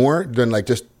like more than like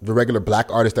just the regular black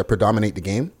artists that predominate the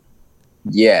game?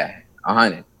 Yeah,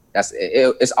 100.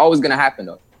 It's always gonna happen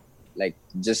though. Like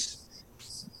just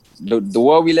the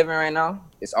world we live in right now,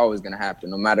 it's always gonna happen.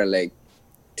 No matter like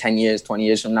 10 years, 20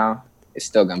 years from now, it's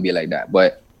still gonna be like that.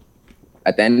 But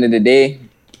at the end of the day,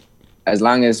 as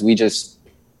long as we just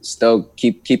still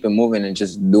keep it moving and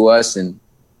just do us, and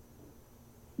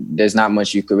there's not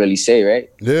much you could really say, right?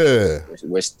 Yeah.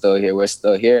 We're still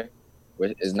here.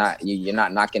 It's not you're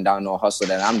not knocking down no hustle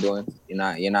that I'm doing.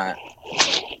 You're not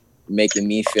making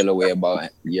me feel a way about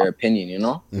your opinion,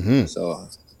 Mm-hmm. So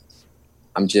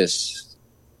I'm just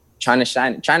trying to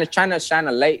shine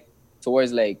a light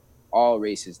towards like all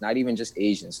races, not even just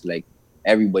Asians. Like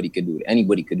everybody could do it.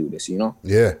 Anybody could do this,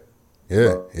 Yeah.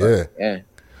 Yeah.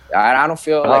 I don't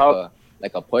feel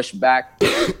like a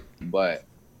pushback, but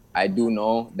I do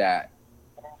know that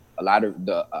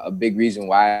a big reason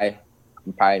why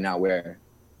I'm probably not where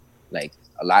like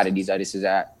a lot of these artists is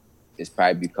at is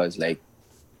probably because like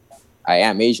I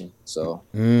am Asian, so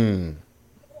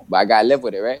but I gotta live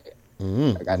with it, right?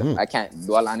 I can't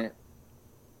dwell on it.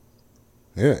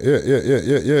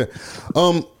 Yeah.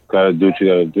 Gotta do what you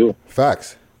gotta do.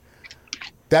 Facts.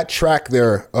 that track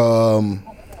there,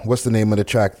 what's the name of the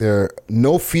track there?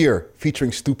 No Fear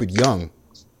featuring Stupid Young.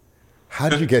 How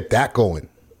did you get that going?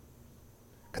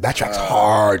 That track's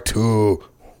hard too.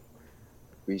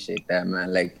 Appreciate that,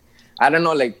 man. Like, I don't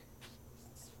know, like,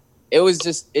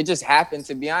 it just happened,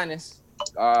 to be honest.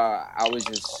 I was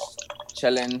just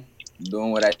chilling,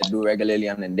 doing what I do regularly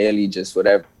on the daily, just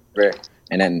whatever.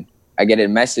 And then I get a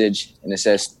message and it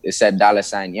said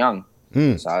 $sign Young.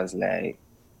 So I was like,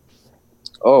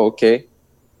 oh, okay.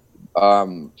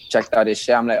 Checked out his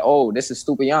shit. I'm like, oh, this is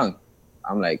Stupid Young.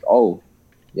 I'm like, oh,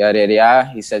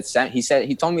 yeah.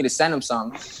 He told me to send him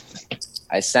something.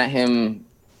 I sent him.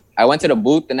 I went to the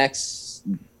booth the next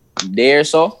day or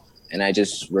so, and I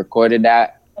just recorded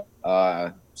that.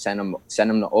 Sent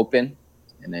him to open,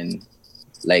 and then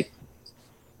like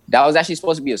that was actually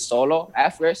supposed to be a solo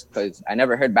at first because I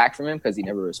never heard back from him because he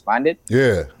never responded.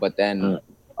 Yeah. But then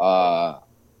I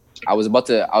was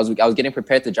getting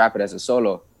prepared to drop it as a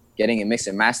solo, getting it mixed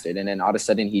and mastered, and then all of a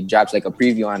sudden he drops like a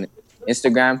preview on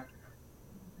Instagram.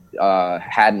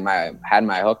 Had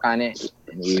my hook on it,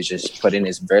 and he was just putting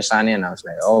his verse on it, and I was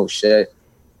like, oh shit.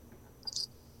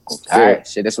 All right,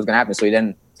 shit, this was gonna happen. So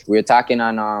then we were talking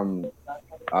on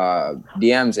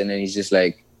DMs, and then he's just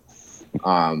like,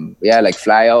 like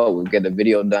fly out, we'll get the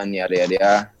video done, yada yada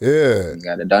yada. Yeah. We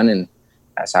got it done, and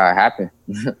that's how it happened.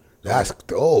 That's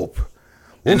dope.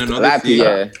 And another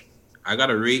thing, I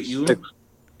gotta rate you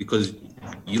because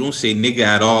you don't say nigga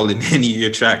at all in any of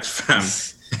your tracks, fam.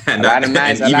 And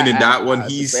even in that one,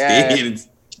 he's staying.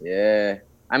 Yeah.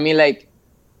 I mean, like,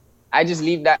 I just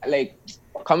leave that, like,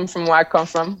 coming from where I come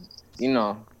from, you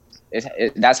know,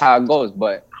 that's how it goes.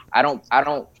 But I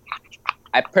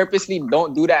purposely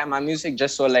don't do that in my music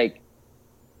just so, like,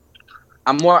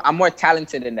 I'm more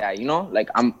talented than that, you know? Like,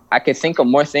 I could think of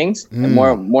more things and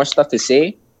more stuff to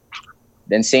say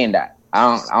than saying that.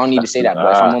 I don't need to say that.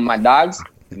 But if I'm with my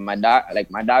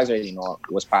dogs already know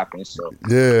what's popping, so.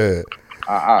 Yeah.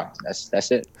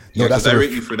 That's it. Yeah, because I rate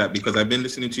you for that because I've been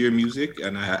listening to your music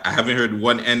and I haven't heard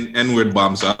one N-word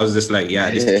bomb, so I was just like,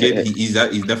 yeah, this kid, he's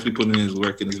definitely putting in his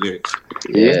work in his lyrics.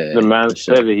 Yeah, the man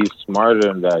said that he's smarter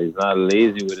than that. He's not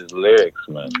lazy with his lyrics,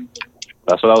 man.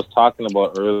 That's what I was talking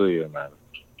about earlier, man.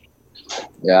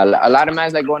 Yeah, a lot of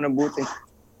mans like go in the booth and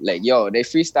like, yo, they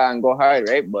freestyle and go hard,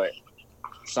 right? But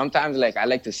sometimes like I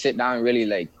like to sit down and really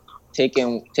like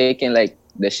taking like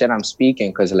the shit I'm speaking,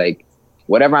 because like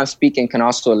whatever I'm speaking can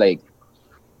also like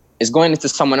it's going into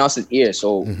someone else's ear.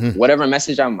 So whatever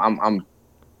message I'm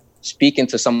speaking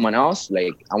to someone else,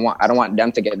 like I don't want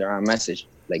them to get their own message.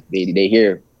 Like they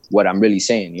hear what I'm really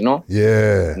saying, you know?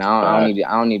 Yeah. Now I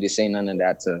don't need to say none of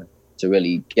that to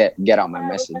really get out my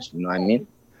message. You know what I mean?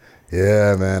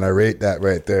 Yeah, man. I rate that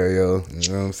right there, yo. You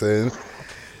know what I'm saying?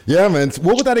 Yeah, man. So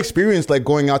what was that experience like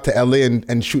going out to LA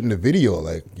and shooting the video?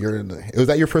 Like was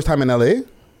that your first time in LA?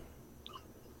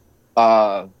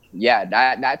 Yeah,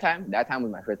 that time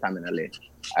was my first time in LA.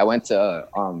 I went to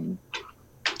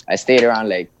I stayed around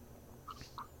like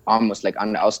almost like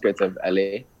on the outskirts of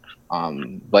LA.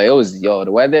 But it was the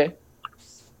weather.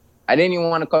 I didn't even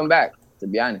want to come back, to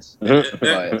be honest.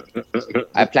 But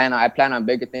I plan on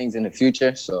bigger things in the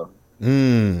future, so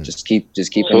just keep this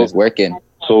working.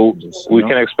 So we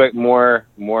can expect more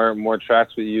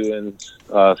tracks with you and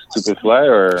Stupid Fly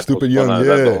or Stupid Young. Is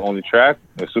that the only track?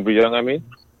 Super Young, I mean.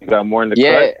 You got more in the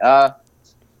cut?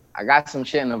 I got some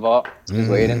shit in the vault. Just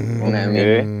waiting. You know what I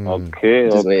mean? Okay.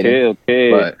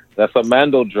 But that's a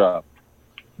Mando drop.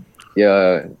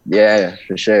 Yeah,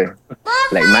 for sure.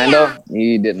 Like Mando,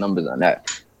 he did numbers on that.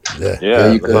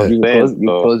 Yeah. You close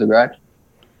the garage.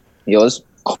 Yo, it's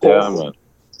cold. Yeah, man.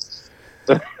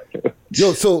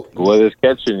 Yo, so what is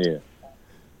catching you?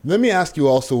 Let me ask you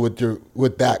also with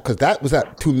that, because that was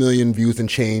at 2 million views and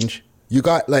change. You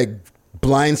got like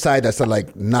Blindside that's at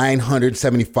like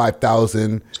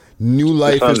 975,000. New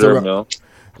Life is around.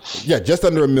 Just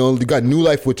under 1 million. You got New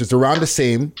Life, which is around the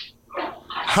same.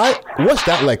 What's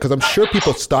that like? Because I'm sure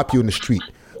people stop you in the street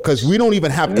because we don't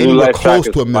even have anywhere close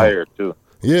to 1 million. Too.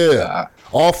 Yeah,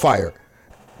 all fire.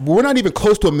 We're not even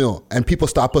close to 1 million, and people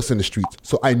stop us in the streets.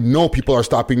 So I know people are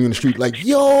stopping you in the street like,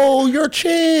 yo, you're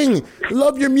Ching.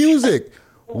 Love your music.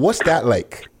 What's that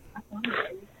like?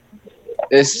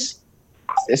 It's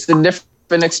a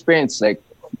different experience. Like,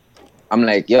 I'm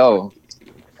like, yo,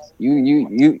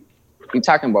 you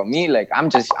talking about me? Like, I'm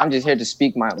just here to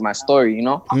speak my story, you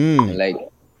know? And like,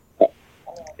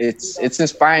 it's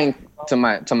inspiring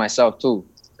to myself too,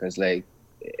 because like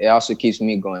it also keeps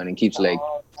me going and keeps like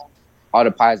all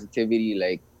the positivity,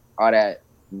 like all that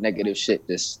negative shit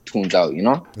just tunes out, you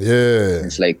know? Yeah.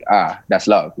 It's like, that's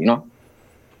love, you know?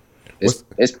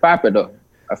 It's proper though.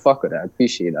 I fuck with it. I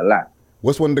appreciate it a lot.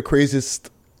 What's one of the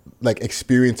craziest like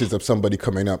experiences of somebody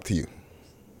coming up to you?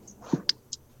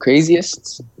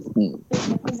 Craziest?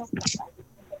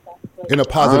 In a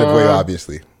positive way,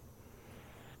 obviously.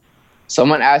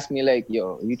 Someone asked me like,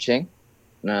 "Yo, you Ching?"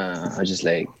 Nah, I was just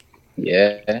like,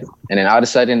 "Yeah." And then all of a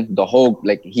sudden, the whole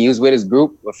like he was with his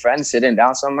group with friends sitting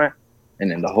down somewhere,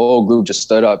 and then the whole group just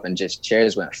stood up and just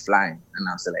chairs went flying, and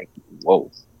I was like,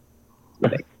 "Whoa,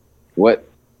 like what?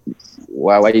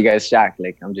 Why you guys shocked?"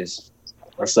 Like I'm just,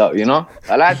 what's up? You know,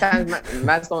 a lot of times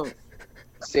man don't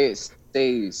say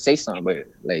something, but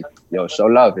like, yo, show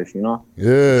love if you know.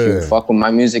 Yeah. If you fuck with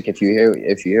my music, if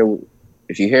you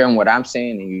hearing what I'm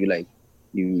saying and you like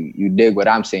you dig what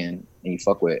I'm saying and you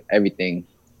fuck with everything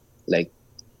like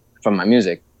from my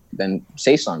music, then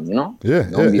say something, you know? Yeah.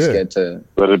 Don't be scared to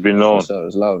let it be known. So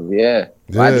it's love, yeah.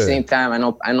 But at the same time, I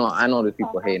know there's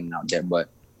people hating out there, but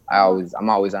I'm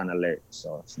always on alert,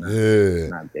 so it's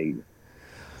not big.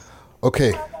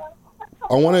 Okay.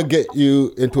 I want to get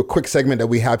you into a quick segment that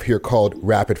we have here called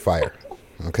Rapid Fire.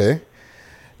 Okay?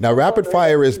 Now, Rapid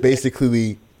Fire is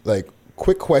basically like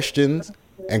quick questions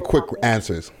and quick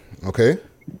answers. Okay?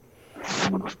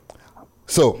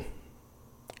 So,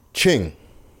 Ching,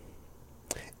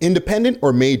 independent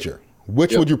or major?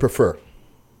 Which would you prefer?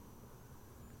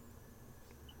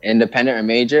 Independent or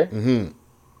major? Mm-hmm.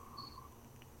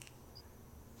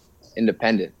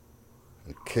 Independent.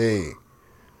 Okay.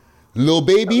 Lil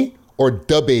Baby or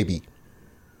Da Baby?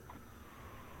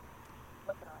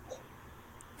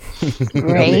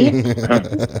 Ray? I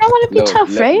want to be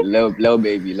tough, right? Lil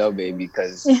Baby,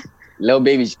 because Lil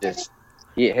Baby's just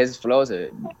his flows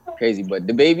are crazy, but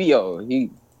the baby, yo,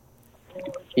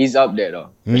 he's up there though.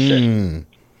 For sure.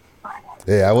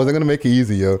 Yeah, I wasn't gonna make it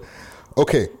easy, yo.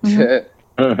 Okay.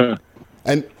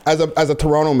 And as a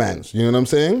Toronto man, you know what I'm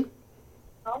saying?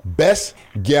 Best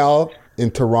gal in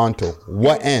Toronto.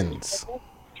 What ends?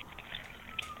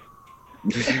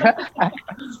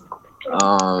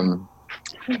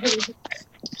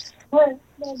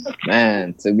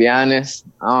 Man, to be honest,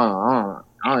 I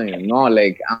don't even know.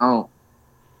 Like,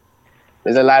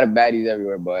 there's a lot of baddies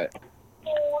everywhere, but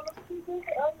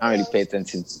I don't really pay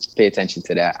attention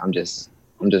to that. I'm just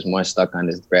more stuck on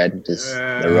this bread, just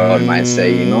the road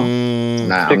mindset, you know.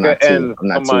 Nah, I'm not too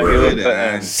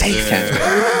safe.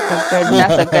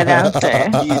 That's a good answer.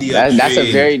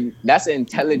 That's an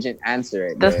intelligent answer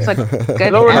right That's there. a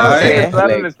good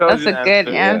answer. That's a good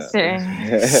answer.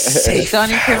 Safe.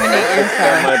 Don't incriminate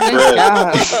yourself. Good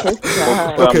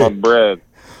job. Okay. My bread.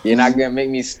 You're not gonna make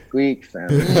me squeak, fam.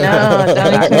 No,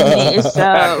 don't incriminate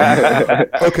yourself.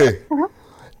 Okay.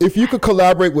 If you could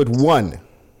collaborate with one,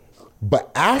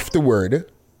 but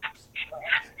afterward,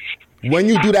 when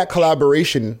you do that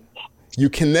collaboration, you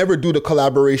can never do the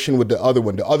collaboration with the other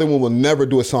one. The other one will never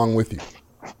do a song with you.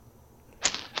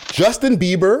 Justin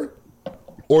Bieber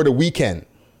or The Weeknd?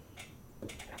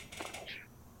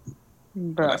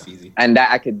 Bro. That's easy. And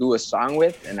that I could do a song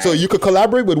with. And So you could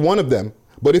collaborate with one of them,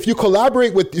 but if you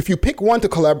pick one to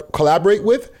collaborate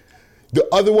with, the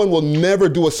other one will never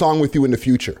do a song with you in the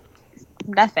future.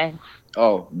 Nothing.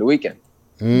 Oh, The Weeknd.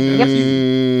 Yep.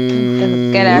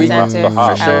 Good ass answer.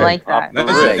 For sure. I like that.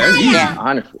 That's easy. Yeah.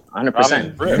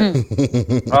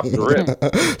 100%. Off the rip.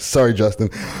 Sorry, Justin.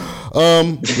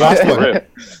 Last one.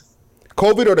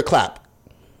 COVID or the clap?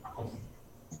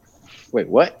 Wait,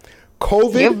 what?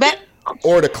 COVID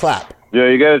or the clap? Yo,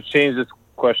 you gotta change this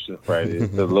question, Friday.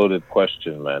 It's a loaded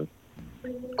question, man.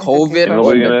 COVID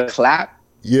or the clap?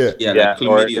 Yeah. Yeah, like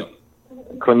chlamydia.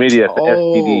 Chlamydia, it's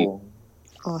STD.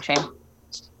 Oh, shame.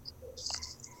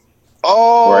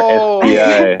 Or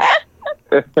STI.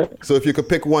 So if you could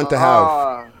pick one to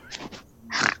have.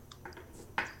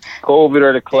 COVID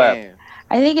or the clap? Damn.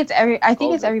 I think it's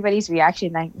everybody's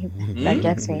reaction that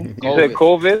gets me. You said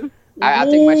COVID? I'll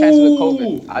take my chances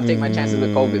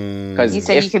with COVID. Because You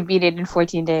said you could beat it in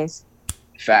 14 days.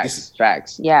 Facts.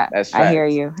 Yeah, That's I facts. hear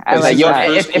you. I It's like yo, that.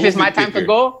 if it's my time to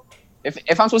go,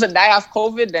 if I'm supposed to die off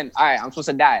COVID, then all right, I'm supposed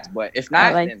to die. But if not,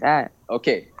 I like then, that.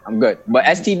 okay, I'm good. But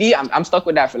STD, I'm stuck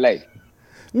with that for life.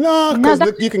 No, because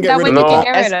you can get rid of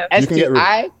it.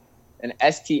 STI and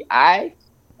STI,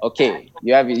 okay,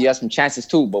 you have some chances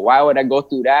too. But why would I go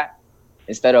through that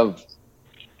instead of,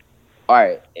 all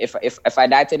right, if I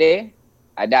die today,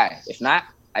 I die. If not,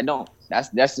 I don't.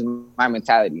 That's my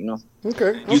mentality, you know.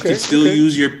 Okay. You can still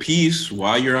use your piece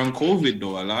while you're on COVID,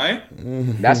 though. I lie.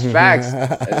 That's facts.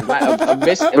 A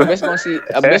bitch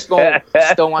gonna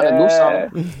still want to do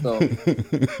something. So.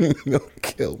 Don't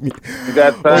kill me. You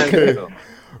got time. Okay.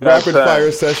 Rapid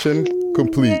fire session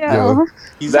complete. Yo.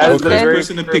 He's the first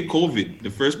person to pick COVID.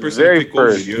 The first person to pick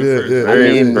COVID. You're first. I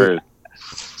mean,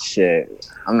 Shit,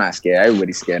 I'm not scared.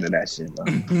 Everybody's scared of that shit, bro.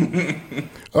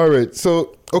 All right,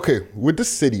 so okay, with the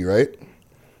city, right?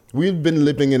 We've been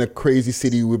living in a crazy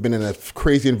city. We've been in a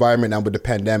crazy environment now with the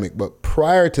pandemic. But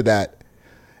prior to that,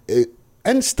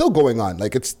 and it's still going on.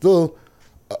 Like it's still,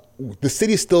 the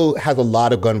city still has a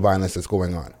lot of gun violence that's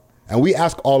going on. And we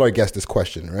ask all our guests this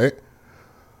question, right?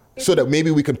 So that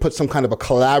maybe we can put some kind of a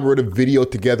collaborative video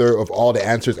together of all the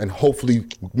answers and hopefully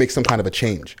make some kind of a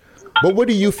change. But what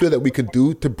do you feel that we could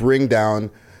do to bring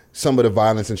down some of the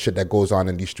violence and shit that goes on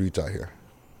in these streets out here?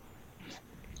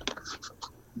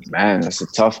 Man, that's a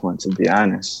tough one, to be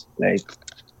honest. Like,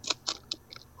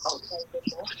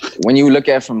 when you look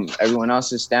at it from everyone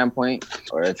else's standpoint,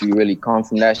 or if you really come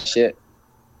from that shit,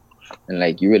 and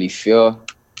like you really feel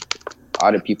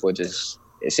other people just,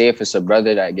 say if it's a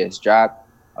brother that gets dropped,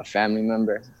 a family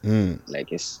member,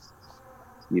 like it's,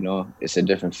 you know, it's a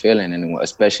different feeling, and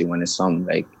especially when it's some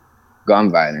like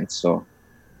gun violence. So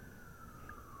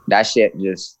that shit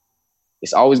just,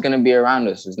 it's always gonna be around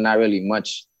us. There's not really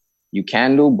much you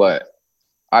can do, but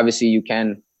obviously you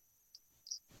can,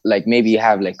 like maybe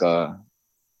have like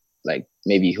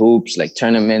maybe hoops, like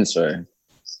tournaments, or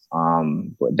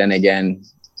but then again,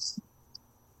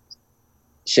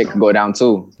 shit could go down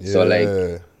too. Yeah. So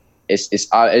like it's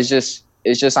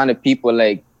just on the people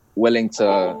like willing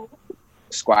to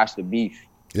squash the beef.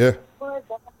 Yeah.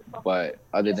 But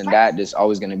other than that, there's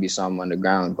always gonna be something on the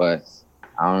ground. But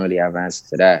I don't really have an answer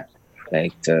to that.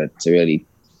 Like to really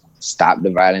stop the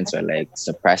violence or like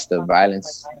suppress the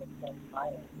violence.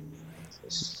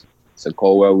 It's a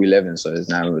cold world we live in, so there's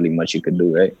not really much you could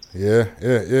do, right?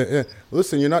 Yeah.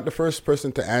 Listen, you're not the first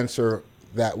person to answer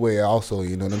that way also,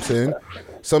 you know what I'm saying?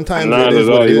 Sometimes it is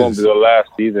what it is. You won't be the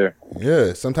last either.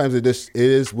 Yeah, sometimes it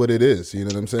is what it is, you know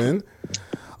what I'm saying?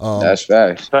 That's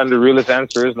facts. Sometimes the realest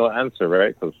answer is no answer,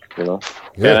 right? Because, you know,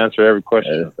 you can't answer every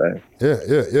question.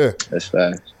 Yeah. That's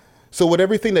facts. So with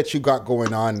everything that you got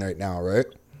going on right now, right?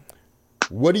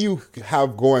 What do you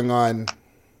have going on?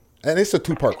 And it's a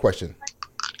two-part question.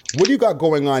 What do you got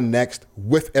going on next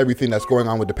with everything that's going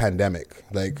on with the pandemic?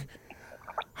 Like,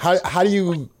 how do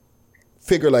you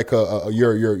figure like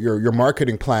your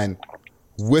marketing plan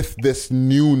with this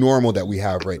new normal that we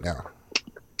have right now?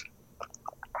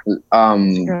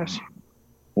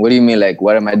 What do you mean? Like,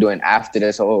 what am I doing after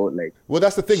this whole like? Well,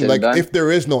 that's the thing. Like, if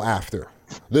there is no after,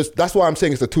 that's why I'm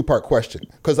saying it's a two-part question.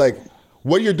 Because like,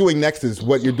 what you're doing next is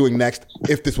what you're doing next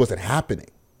if this wasn't happening.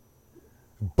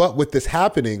 But with this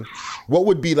happening, what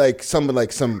would be like some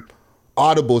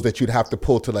audibles that you'd have to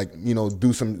pull to like, you know,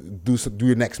 do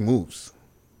your next moves?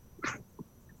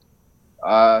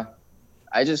 I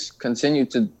just continue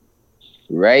to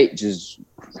write, just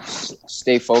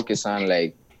stay focused on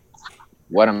like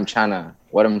what I'm trying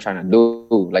to do,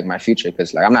 like my future,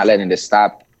 because like I'm not letting this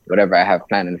stop whatever I have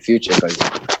planned in the future, because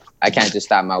I can't just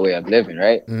stop my way of living,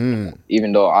 right?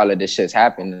 Even though all of this shit's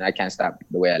happened, I can't stop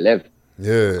the way I live.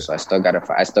 Yeah. So I still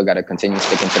gotta continue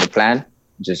sticking to the plan.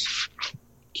 Just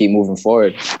keep moving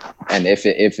forward. And if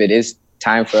it is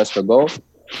time for us to go,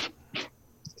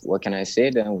 what can I say?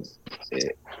 Then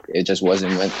it just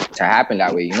wasn't meant to happen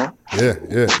that way, you know?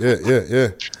 Yeah.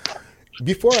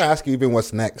 Before I ask you even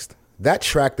what's next, that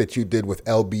track that you did with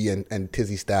LB and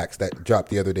Tizzy Stacks that dropped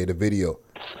the other day, the video.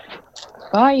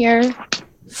 Fire.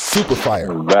 Super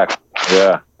fire. Back.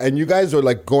 Yeah. And you guys are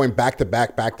like going back to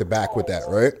back with that,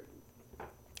 right?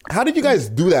 How did you guys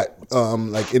do that?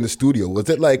 Like in the studio, was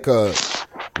it like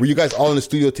were you guys all in the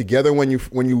studio together when you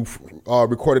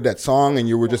recorded that song, and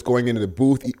you were just going into the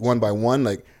booth one by one?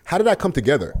 Like, how did that come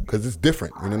together? Because it's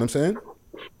different. You know what I'm saying?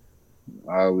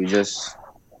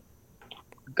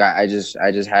 I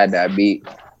just had that beat,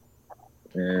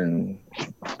 and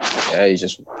yeah, he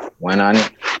just went on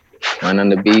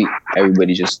the beat.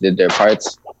 Everybody just did their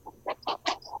parts,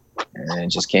 and it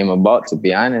just came about. To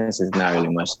be honest, there's not really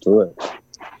much to it.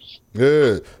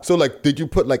 Yeah. So like, did you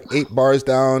put like 8 bars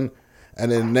down, and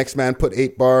then the next man put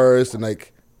 8 bars, and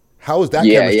like, how was that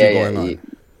chemistry going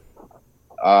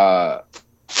on?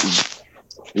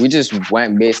 We just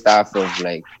went based off of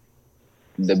like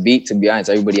the beat. To be honest,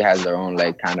 everybody has their own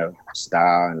like kind of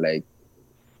style, and like,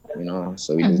 you know,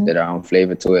 so we just did our own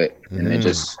flavor to it, and it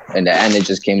just in the end it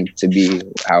just came to be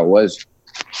how it was.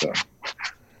 So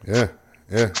yeah.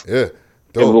 Yeah,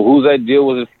 but whose idea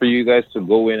was it for you guys to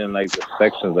go in and like the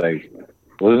sections? Like,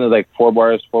 wasn't it like 4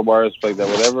 bars, like that,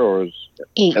 whatever, or was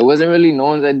it wasn't really no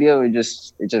one's idea. It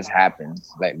just happened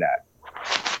like that.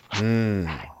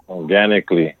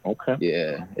 Organically. Okay.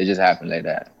 Yeah, it just happened like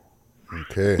that.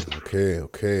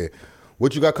 Okay.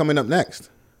 What you got coming up next?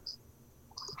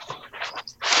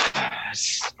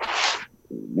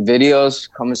 Videos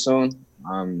coming soon.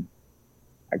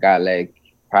 I got like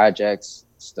projects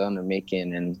still in the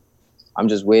making, and I'm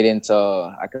just waiting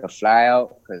till I can fly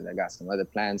out because I got some other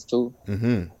plans too.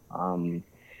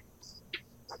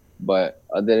 But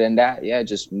other than that, yeah,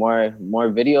 just more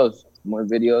videos,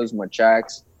 more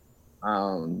tracks. I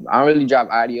don't really drop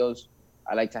audios.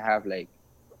 I like to have like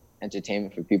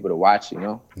entertainment for people to watch, you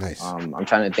know. Nice. I'm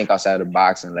trying to think outside the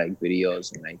box and like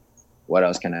videos and like what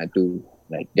else can I do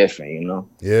like different, you know.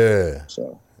 Yeah.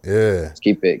 So yeah, just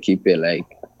keep a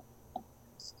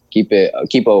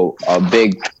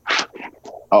big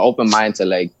open mind to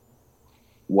like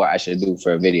what I should do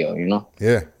for a video, you know.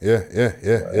 Yeah.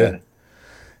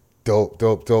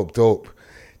 Dope.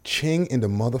 Ching in the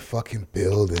motherfucking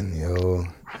building, yo.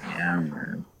 Yeah,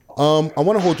 man. I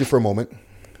want to hold you for a moment.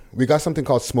 We got something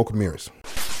called Smoke and Mirrors.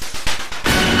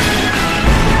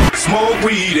 Smoke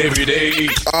weed every day.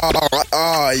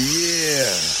 Yeah.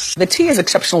 The tea is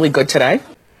exceptionally good today.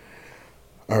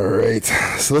 All right,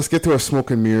 so let's get to our Smoke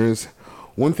and Mirrors.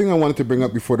 One thing I wanted to bring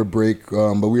up before the break,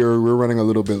 but we're running a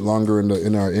little bit longer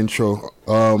in our intro.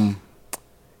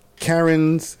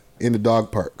 Karen's in the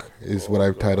dog park is what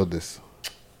I've titled this.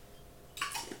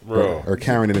 Bro. Or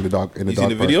Karen in the dog park.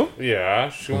 Video? Yeah,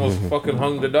 she almost fucking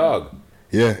hung the dog.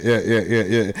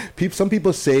 Yeah. Some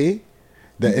people say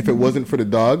that if it wasn't for the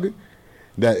dog,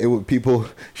 that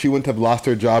she wouldn't have lost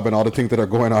her job and all the things that are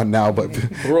going on now. But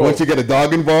once you get a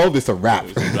dog involved, it's a wrap.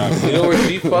 You know where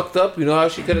she fucked up? You know how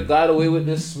she could have got away with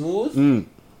this smooth?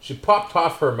 She popped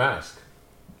off her mask.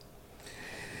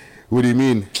 What do you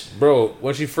mean? Bro,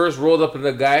 when she first rolled up in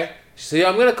the guy, she said,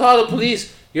 I'm going to call the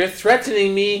police. You're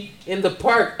threatening me in the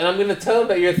park, and I'm going to tell them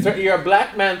that you're a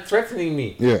black man threatening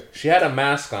me. Yeah. She had a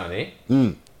mask on, eh?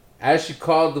 As she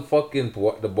called the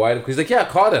boy, he's like, yeah,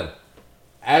 call them.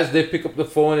 As they pick up the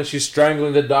phone and she's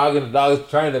strangling the dog and the dog is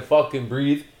trying to fucking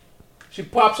breathe, she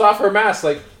pops off her mask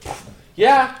like,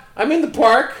 yeah, I'm in the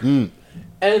park, and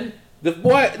the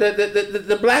boy,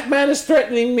 the black man is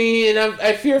threatening me, and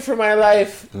I fear for my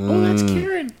life. Oh, that's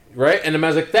Karen. Right? And the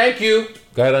man's like, thank you.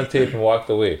 Got it on tape and walked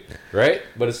away. Right?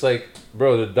 But it's like,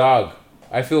 bro, the dog.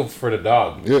 I feel for the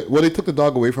dog. Yeah, well, they took the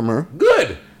dog away from her.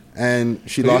 Good. And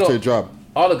she lost her job.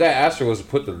 All the guy asked her was to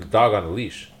put the dog on a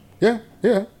leash. Yeah.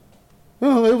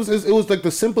 No, it was like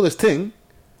the simplest thing,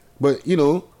 but you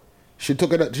know, she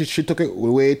took it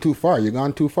way too far. You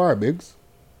gone too far, Biggs.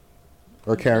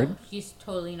 Or Karen. She's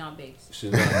totally not Biggs.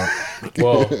 She's not.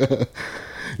 Well,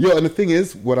 yo, and the thing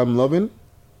is, what I'm loving,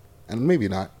 and maybe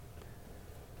not,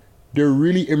 they're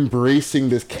really embracing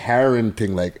this Karen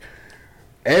thing. Like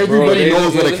everybody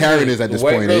knows what a Karen is at this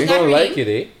point. The white girls don't like it,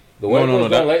 eh? The white girls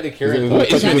don't like the Karen.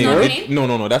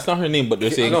 No, that's not her name. But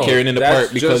they're saying Karen in the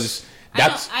park because.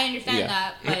 I understand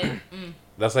that, but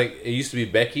that's like it used to be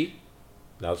Becky.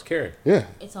 Now it's Karen. Yeah,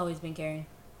 it's always been Karen.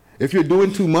 If you're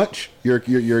doing too much, you're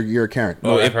a Karen.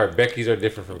 No, I've heard Becky's are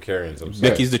different from Karens. I'm sorry.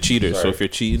 Becky's the cheater. Sorry. So if you're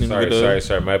cheating,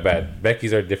 sorry, my bad.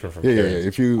 Becky's are different from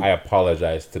Karens. Yeah. I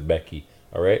apologize to Becky.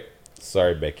 All right,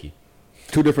 sorry, Becky.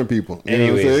 Two different people. You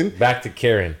Anyways, know what I'm saying? Back to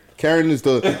Karen. Karen is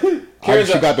the.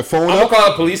 She got the phone. I'm gonna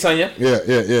call the police on you.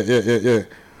 Yeah.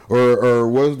 Or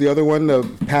what was the other one? The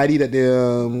Patty that they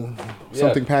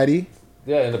something Patty.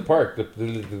 Yeah, in the park.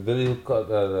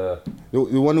 The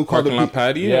one who called parking lot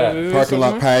Patty. Yeah, parking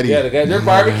lot Patty. Yeah, the guys they're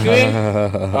barbecuing.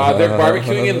 They're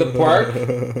barbecuing in the park.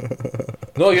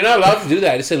 No, you're not allowed to do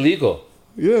that. It's illegal.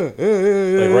 Yeah.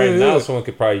 Like right now, someone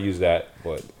could probably use that,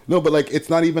 but no, but like it's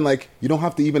not even like you don't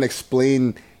have to even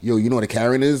explain. You know what a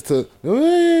Karen is to.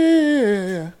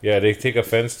 Yeah, they take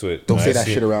offense to it. Don't say that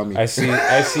shit around me. I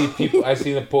see people. I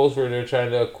seen a post where they're trying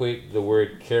to equate the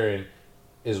word Karen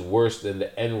is worse than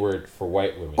the N word for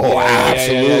white women. Oh,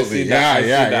 absolutely.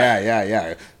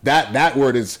 Yeah. That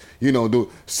word is,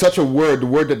 such a word, the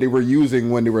word that they were using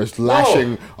when they were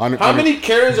lashing on. How many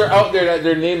Karens are out there that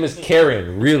their name is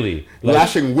Karen? Really,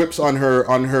 lashing whips on her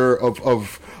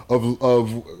of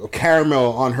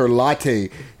caramel on her latte,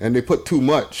 and they put too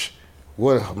much.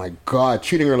 What? Oh my God!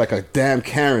 Treating her like a damn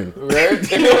Karen. Right?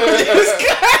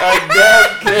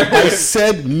 I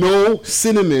said no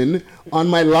cinnamon on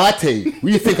my latte. What do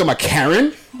you think I'm a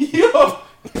Karen? Yo,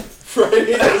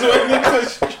 Friday is when you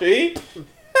push straight.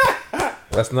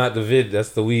 That's not the vid. That's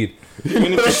the weed.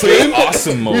 When it's straight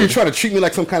awesome mode. You trying to treat me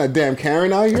like some kind of damn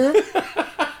Karen out here?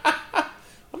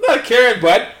 I'm not a Karen,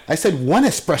 bud. I said one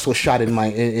espresso shot in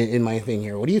my thing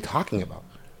here. What are you talking about?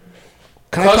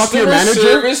 Can I talk to your manager?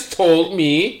 Customer service told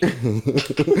me.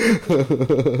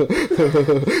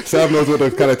 Sam knows what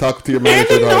to kind of talk to your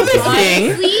manager about. Honestly,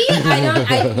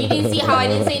 you didn't see how I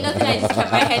didn't say nothing. I just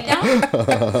kept my head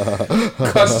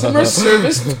down. Customer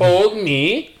service told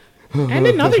me. And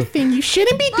another thing, you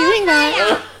shouldn't be doing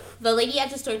that. The lady at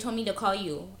the store told me to call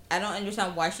you. I don't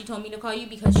understand why she told me to call you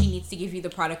because she needs to give you the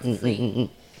product for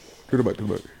free. Turn it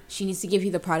back. She needs to give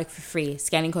you the product for free.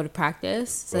 Scanning code of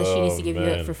practice. So she needs to give you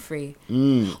it for free.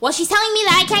 Well, she's telling me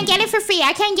that I can't get it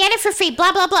for free.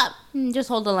 Blah, blah, blah. Just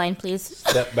hold the line, please.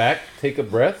 Step back. Take a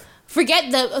breath.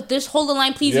 Forget just hold the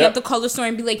line, please. You have to call the store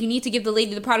and be like, you need to give the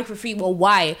lady the product for free. Well,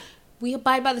 why? We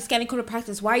abide by the scanning code of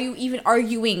practice. Why are you even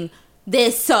arguing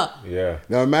this? Yeah.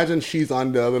 Now imagine she's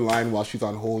on the other line while she's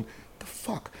on hold. The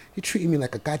fuck? You're treating me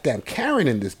like a goddamn Karen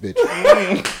in this bitch.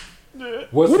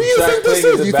 What do you think this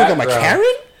is? You think I'm a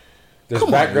Karen? There's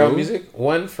background music.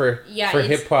 One for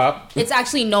hip hop. It's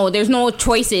actually there's no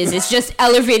choices. It's just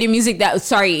elevated music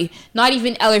not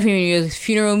even elevated music,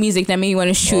 funeral music that made you want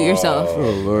to shoot yourself.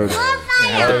 Oh Lord.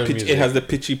 It has the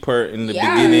pitchy part in the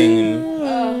beginning.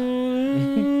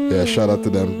 Yeah, shout out to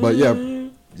them. But yeah.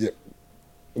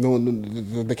 No,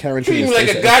 the Karen thing is like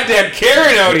a goddamn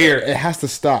Karen out here. It has to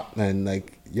stop, man.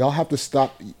 Like, y'all have to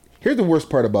stop. Here's the worst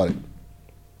part about it.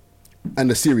 And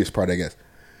the serious part, I guess.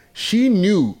 She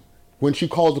knew when she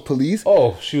called the police.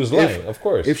 Oh, she was lying, of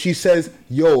course. If she says,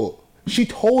 she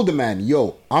told the man,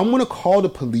 I'm going to call the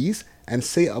police and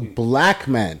say a black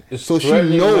man. So she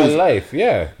knows my life,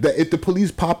 that if the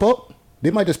police pop up,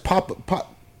 they might just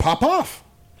pop off.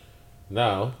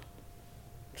 Now,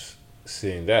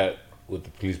 seeing that, with the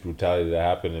police brutality that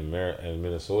happened in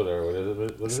Minnesota, or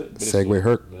what is it? Segway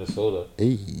Herc. Minnesota.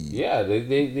 Hey. Yeah,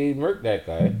 they murked that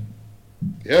guy.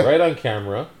 Yeah. Right on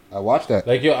camera. I watched that.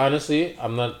 Like, honestly,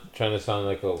 I'm not trying to sound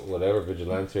like a whatever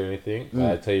vigilante or anything,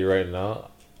 but I tell you right now,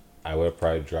 I would have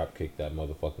probably drop kicked that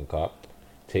motherfucking cop,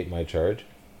 take my charge.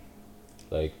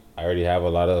 Like, I already have a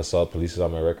lot of assault police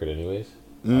on my record anyways,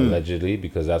 allegedly,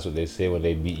 because that's what they say when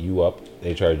they beat you up,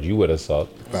 they charge you with assault.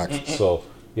 Facts. So,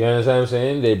 you understand what I'm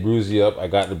saying? They bruise you up. I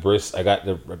got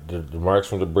the marks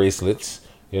from the bracelets.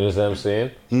 You understand what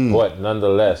I'm saying? But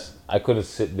nonetheless, I couldn't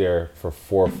sit there for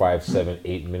 4, 5, 7,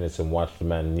 8 minutes and watch the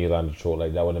man kneel on the throat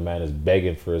like that when the man is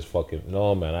begging for his fucking...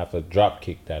 No, man, I have to drop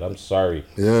kick that. I'm sorry.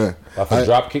 Yeah. I have to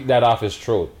drop kick that off his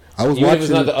throat. Even if it's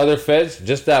not the other feds,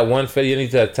 just that one fed, you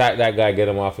need to attack that guy, get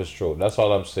him off his throat. That's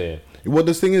all I'm saying. Well,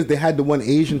 the thing is, they had the one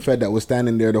Asian fed that was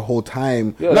standing there the whole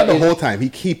time. Not the whole time.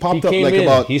 He popped up like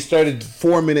about... He started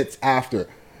 4 minutes after,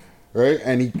 right?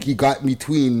 And he got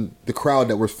between the crowd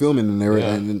that was filming and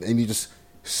everything, and he just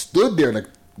stood there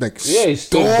he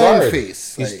stood guard.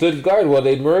 Face. He stood guard while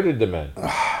they murdered the man.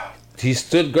 He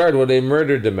stood guard while they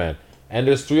murdered the man. And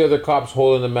there's 3 other cops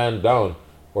holding the man down.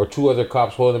 Or 2 other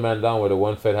cops holding the man down where the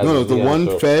one fed has his knee on his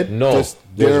throat. Fed just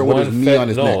there with his knee on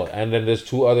his neck. And then there's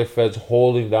 2 other feds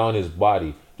holding down his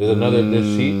body. There's another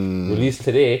released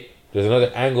today. There's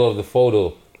another angle of the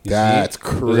photo. That's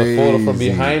crazy. There's a photo from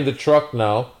behind the truck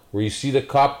now where you see the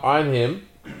cop on him.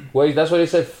 Well, that's why they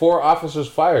said 4 officers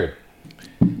fired.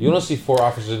 You don't see 4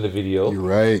 officers in the video. You're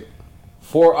right.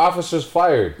 4 officers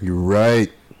fired. You're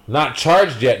right. Not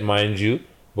charged yet, mind you,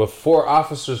 but 4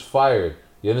 officers fired.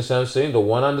 You understand what I'm saying? The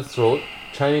one on the throat,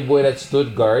 Chinese boy that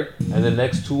stood guard, and the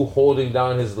next 2 holding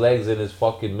down his legs in his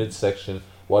fucking midsection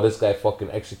while this guy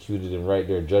fucking executed him right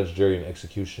there, judge, jury, and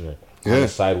executioner on the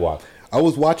sidewalk. I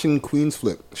was watching Queen's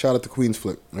Flip. Shout out to Queen's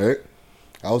Flip, right?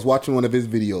 I was watching one of his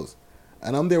videos.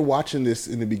 And I'm there watching this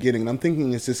in the beginning, and I'm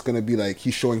thinking it's just going to be like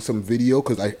he's showing some video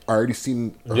because I already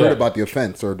heard about the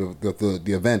offense or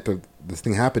the event of this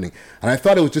thing happening. And I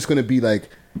thought it was just going to be like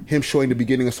him showing the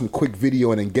beginning of some quick video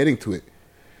and then getting to it.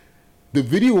 The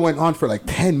video went on for like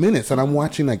 10 minutes, and I'm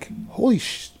watching like, holy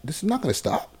this is not going to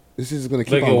stop. This is going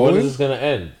to keep on going. When is this going to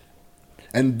end?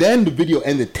 And then the video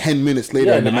ended 10 minutes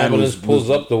later. Yeah, and the ambulance pulls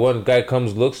up. The one guy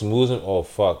comes, looks, moves him. Oh,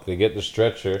 fuck. They get the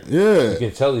stretcher. Yeah. You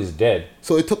can tell he's dead.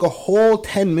 So it took a whole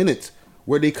 10 minutes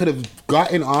where they could have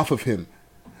gotten off of him.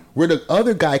 Where the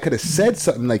other guy could have said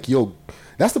something like, yo,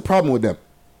 that's the problem with them.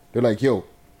 They're like, yo.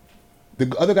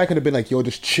 The other guy could have been like, yo,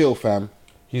 just chill, fam.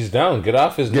 He's down. Get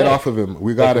off his neck. Get off of him.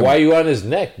 We got him. Why are you on his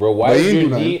neck, bro? Why is your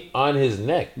knee on his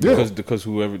neck? Yeah. Because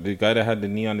whoever, the guy that had the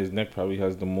knee on his neck probably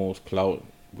has the most clout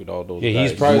with all those guys.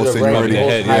 He's probably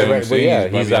the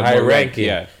he's a high ranking.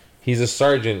 Yeah. He's a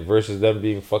sergeant versus them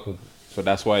being fucking. So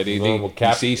that's why they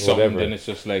see something, whatever. Then it's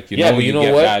just like, but you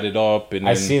know what? Added up. And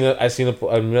I seen a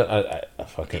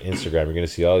fucking Instagram. You're gonna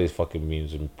see all these fucking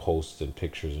memes and posts and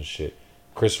pictures and shit.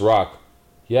 Chris Rock.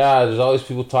 Yeah, there's always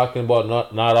people talking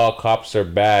about not all cops are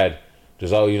bad.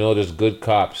 There's there's good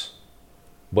cops,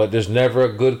 but there's never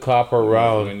a good cop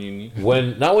around when you need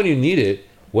not when you need it,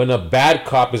 when a bad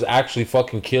cop is actually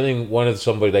fucking killing one of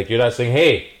somebody. Like, you're not saying,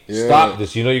 hey, stop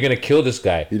this. You know you're going to kill this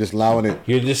guy. You're just allowing it.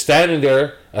 You're just standing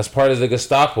there as part of the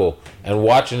Gestapo and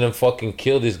watching them fucking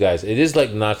kill these guys. It is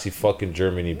like Nazi fucking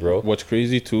Germany, bro. What's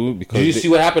crazy, too, because... Did you see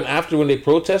what happened after when they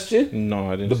protested?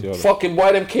 No, I didn't see all The that. fucking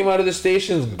boy them came out of the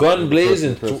stations, gun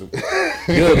blazing.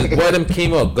 Yo, the boy them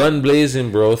came out, gun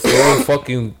blazing, bro. Throwing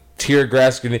fucking tear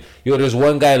gas grenade. Yo, there's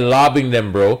one guy lobbing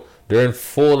them, bro. They're in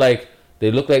full, like... They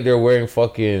look like they're wearing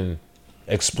fucking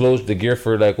the gear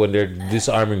for like when they're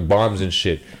disarming bombs and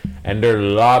shit. And they're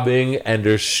lobbing and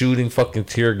they're shooting fucking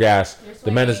tear gas.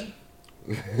 The man is...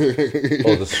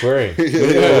 Oh, the swearing.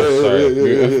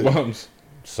 Sorry. Bombs.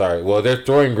 Sorry. Well, they're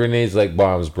throwing grenades like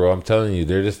bombs, bro. I'm telling you.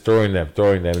 They're just throwing them.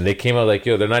 And they came out like,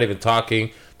 yo, they're not even talking.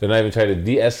 They're not even trying to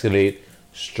de-escalate.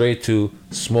 Straight to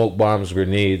smoke bombs,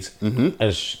 grenades,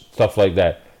 and stuff like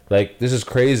that. Like, this is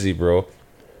crazy, bro.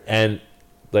 And,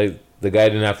 like... The guy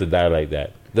didn't have to die like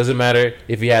that. Doesn't matter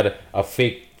if he had a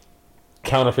fake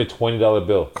counterfeit $20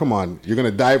 bill. Come on, you're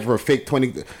gonna die for a fake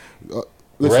 20.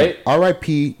 Listen, right?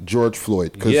 R.I.P. George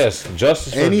Floyd. Yes,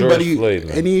 justice for George Floyd.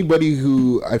 Man. Anybody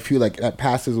who I feel like that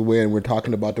passes away, and we're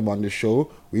talking about them on this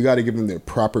show, we got to give them their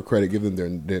proper credit. Give them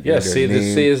their say name.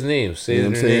 Say his name. Say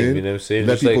his name. You know what I'm saying?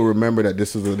 Let people remember that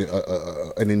this is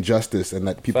an injustice, and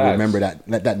let people remember that.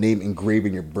 Let that name engrave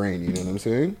in your brain. You know what I'm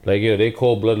saying? Like, yo, they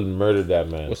cold-blooded murdered that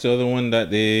man. What's the other one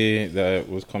that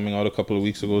was coming out a couple of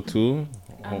weeks ago too?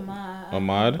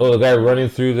 Ahmad. Oh, the guy running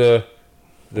through the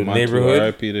neighborhood.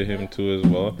 RIP to him too as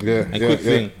well. Quick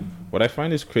thing, what I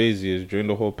find is crazy is during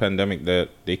the whole pandemic that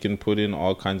they can put in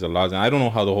all kinds of laws, and I don't know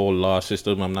how the whole law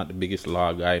system. I'm not the biggest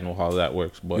law guy. I know how that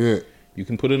works, but you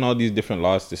can put in all these different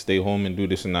laws to stay home and do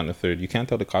this and that and the third. You can't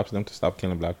tell the cops them to stop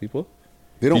killing black people.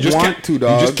 They don't want to,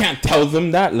 dog. You just can't tell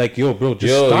them that. Like, yo, bro,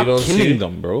 just stop killing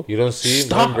them, bro. You don't see?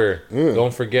 Stop. Remember,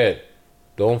 don't forget.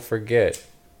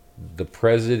 The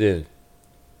president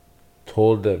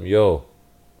told them, yo,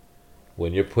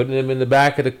 when you're putting them in the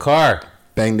back of the car,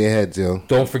 bang their heads, yo.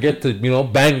 Don't forget to,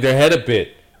 bang their head a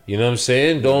bit. You know what I'm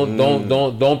saying?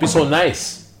 Don't be so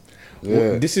nice.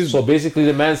 Yeah. So basically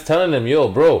the man's telling them, yo,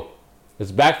 bro,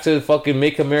 it's back to fucking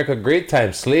Make America Great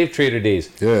time, slave trader days.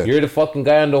 Yeah. You're the fucking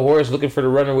guy on the horse looking for the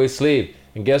runaway slave.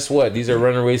 And guess what? These are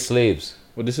runaway slaves.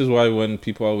 Well, this is why when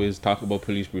people always talk about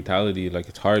police brutality, like,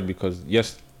 it's hard because,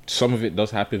 yes, some of it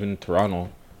does happen in Toronto.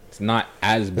 It's not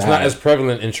as bad. It's not as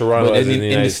prevalent in Toronto as in the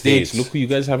United States. Look who you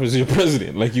guys have as your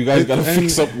president. Like, you guys got to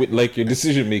fix up with, like, your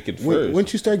decision making first.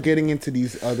 Once you start getting into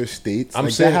these other states,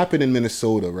 that happened in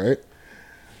Minnesota, right?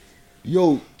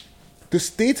 Yo, the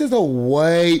States is a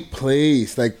white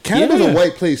place. Like, Canada's a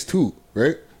white place too,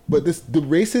 right? But the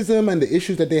racism and the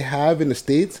issues that they have in the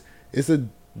States is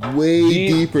way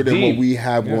deeper than what we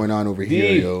have going on over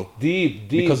here, yo. Deep.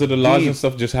 Because of the laws and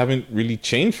stuff just haven't really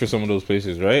changed for some of those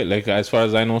places, right? Like, as far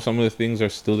as I know, some of the things are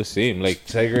still the same. Like,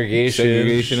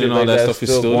 segregation and all that stuff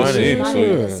is still the same.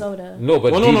 No,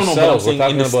 but deep south, we're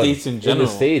talking about States in general. In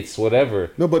the States,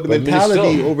 whatever. No, but the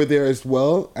mentality over there as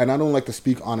well, and I don't like to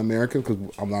speak on American because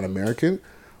I'm not American,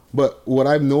 but what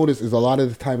I've noticed is a lot of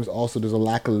the times also there's a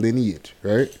lack of lineage,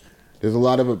 right? There's a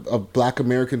lot of black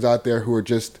Americans out there who are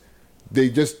they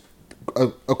just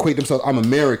equate themselves, I'm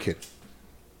American.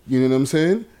 You know what I'm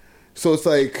saying? So it's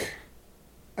like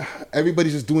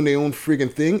everybody's just doing their own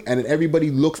friggin' thing, and then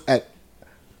everybody looks at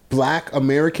black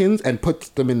Americans and puts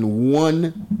them in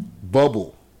one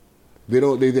bubble. They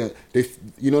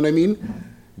you know what I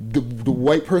mean? The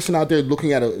white person out there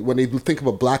looking at when they think of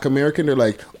a black American, they're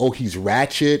like, oh, he's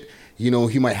ratchet. He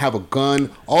might have a gun.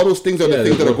 All those things are the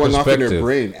things that are going off in their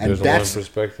brain, and that's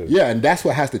perspective. Yeah, and that's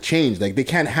what has to change. Like, they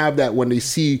can't have that when they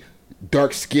see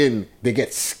dark skin, they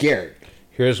get scared.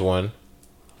 Here's one,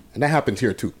 and that happens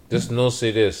here too. Just say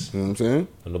this. You know what I'm saying?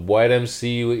 When the white them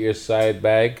see you with your side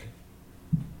bag,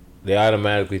 they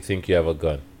automatically think you have a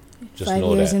gun. Just 5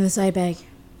 know years that. in the side bag.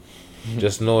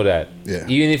 Just know that. Yeah.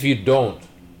 Even if you don't,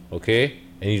 okay,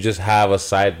 and you just have a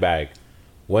side bag.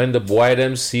 When the boy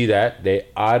them see that, they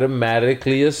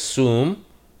automatically assume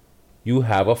you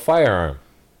have a firearm.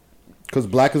 Because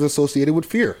black is associated with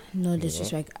fear. No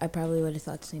disrespect. I probably would have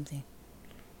thought the same thing.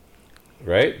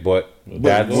 Right? But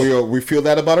we feel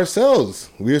that about ourselves.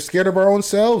 We're scared of our own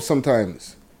selves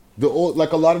sometimes. A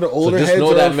lot of the older heads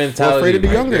are afraid of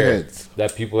the younger heads.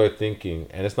 That people are thinking.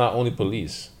 And it's not only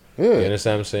police. Yeah. You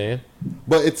understand what I'm saying?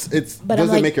 But it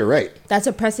doesn't make it right. That's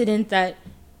a precedent that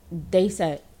they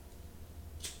set.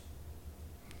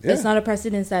 Yeah. It's not a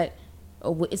precedence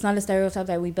it's not a stereotype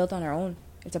that we built on our own.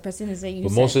 It's a precedence that you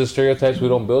But set. most of the stereotypes, we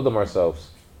don't build them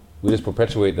ourselves. We just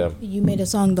perpetuate them. You made a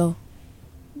song, though.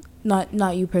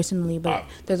 Not you personally, but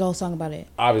there's a whole song about it.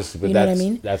 Obviously, but you know what I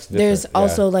mean. That's different. There's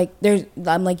also like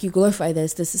I'm like, you glorify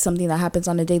this. This is something that happens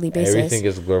on a daily basis. Everything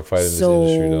gets glorified in this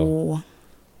industry, though.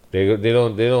 They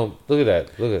don't look at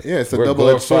that. Look at it's a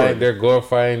double-edged sword. They're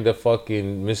glorifying the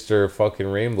fucking Mr. fucking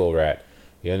Rainbow Rat.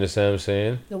 You understand what I'm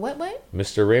saying? The what?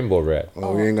 Mr. Rainbow Rat.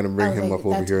 Oh, we ain't gonna bring him up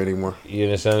over here anymore. You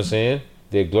understand what I'm saying?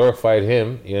 They glorified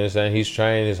him. You understand? He's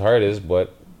trying his hardest,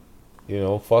 but you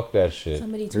know, fuck that shit.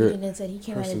 Somebody tweeted and said he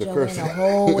came out of jail in a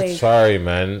whole way. Sorry,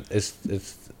 man.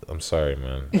 I'm sorry,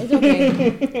 man. It's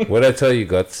okay. What'd I tell you,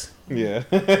 Guts? Yeah.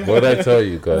 What'd I tell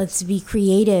you, Guts? Let's be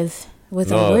creative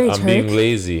with our words. I'm being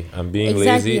lazy. I'm being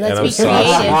lazy, Let's and I'm be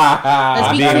saucy.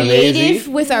 Let's be creative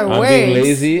with our words. I'm being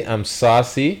lazy. I'm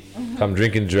saucy. I'm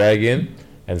drinking Dragon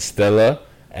and Stella.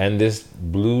 And this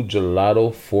blue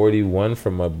gelato 41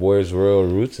 from my boys Royal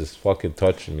Roots is fucking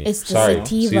touching me. It's the sativa.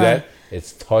 See that?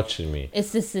 It's touching me.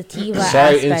 It's the sativa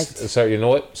aspect. Sorry, you know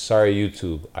what? Sorry,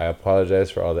 YouTube. I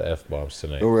apologize for all the F-bombs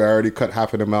tonight. Don't worry, I already cut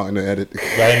half of them out in the edit.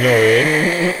 I know,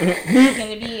 right?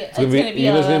 It's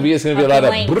gonna be a lot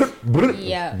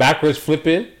of backwards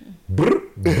flipping. But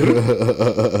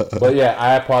yeah,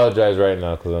 I apologize right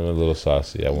now because I'm a little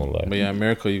saucy. I won't lie. But yeah,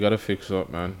 America, you gotta fix up,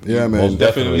 man. Yeah, man. Most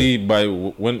definitely by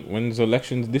when's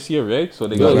elections this year, right? So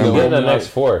they got the next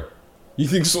 4. You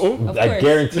think so? I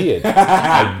guarantee it.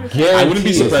 I wouldn't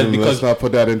be surprised because let's not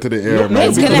put that into the air, man.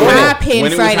 It's gonna happen when it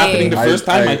was Friday. happening the first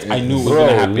time, I knew it was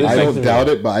gonna happen. I don't doubt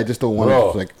it, but I just don't want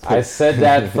to I said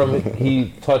that from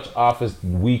he touched office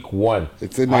week 1.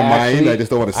 It's in my mind. I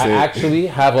just don't want to say it. I actually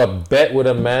have a bet with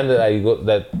a man that I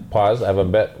have a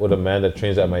bet with a man that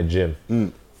trains at my gym.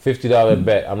 $50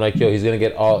 bet. I'm like, yo, he's gonna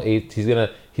get all 8. He's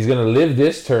gonna live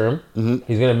this term.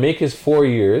 He's gonna make his 4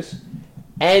 years,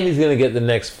 and he's gonna get the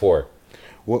next 4.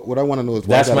 What I want to know is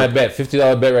that's my bet.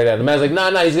 $50 bet right now. The man's like, nah,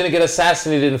 he's gonna get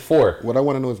assassinated in 4. What I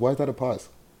want to know is why is that a pause?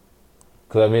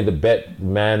 Because I made the bet,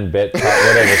 whatever.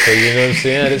 So you know what I'm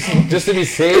saying? Just to be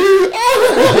safe.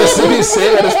 I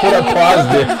just put a pause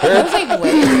there. I was like,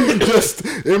 wait. Just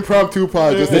impromptu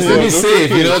pause. Just to be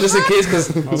safe, you know, just in case. Because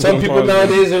some people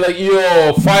nowadays are like,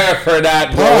 yo, fire for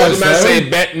that. Bro. What the man say,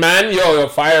 bet, man? Yo,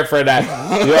 fire for that.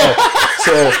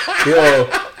 Yo.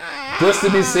 Just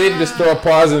to be safe, just throw a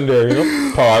pause in there, you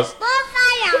know? Pause.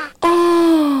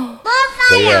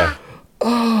 Yeah.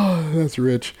 Oh, that's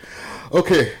rich.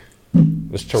 Okay.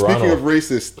 It's Toronto. Speaking of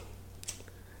racist,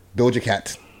 Doja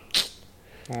Cat.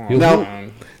 Now,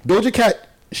 Doja Cat,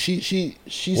 she's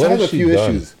had a few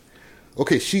issues.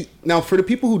 Okay, now for the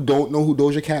people who don't know who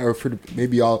Doja Cat, or for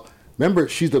maybe y'all remember,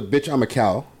 she's the bitch I'm a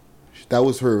cow. That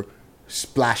was her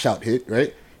splash out hit,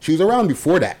 right? She was around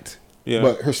before that. Yeah.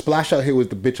 But her splash out hit was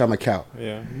the bitch I'm a cow.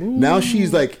 Yeah. Now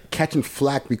she's like catching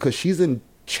flack because she's in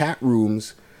chat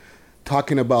rooms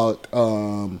talking about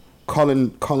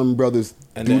calling brothers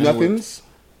and do nothings.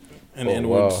 And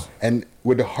N-words. And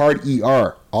with the hard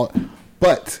ER.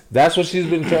 But that's what she's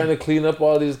been trying to clean up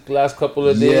all these last couple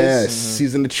of days. Yes.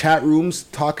 She's in the chat rooms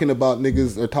talking about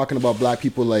niggas or talking about black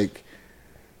people like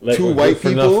two white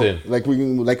people, like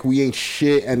we ain't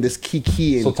shit, and this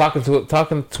kiki. And so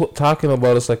talking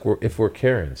about us like if we're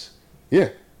Karens. Yeah,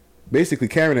 basically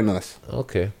Karen and us.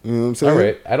 Okay, you know what I'm saying. All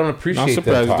right, I don't appreciate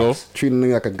them talks. Treating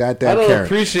me like a goddamn. I don't Karen.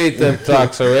 appreciate them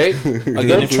talks. All right, I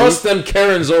don't trust them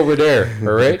Karens over there.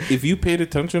 All right. If you paid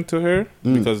attention to her,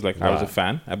 because I was a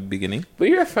fan at the beginning. But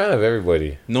you're a fan of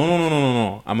everybody.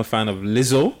 No. I'm a fan of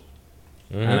Lizzo.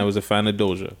 And I was a fan of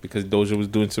Doja because Doja was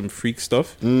doing some freak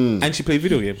stuff, and she played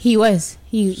video games. He was.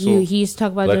 He used to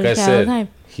talk about Doja Cat all the time.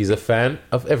 He's a fan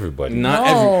of everybody. Not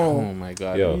every. Oh my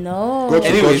god. Yo. No. Go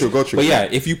through. But yeah,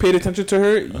 if you paid attention to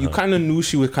her, you kind of knew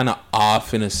she was kind of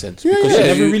off in a sense because she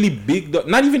never really bigged up.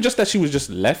 Not even just that she was just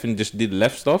left and just did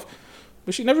left stuff,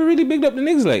 but she never really bigged up the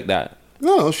niggas like that.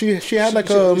 No, she had like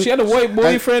she had a white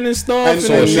boyfriend and stuff. And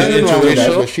so she's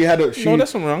interracial. She had a. No,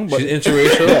 that's not wrong. But she's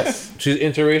interracial. Yes, she's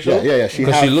interracial. Yeah.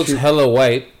 Because she looks hella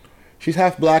white. She's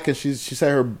half black, and she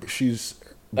said she's.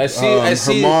 I see.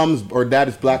 Her mom's or dad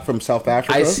is black from South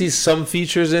Africa. I see some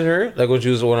features in her, like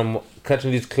when I'm catching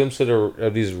these clips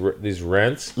of these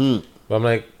rants. But I'm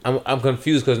like, I'm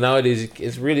confused because nowadays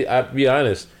it's really. I'll be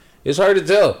honest, it's hard to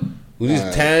tell. With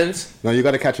these tans. No, you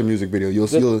got to catch a music video.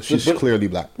 She's clearly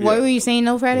black. What were you saying,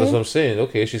 no, Friday? That's what I'm saying.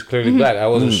 Okay, she's clearly black. I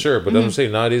wasn't sure, but I'm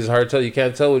saying nowadays it's hard to tell. You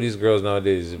can't tell with these girls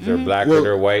nowadays if they're black or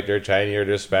they're white, they're Chinese or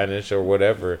they're Spanish or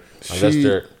whatever. Unless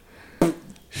they're.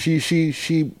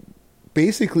 She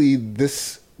basically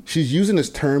she's using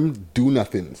this term "do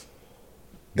nothings."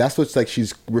 That's what's like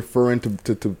she's referring to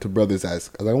brothers as.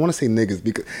 I don't want to say niggas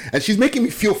because, and she's making me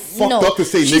feel fucked up to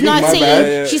say she's niggas. Not my saying,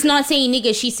 bad. She's not saying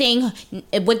niggas. She's saying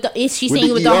with the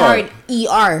ER. hard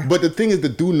ER. But the thing is, the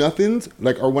do nothings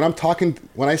like, or when I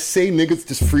say niggas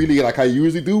just freely like I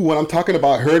usually do. When I'm talking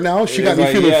about her now, she got me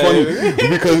feeling funny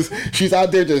because she's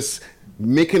out there just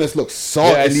making us look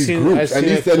soft in these groups, and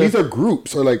these are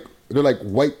groups or like. They're like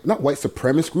not white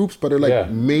supremacist groups, but they're like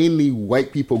mainly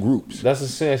white people groups. That's the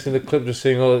thing. I seen the clip just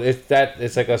saying, "Oh,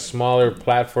 it's like a smaller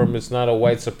platform. It's not a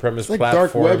white supremacist it's like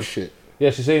platform." Dark web shit. Yeah,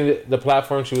 she's saying that the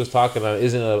platform she was talking on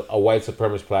isn't a white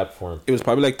supremacist platform. It was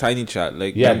probably like Tiny Chat,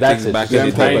 like that's it. back in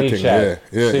in Tiny the Chat.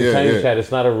 Tiny Chat.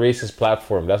 It's not a racist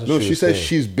platform. That's what she said. saying.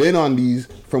 She's been on these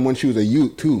from when she was a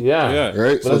youth too. Yeah.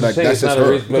 Right. So like that's just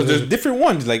her. Because there's different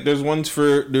ones. Like there's ones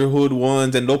for their hood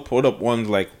ones, and they'll put up ones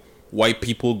like white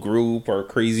people group or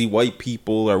crazy white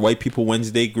people or white people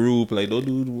Wednesday group. Like they'll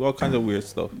do all kinds of weird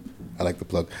stuff. I like the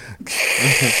plug.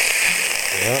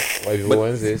 White people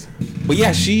Wednesdays. But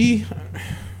yeah,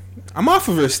 I'm off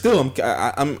of her still.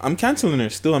 I'm canceling her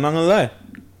still. I'm not gonna lie.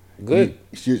 Good.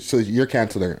 So you're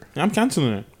canceling her. I'm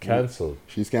canceling her. Cancelled.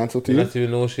 She's canceled to you. You Not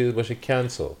even know she is, but she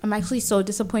canceled. I'm actually so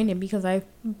disappointed because I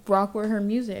rock with her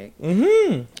music.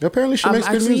 Apparently, she makes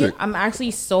good music. I'm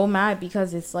actually so mad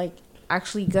because it's like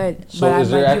actually good, So but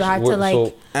is I'm there like, you actually- had to like,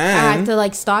 so- I had to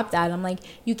like stop that. I'm like,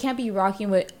 you can't be rocking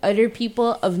with other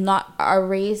people of not our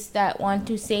race that want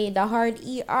to say the hard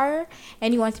ER,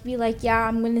 and you want to be like, yeah,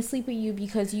 I'm gonna sleep with you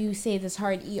because you say this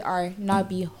hard ER, not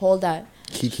be hold that.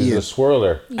 She's a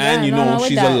swirler. Yeah, And you no, know not with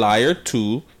she's that. a liar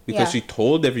too because Yeah. she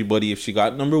told everybody if she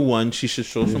got number one, she should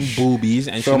show some boobies,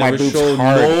 and Show she my never boobs showed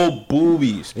hard. no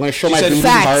boobies. I'm gonna show She my said boobs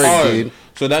facts. hard, dude.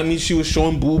 So that means she was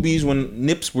showing boobies when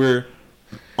nips were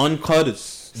uncut.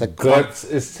 It's like Guts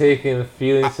is taking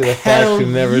feelings to the Hell fact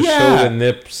you never yeah. showed the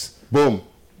nips. Boom.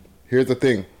 Here's the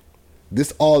thing.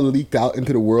 This all leaked out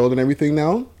into the world and everything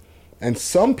now. And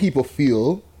some people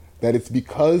feel that it's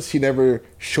because she never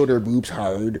showed her boobs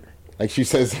hard. Like she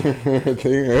says her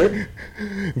thing, right?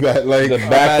 That like The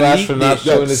backlash for not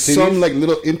showing the titties? some like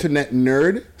little internet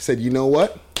nerd said, you know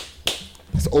what?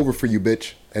 It's over for you,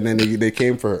 bitch. And then they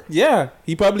came for her. Yeah,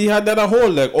 he probably had that a whole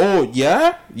like, oh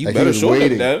yeah, you Like, he better was show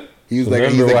waiting. them that. He was like,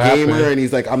 he's Remember a what gamer, happened? and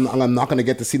he's like, I'm not gonna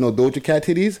get to see no Doja Cat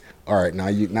titties. All right, now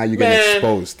you're getting Man,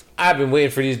 exposed. I've been waiting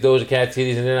for these Doja Cat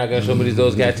titties, and they're not gonna show me these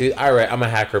Doja Cat titties. All right, I'm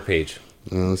gonna hack her page.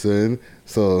 You know what I'm saying?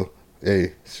 So,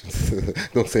 hey,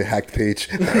 don't say hacked page.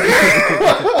 My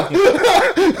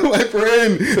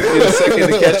friend. Took me a second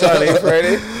to catch on, eh,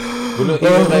 Friday? But no,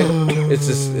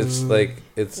 even like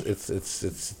it's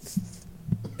just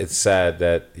it's sad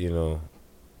that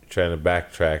trying to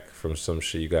backtrack from some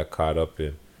shit you got caught up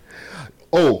in.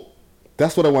 Oh,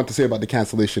 that's what I want to say about the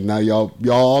cancellation. Now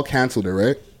y'all canceled her,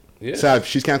 right? Yeah. Sav,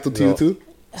 she's canceled to you too?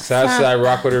 Sav said I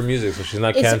rock with her music, so she's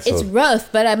not canceled. It's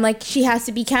rough, but I'm like, she has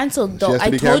to be canceled though. has to I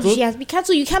be told canceled? you she has to be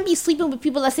canceled. You can't be sleeping with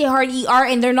people that say hard ER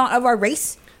and they're not of our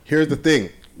race. Here's the thing.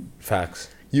 Facts.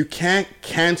 You can't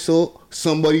cancel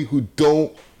somebody who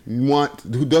doesn't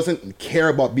care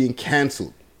about being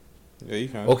canceled. Yeah, you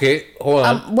can. Okay, hold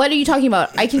on. What are you talking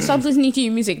about? I can stop listening to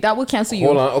your music. That will cancel you.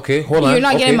 Hold on. Okay, hold on. You're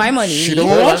not okay. getting my money. She don't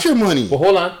want your money. But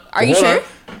hold on. Are you sure?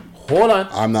 Hold on.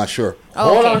 I'm not sure.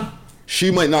 Oh, Hold okay. on. She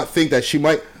might not think that she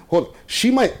might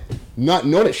not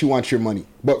know that she wants your money.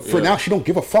 But for now, she don't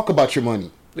give a fuck about your money.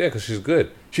 Yeah, because she's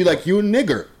good. She like, you a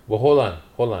nigger. But hold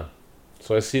on.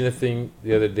 So I seen a thing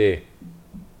the other day.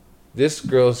 This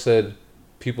girl said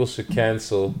people should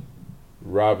cancel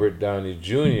Robert Downey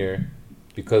Jr.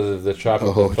 because of the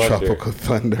Tropical Thunder. Tropical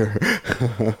Thunder.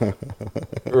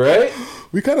 Right?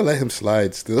 We kind of let him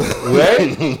slide still.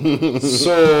 Right?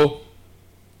 So,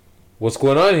 what's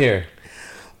going on here?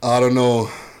 I don't know.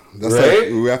 That's Right? like,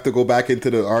 we have to go back into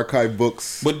the archive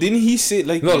books. But didn't he say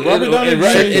like No, Robert Downey in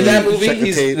Jr. that movie, check the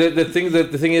he's, tape. the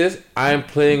thing is, I'm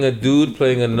playing a dude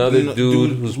playing another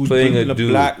dude who's playing a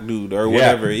dude, black dude or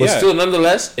whatever. But Yeah, still,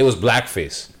 nonetheless, it was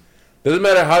blackface. Doesn't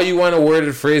matter how you want to word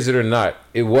it, phrase it or not.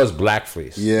 It was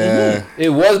blackface. Yeah.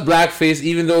 It was blackface,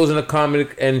 even though it was in a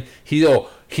comic. And he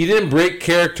didn't break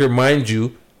character, mind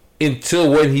you,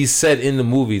 until when he said in the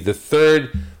movie, the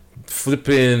third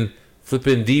flipping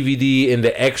DVD and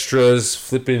the extras,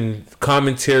 flipping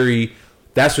commentary.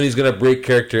 That's when he's gonna break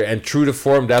character. And true to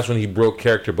form, that's when he broke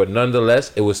character. But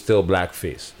nonetheless, it was still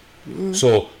blackface.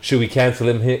 So should we cancel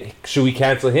him? Should we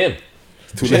cancel him?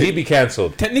 Should he be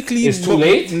canceled? technically It's too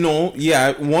late. No,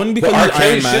 yeah, one because The R. he's Kelly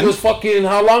Iron shit Man. was fucking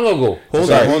how long ago? Hold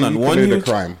Sorry, on. he One, committed he a was,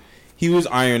 crime. he was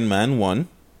Iron Man. One.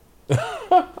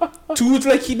 Two, it's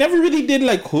like he never really did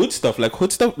like hood stuff. Like we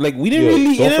didn't really.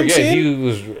 You Don't know what I'm forget, saying? he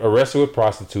was arrested with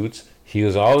prostitutes. He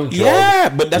was all in drugs. Yeah,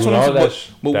 but that's what I'm saying.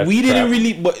 But we didn't crap.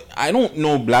 really. But I don't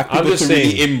know black I'm people just to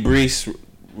really saying, embrace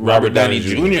Robert Downey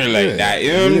Jr. like that.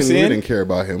 You know what I'm saying? We didn't care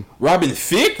about him. Robin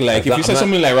Thicke, like if you said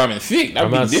something like Robin Thicke, that'd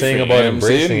I'm be not different. saying about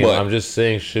embracing it. but I'm just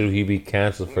saying, should he be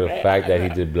canceled for the fact that he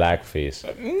did blackface?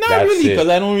 Not really, because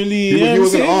I don't really. He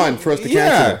wasn't on for us to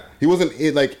cancel him. He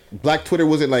wasn't like Black Twitter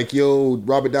wasn't like, yo,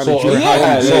 Robert Downey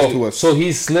Jr. to us. So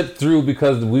he slipped through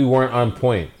because we weren't on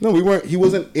point. No, we weren't. He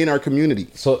wasn't in our community.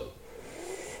 So,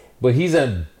 but he's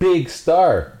a big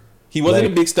star. He wasn't a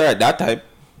big star at that time.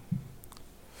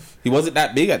 He wasn't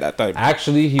that big at that time.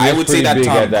 Actually, he was I would say that big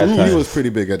Tom at that Cruise time. He was pretty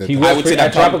big at that time. I would say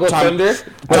that Tropical Thunder.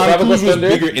 Tom Cruise was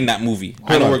bigger in that movie.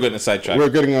 I know we're going to sidetrack. We're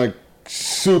getting like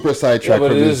super sidetracked. Yeah,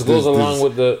 but this goes along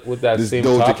with that same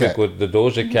Doja topic Cat. with the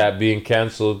Doja Cat being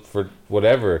canceled for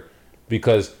whatever,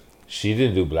 because she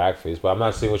didn't do blackface. But I'm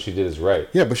not saying what she did is right.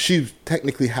 Yeah, but she's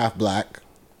technically half black,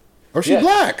 or she's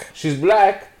black. She's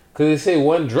black because they say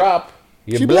one drop,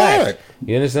 you're She black. black.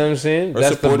 You understand what I'm saying? Her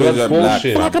That's the supporters blood are black.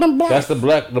 quotient. Blacker than black. That's the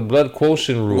blood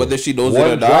quotient rule. Whether she knows One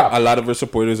it or not, drop. a lot of her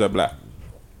supporters are black.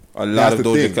 A lot That's of the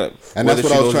Doja thing. Cat. And that's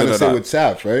what I was trying to say with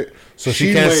Sav, right? So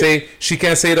she can't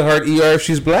say the hard ER if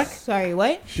she's black. Sorry,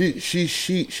 what? She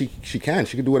can.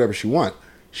 She can do whatever she wants.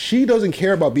 She doesn't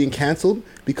care about being canceled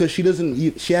because she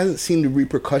hasn't seen the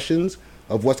repercussions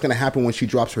of what's going to happen when she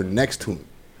drops her next tune.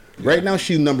 Right now,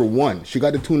 she's number one. She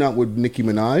got the tune out with Nicki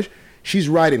Minaj. She's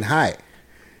riding high.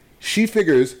 She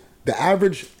figures the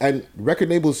average, and record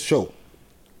labels show,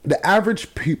 the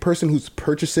average person who's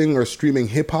purchasing or streaming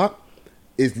hip hop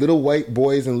is little white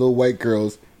boys and little white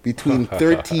girls between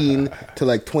 13 to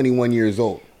like 21 years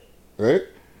old, right?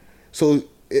 So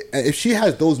if she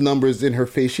has those numbers in her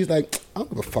face, she's like, I don't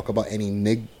give a fuck about any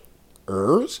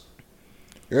niggers,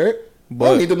 right? But I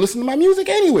don't need to listen to my music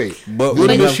anyway. But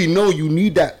little does she know you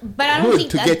need that. But I don't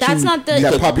think that's not the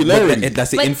that popularity.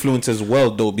 That's the influence as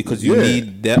well, though, because you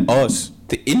need us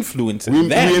to influence we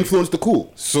them. influence the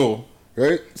cool. So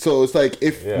right, so it's like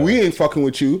if we ain't fucking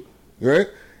with you, right,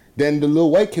 then the little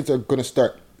white kids are gonna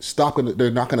start stopping.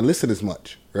 They're not gonna listen as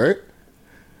much, right?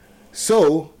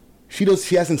 So she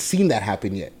hasn't seen that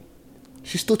happen yet.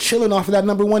 She's still chilling off of that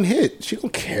number one hit. She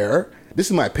don't care. This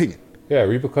is my opinion. Yeah,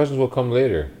 repercussions will come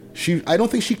later. I don't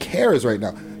think she cares right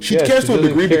now. She Yeah, cares she to a doesn't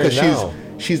degree care because now.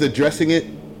 she's addressing it,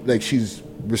 like she's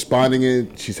responding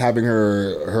it. She's having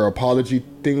her apology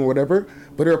thing or whatever.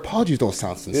 But her apologies don't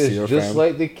sound sincere. It's just fam.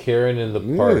 like the Karen in the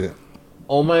park. Yeah.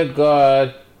 Oh my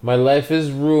God, my life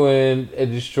is ruined. I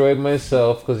destroyed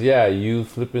myself because you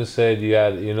flipping said you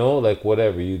had, like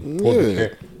whatever you pulled the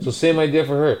Karen. So same idea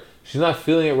for her. She's not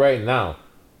feeling it right now.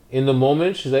 In the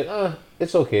moment, she's like,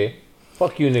 it's okay.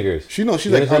 Fuck you niggers. She's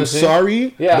like, I'm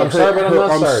sorry. Yeah, I'm sorry, but I'm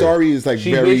not sorry. I'm sorry is like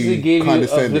she very basically gave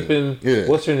condescending. You a flipping,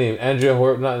 what's her name? Andrea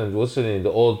what's her name? The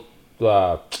old,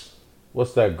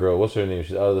 what's that girl? What's her name?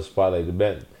 She's out of the spotlight. The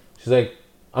band. She's like,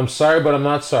 I'm sorry, but I'm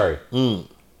not sorry. You know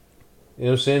what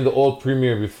I'm saying? The old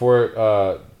premier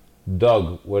before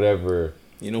Doug, whatever.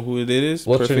 You know who it is?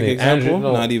 What's Perfect her name? example? Andrew,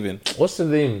 no. Not even. What's the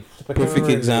name? Perfect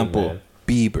example.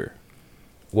 Bieber.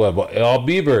 What about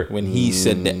Bieber? When he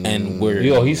said the N word.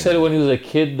 Yo, he said it when he was a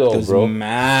kid, though, Doesn't bro.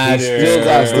 matter. He still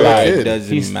got blind.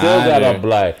 Doesn't He still matter. got a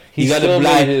blind. He got still a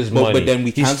blind, made his money. but then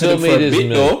we he canceled still him for made a his bit,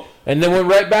 money. though. And then went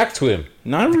right back to him.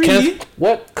 Not really.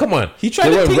 What? Come on. He tried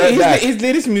They to went think back. his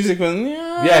latest music was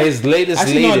his latest.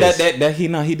 Actually,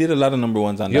 no, he did a lot of number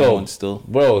ones on that one still.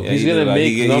 Bro, Yeah, he's he gonna did.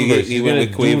 make numbers. He He's went gonna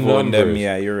with do Quavo and them. numbers.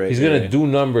 Yeah, you're right. He's you're gonna right. do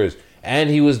numbers. And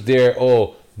he was there,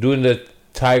 doing the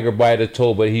tiger by the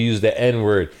toe, but he used the N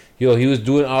word. Yo, he was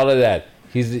doing all of that.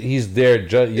 He's there,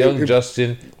 young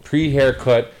Justin,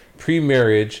 pre-haircut,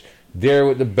 pre-marriage, there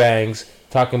with the bangs,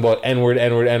 talking about N-word,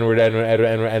 and the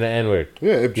N-word.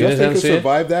 Yeah, if Justin could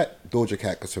survive that, Doja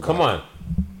Cat could survive. Come on.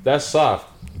 That's soft.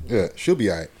 Yeah, she'll be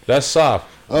all right. That's soft.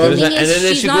 The thing and is,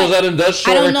 then she goes out and does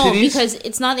show I don't her know titties. because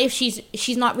it's not if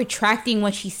she's not retracting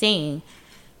what she's saying.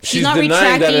 She's not denying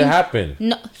retracting. that it happened.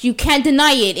 No, you can't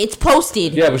deny it. It's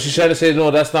posted. Yeah, but she's trying to say,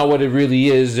 no, that's not what it really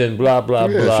is, and blah, blah,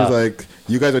 blah. She's like,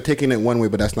 you guys are taking it one way,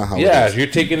 but that's not how it Yeah, is. you're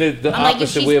taking it the I'm like, if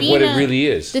opposite she's way of what being it really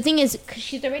is. The thing is, 'cause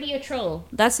she's already a troll.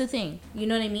 That's the thing. You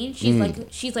know what I mean?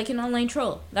 She's like an online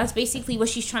troll. That's basically what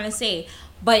she's trying to say.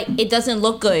 But it doesn't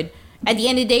look good. At the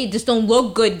end of the day, it just don't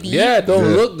look good. B. Yeah, it don't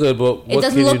look good, but it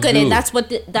doesn't look good, and that's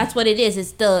what it is.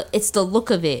 It's the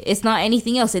look of it. It's not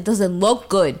anything else. It doesn't look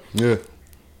good.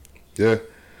 Yeah.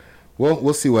 Well,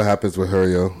 we'll see what happens with her,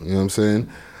 yo. You know what I'm saying?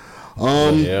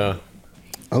 Yeah.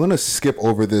 I'm going to skip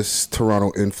over this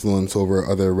Toronto influence over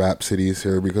other rap cities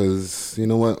here because, you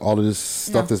know what? All of this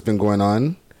stuff that's been going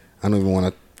on, I don't even want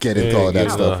to get into all of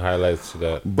that stuff. Highlights to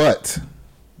that. But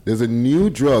There's a new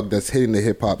drug that's hitting the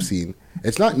hip hop scene.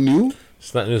 It's not new.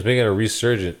 It's not new. It's making a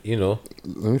resurgent, you know.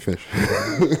 Let me finish.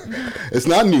 It's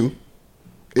not new.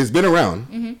 It's been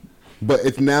around, but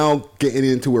it's now getting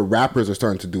into where rappers are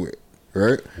starting to do it,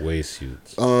 right? Waist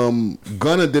suits.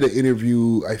 Gunna did an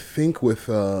interview, I think, with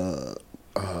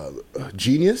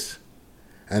Genius,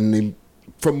 and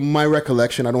from my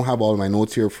recollection, I don't have all of my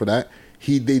notes here for that.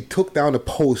 They took down a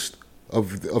post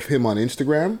of him on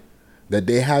Instagram that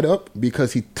they had up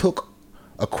because he took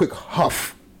a quick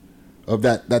huff of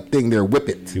that thing there, whip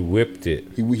it. He whipped it.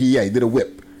 He did a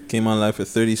whip. Came on live for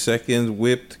 30 seconds,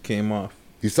 whipped, came off.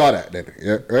 You saw that then,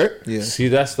 yeah, right? Yeah. See,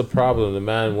 that's the problem. The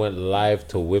man went live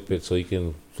to whip it so he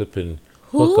can flip and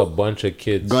hook a bunch of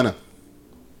kids. Gunna.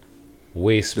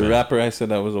 Waste man. The rapper I said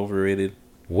that was overrated.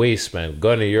 Waste man.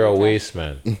 Gunna, you're a waste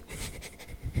man.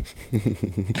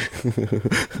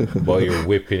 But you're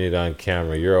whipping it on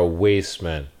camera. You're a waste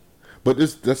man. But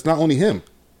that's not only him.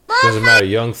 Doesn't matter.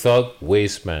 Young Thug,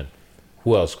 waste man.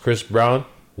 Who else? Chris Brown,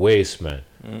 waste man.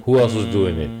 Who else was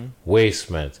doing it?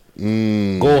 Waste man.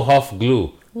 Go huff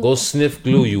glue. Go sniff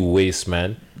glue, you waste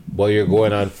man. But you're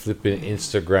going on flipping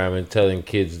Instagram and telling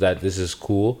kids that this is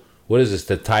cool. What is this?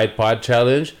 The Tide Pod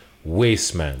Challenge?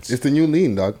 Waste man. It's the new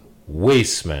lean, dog.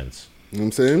 Waste man. You know what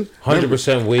I'm saying?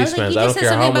 100% waste man. I don't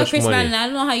care how much Chris money. Brown, and I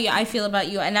don't know how I feel about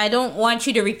you, and I don't want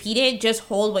you to repeat it. Just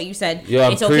hold what you said. Yeah,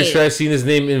 I'm it's pretty okay. sure I've seen his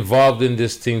name involved in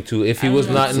this thing too. If he was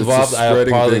not involved, I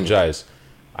apologize.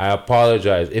 I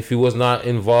apologize. If he was not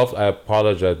involved, I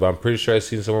apologize. But I'm pretty sure I've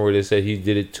seen somewhere where they said he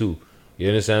did it too. You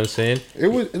understand what I'm saying? It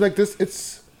was like this.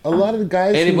 It's a lot of the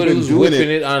guys. Anybody who's whipping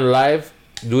it on live,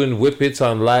 doing whippets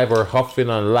on live or huffing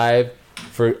on live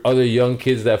for other young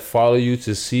kids that follow you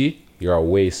to see, you're a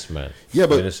waste man. Yeah,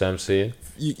 but you understand what I'm saying?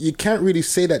 You can't really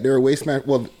say that they're a waste man.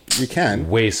 Well, you can.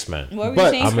 Waste man.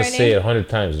 But I'm gonna say it 100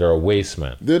 times. They're a waste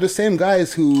man. They're the same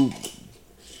guys who,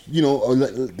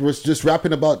 was just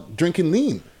rapping about drinking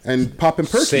lean and popping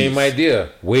perkies. Same idea.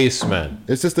 Waste man.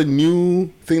 It's just a new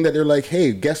thing that they're like,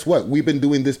 hey, guess what? We've been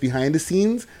doing this behind the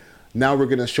scenes. Now we're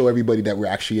gonna show everybody that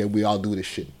we all do this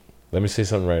shit. Let me say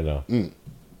something right now.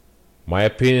 My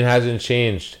opinion hasn't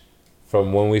changed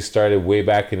from when we started way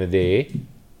back in the day.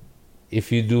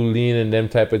 If you do lean and them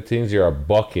type of things, you're a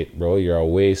bucket, bro. You're a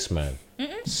waste man.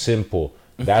 Simple.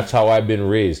 That's how I've been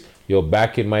raised. Yo,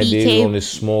 back in my day, you only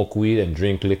smoke weed and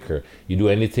drink liquor. You do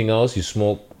anything else, you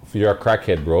smoke. You're a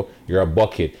crackhead, bro. You're a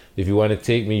bucket. If you want to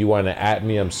take me, you want to at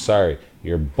me, I'm sorry.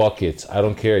 You're buckets. I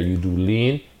don't care. You do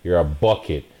lean, you're a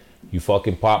bucket. You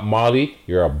fucking pop Molly,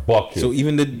 you're a bucket. So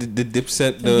even the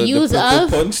Dipset, the purple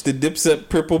punch, the Dipset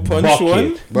purple punch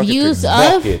bucket. one? Views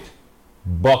bucket.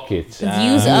 Bucket.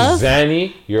 Views of?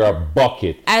 Zanny, you're a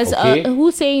bucket. As okay?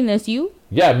 Who's saying this? You?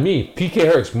 Yeah, me.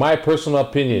 PK Herx, my personal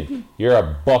opinion. You're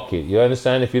a bucket. You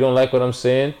understand? If you don't like what I'm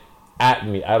saying, at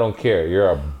me. I don't care. You're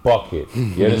a bucket.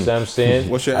 You understand what I'm saying?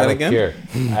 What's your ad again? Care.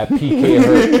 At PK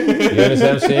Herx. You understand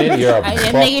what I'm saying? You're a bucket.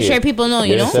 I'm making sure people know,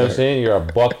 you know? understand what I'm saying? You're a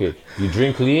bucket. You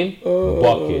drink lean,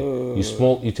 bucket. You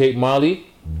smoke, you take Molly,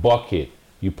 bucket.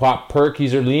 You pop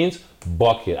perkies or leans,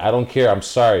 bucket. I don't care. I'm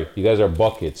sorry. You guys are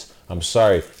buckets. I'm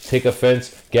sorry. Take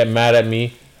offense. Get mad at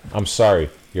me. I'm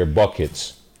sorry. You're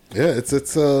buckets. Yeah, it's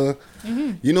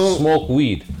you know, smoke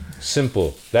weed.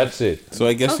 Simple. That's it. So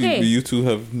I guess you two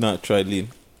have not tried lean.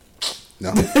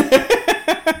 No.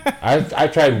 I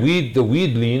tried the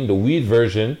weed lean, the weed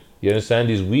version. You understand?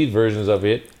 These weed versions of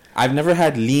it. I've never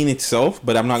had lean itself,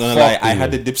 but I'm not gonna lie. I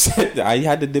had the Dipset.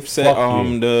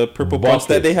 The purple punch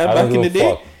that they had back in the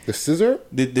day. The scissor?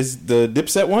 The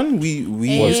Dipset one? We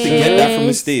used to get that from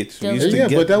the States.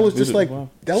 But that was just like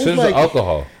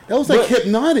alcohol. That was like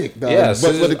hypnotic, dog. Yeah,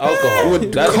 scissors alcohol.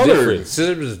 That's colors. different.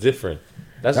 Scissors is different.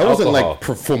 That wasn't alcohol. like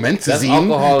fomentazine. That's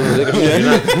alcohol.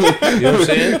 You know what I'm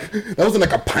saying? That wasn't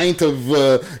like a pint of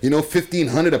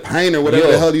 1,500 a pint or whatever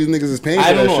the hell these niggas is paying.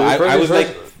 I don't know. I was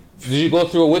like, did you go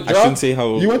through a withdrawal? I shouldn't say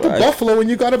how. You went to Buffalo and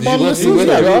you got a bottle of scissors.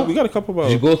 We got a couple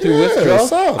bottles. Did you go through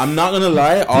withdrawal? I'm not gonna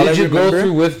lie. Did you go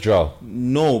through withdrawal?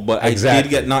 No, but I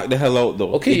did get knocked the hell out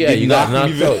though. Okay, yeah, you got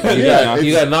knocked out.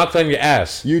 You got knocked on your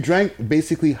ass. You drank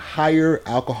basically higher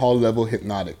alcohol level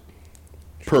hypnotic.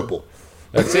 Purple.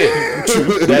 That's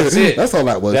it. That's it. That's all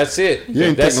that was. That's it. You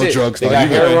ain't take no drugs. They got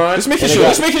heroin. Just making sure.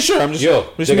 Just making sure. I'm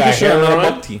just they got sure I'm not a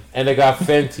heroin buck tea. and they got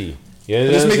Fenty.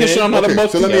 Just making sure I'm not a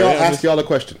buck tea. So let me ask y'all a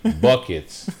question.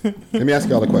 Buckets. Let me ask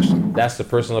y'all a question. That's the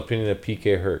personal opinion of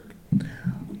PK Herc.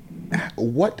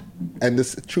 What? And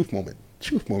this truth moment.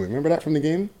 Truth moment. Remember that from the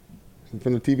game?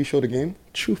 From the TV show The Game?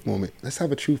 Truth moment. Let's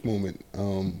have a truth moment.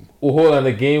 Well, hold on.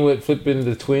 The game with flipping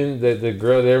the twin, the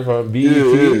girl there from BET?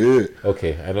 Yeah.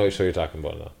 Okay, I know what show you're talking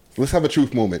about now. Let's have a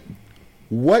truth moment.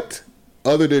 What,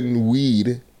 other than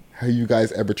weed, have you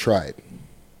guys ever tried?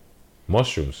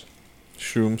 Mushrooms.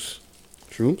 Shrooms.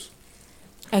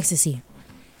 Ecstasy.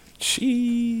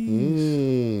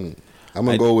 Cheese. I'm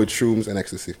gonna go with shrooms and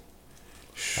ecstasy.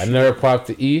 I never popped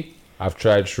the E. I've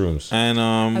tried shrooms. And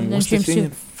I've done shrooms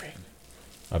too.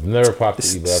 I've never popped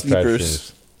the E, but I've tried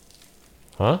shrooms.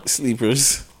 Huh?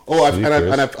 Sleepers. Oh,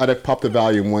 I've popped the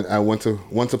Valium when I went to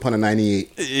Once Upon a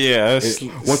 98. Yeah.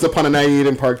 Once Upon a 98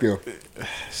 in Parkdale.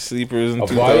 Sleepers and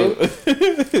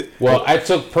Valium? Well, I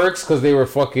took perks because they were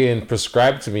fucking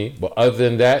prescribed to me. But other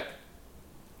than that,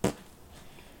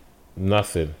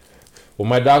 nothing. When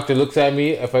my doctor looks at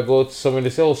me, if I go to somewhere, they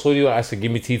say, "Oh, so do you?" I said,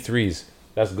 "Give me T3s.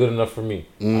 That's good enough for me.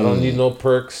 I don't need no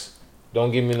perks.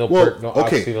 Don't give me no perk, no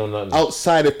oxy, no nothing."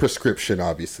 Outside of prescription,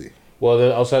 obviously. Well,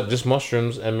 then outside just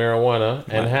mushrooms and marijuana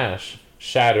and hash,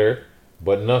 shatter,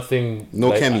 but nothing.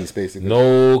 No chemies, basically.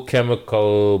 No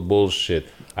chemical bullshit.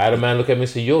 I had a man look at me and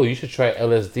say, "Yo, you should try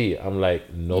LSD." I'm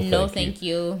like, "No, thank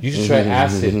you. You should try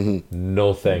acid."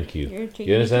 No, thank you.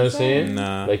 You understand what I'm saying?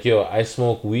 Nah. Like, yo, I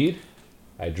smoke weed,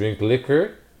 I drink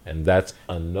liquor, and that's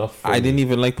enough for I me. didn't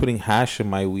even like putting hash in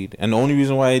my weed. And the only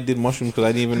reason why I did mushrooms because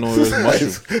I didn't even know there was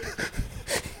mushrooms.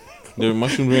 There were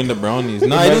mushrooms were in the brownies.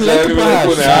 Nah, I didn't like to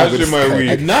put hash in my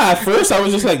weed. Nah, at first I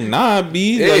was just like, nah,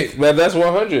 B. Hey, like, man, that's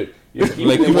 100.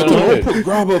 Like people put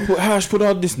grabber, put hash, put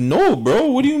all this. No, bro.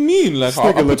 What do you mean? Like,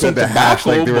 I put some hash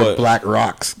like they were black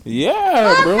rocks.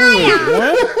 Yeah, bro. Like,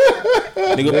 what?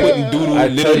 Nigga putting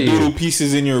little doodle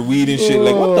pieces in your weed and shit.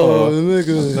 Like, what the hell? I'm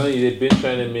telling you, they've been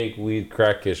trying to make weed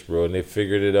crackish, bro, and they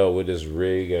figured it out with this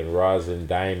rig and rosin,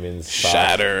 diamonds,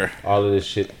 shatter, all of this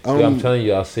shit. Yo, I'm telling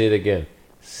you, I'll say it again.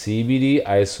 CBD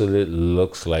isolate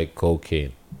looks like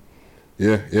cocaine.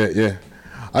 Yeah.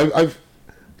 I've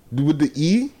with the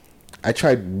E, I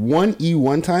tried one E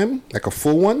one time, like a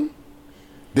full one.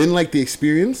 Didn't like the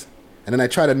experience, and then I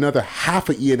tried another half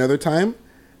a E another time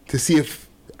to see if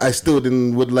I still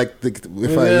would like I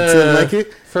didn't like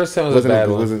it. First time was a bad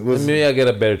one. Maybe I get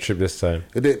a better trip this time.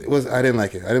 I didn't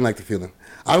like it. I didn't like the feeling.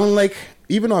 I don't like,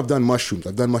 even though I've done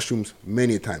mushrooms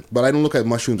many a time, but I don't look at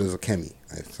mushrooms as a chemi.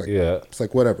 It's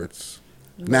like whatever. It's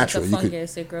natural. Like a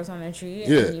fungus, it grows on a tree.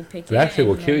 Yeah, and you pick that actually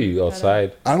will kill you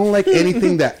outside. I don't like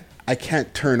anything that I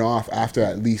can't turn off after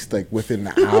at least like within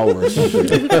an hour or something.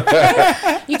 You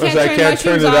can't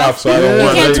turn it off, so I don't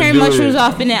want to. You can't turn mushrooms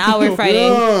off in an hour, Friday.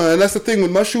 No, and that's the thing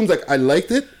with mushrooms. Like I liked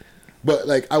it, but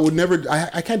like I would never.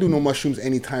 I can't do no mushrooms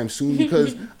anytime soon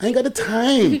because I ain't got the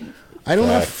time. I don't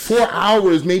have 4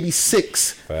 hours, maybe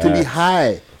 6 to be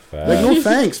high. Like no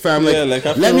thanks, fam. Like,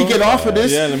 let me get off of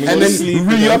this and then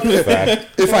re-up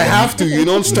if I have to. You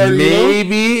know, start.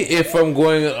 Maybe if I'm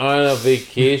going on a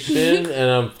vacation and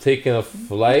I'm taking a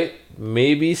flight,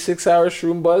 maybe 6 hours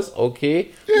shroom buzz, okay.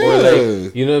 Yeah. Or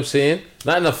like, you know what I'm saying?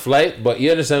 Not in a flight, but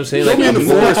you understand what I'm saying? Like, I'm in the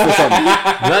forest for something.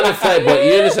 Not in a flight, but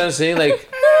you understand what I'm saying? Like,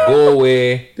 go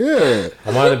away. Yeah.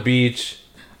 I'm on the beach.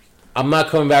 I'm not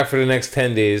coming back for the next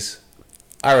 10 days.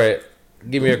 All right.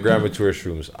 Give me a gram or two of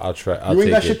shrooms. I'll try. You ain't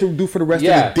got shit to do for the rest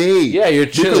of the day. Yeah, you're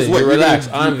chilling. You're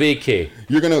relaxed. On vacay.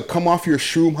 You're going to come off your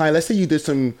shroom high. Let's say you did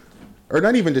some, or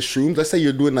not even the shrooms. Let's say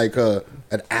you're doing like an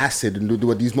acid and do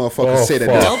what these motherfuckers say.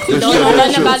 That don't know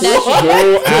nothing about that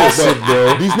shit. Acid,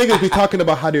 bro. These niggas be talking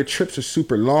about how their trips are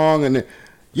super long. And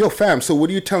yo, fam, so what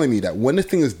are you telling me? That when the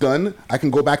thing is done, I can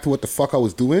go back to what the fuck I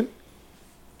was doing?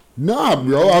 Nah,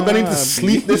 bro. I'm gonna need to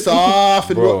sleep this off.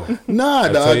 And bro, nah,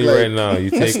 I'll dog. tell you right now, you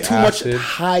take too acid, much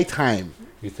high time.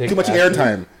 You take too much acid, air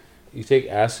time. You take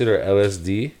acid or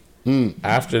LSD.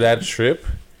 After that trip,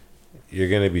 you're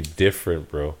gonna be different,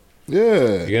 bro.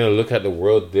 Yeah. You're gonna look at the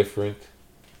world different.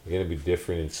 You're gonna be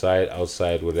different inside,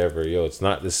 outside, whatever. Yo, it's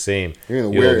not the same. You're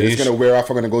gonna it's gonna wear off.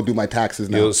 I'm gonna go do my taxes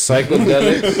now. Yo,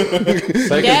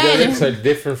 psychedelics are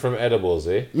different from edibles,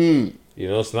 eh? You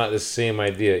know, it's not the same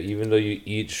idea. Even though you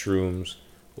eat shrooms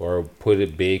or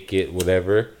bake it,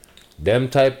 whatever, them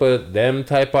type of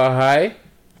high,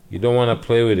 you don't want to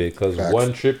play with it because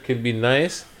one trip can be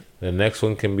nice, the next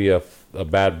one can be a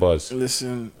bad buzz.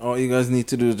 Listen, all you guys need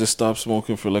to do is just stop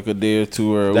smoking for like a day or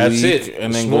two or a That's week, it.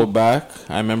 and then go back.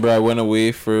 I remember I went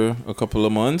away for a couple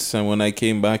of months, and when I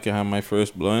came back and had my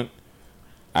first blunt,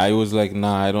 I was like,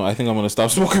 nah, I think I'm gonna stop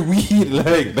smoking weed.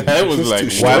 Like that was like,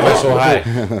 why am I so high?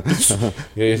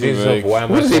 Yeah, you think like, why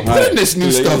am I Where so did they high? put in this new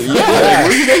stuff? Yeah, like,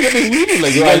 where you guys get this weed?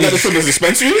 Like, you guys got this from the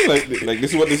dispensary? Like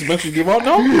this is what the dispensary give out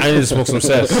now? I need to smoke some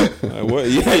cess. What?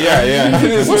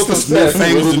 Yeah. What's the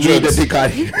newfangled weed that they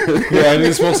got here? Yeah, I need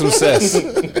to smoke some cess. I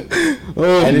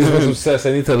need to smoke some cess.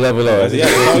 I need to level up. Yeah,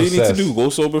 that's all you need to do. Go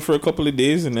sober for a couple of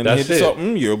days and then hit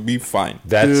something. You'll be fine.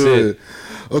 That's it.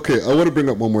 Okay, I want to bring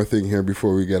up one more thing here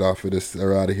before we get off of this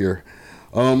or out of here.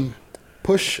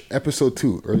 Push episode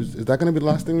 2, or is that going to be the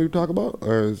last thing we talk about,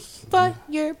 or is... But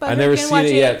you're. I never seen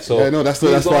it yet, so yeah, no, that's why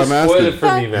I'm asking. Spoil it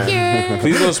for me, man.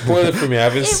 Please don't spoil it for me. I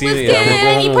haven't seen it yet. I'm gonna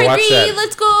go home and watch that.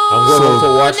 Let's go. I'm going home to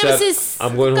watch that.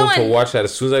 I'm going home to watch that.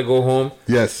 As soon as I go home,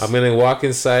 yes, I'm gonna walk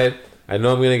inside. I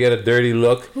know I'm gonna get a dirty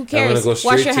look. Who cares? I'm gonna go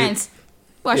straight wash your hands.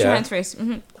 Wash your hands first.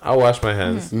 I'll wash my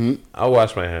hands. I'll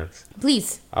wash my hands.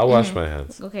 Please. I'll wash my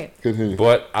hands. Okay.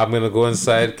 But I'm gonna go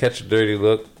inside, catch a dirty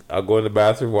look. I'll go in the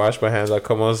bathroom, wash my hands. I'll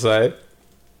come outside.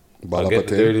 I'll get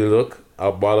the dirty look.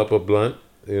 I'll ball up a blunt.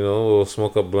 We'll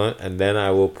smoke a blunt, and then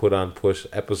I will put on Push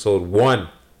episode 1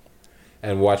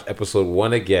 and watch episode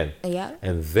 1 again. Yeah.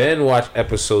 And then watch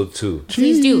episode 2.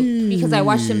 Please do, because I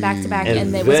watched them back to back,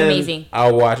 and it was amazing.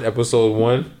 I'll watch episode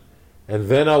 1, and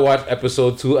then I'll watch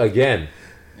episode 2 again.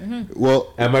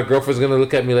 Well, and my girlfriend's gonna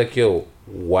look at me like, "Yo,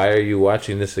 why are you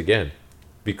watching this again?"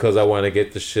 Because I want to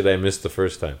get the shit I missed the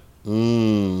first time.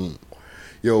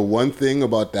 Yo, one thing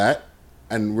about that,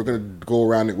 and we're going to go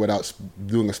around it without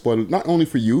doing a spoiler, not only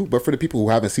for you, but for the people who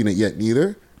haven't seen it yet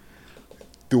neither.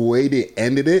 The way they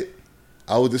ended it,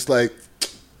 I was just like...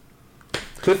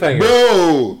 Cliffhanger.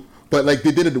 Bro! But like,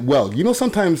 they did it well.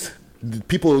 Sometimes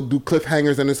people do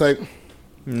cliffhangers and it's like...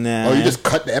 Nah. Oh, you just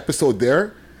cut the episode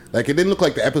there? Like, it didn't look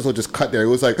like the episode just cut there. It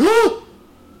was like...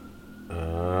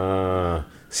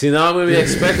 See, now I'm going to be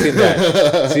expecting that.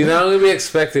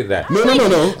 No. I don't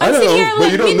know.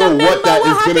 But you don't know what that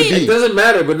is going to be. It doesn't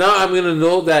matter. But now I'm going to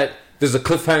know that there's a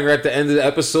cliffhanger at the end of the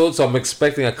episode. So I'm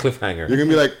expecting a cliffhanger. You're going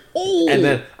to be like, oh. And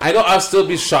then I know I'll still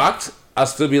be shocked. I'll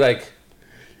still be like,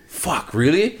 fuck,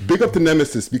 really? Big up to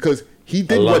Nemesis because he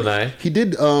did Alumni.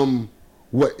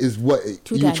 what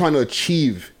you're trying to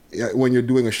achieve when you're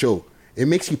doing a show. It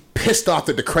makes you pissed off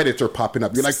that the credits are popping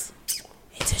up. You're like,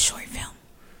 it's a short film.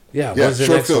 Yeah, when's the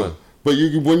next one? But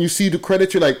when you see the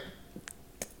credits, you're like,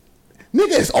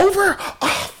 nigga, it's over?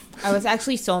 Oh. I was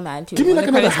actually so mad too. Give me like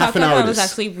another half an hour. I was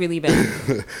actually really bad.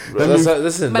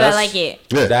 Listen, but I like it.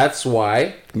 Yeah. That's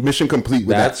why. Mission complete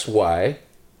with That's why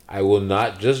I will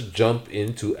not just jump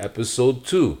into episode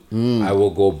 2. I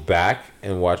will go back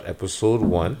and watch episode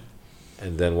 1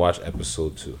 and then watch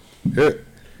episode 2. Yeah.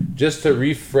 Just to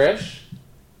refresh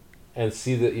and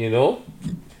see that,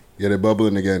 get it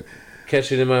bubbling again.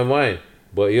 Catch it in my mind.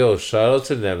 But yo, shout out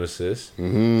to Nemesis.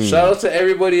 Shout out to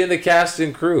everybody in the cast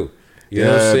and crew. You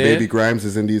know what I'm saying? Baby Grimes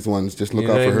is in these ones. Just look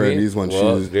out for her in these ones.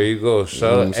 Well, there you go.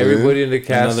 Shout out everybody in the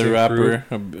cast and crew.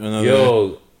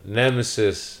 Yo,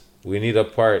 Nemesis, we need a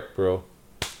part, bro.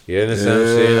 You understand what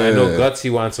I'm saying? I know Gutsy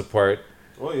wants a part.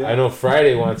 Oh, yeah. I know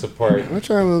Friday wants a part.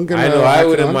 I know I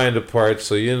wouldn't mind a part.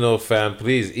 So fam,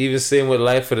 please. Even same with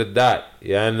Life of the Dot.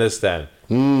 You understand?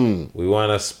 We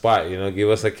want a spot, give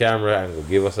us a camera angle,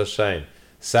 give us a shine.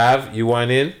 Sav, you want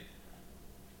in?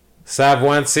 Sav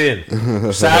wants in.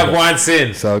 Sav wants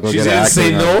in. She didn't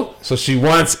say no, so she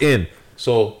wants in.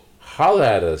 So holla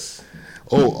at us.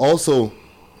 Oh, also,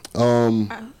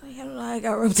 I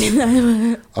got roped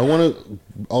in. I want to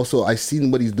also. I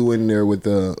seen what he's doing there with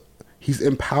he's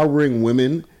empowering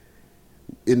women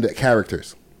in the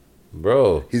characters.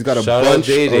 Bro, he's got a bunch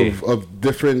of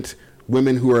different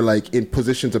women who are like in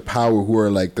positions of power, who are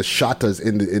like the shatas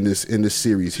in this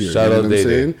series here. Shout out what I'm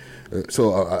saying?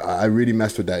 So I really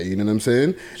messed with that. You know what I'm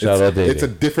saying? It's a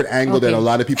different angle that a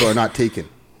lot of people are not taking.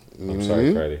 I'm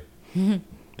sorry, Friday.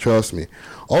 Trust me.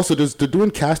 Also, they're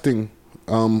doing casting.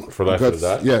 For Life of the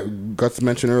Dot? Yeah, Guts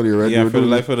mentioned earlier, right? Yeah, for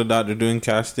Life of the Dot, they're doing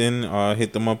casting.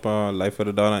 Hit them up, Life of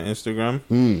the Dot on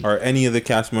Instagram. Or any of the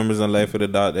cast members on Life of the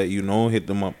Dot that hit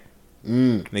them up.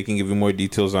 They can give you more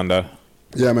details on that.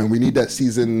 Yeah, man, we need that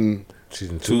season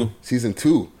 2. Season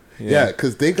 2. Yeah,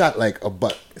 because they got like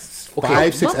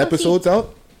 5-6 episodes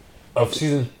out of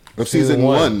season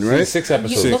 1, right? 6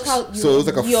 episodes. So it was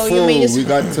like a full. We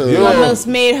got to. You almost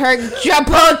made her jump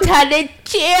out of the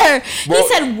chair. He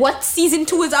said, "What season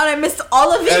 2 is on?" I missed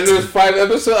all of it. And there was 5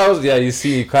 episodes.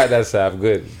 You caught that, Sav.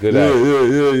 Good.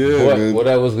 Yeah. What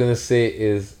I was gonna say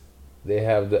is, they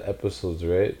have the episodes,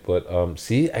 right? But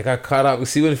see, I got caught up.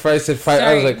 See, when Friday said 5,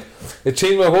 I was like, it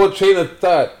changed my whole train of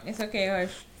thought. It's okay,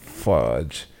 Hush.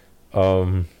 Fudge.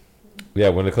 Yeah,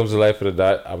 when it comes to Life of the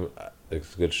Dot,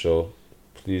 it's a good show.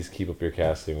 Please keep up your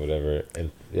casting, whatever,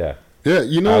 and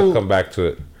I'll come back to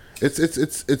it.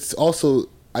 It's also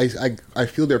I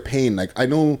feel their pain. Like, I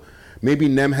know maybe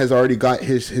Nem has already got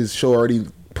his show already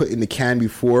put in the can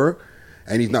before,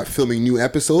 and he's not filming new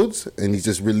episodes, and he's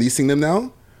just releasing them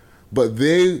now. But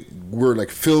they were like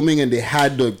filming, and they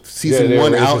had the season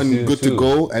 1 out and good to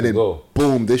go, and then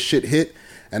boom, this shit hit,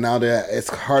 and now it's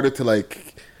harder to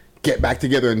like get back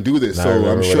together and do this. Now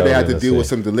so I'm sure they had to deal with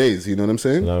some delays. You know what I'm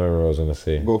saying? I remember what I was gonna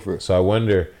say. Go for it. So I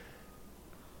wonder,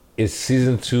 is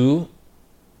season 2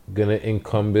 gonna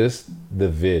encompass the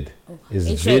vid? Is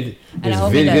It vid should. And I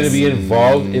hope vid it gonna does. be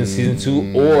involved in season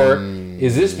 2, or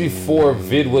is this before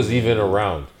vid was even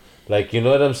around? Like, you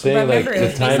know what I'm saying? Remember, like it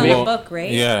was based on a book,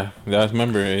 right? Yeah, that's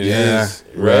remember it Yeah, is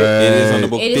right. It is on the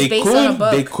book. It is They based could on a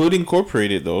book. they could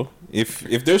incorporate it though.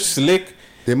 If they're slick,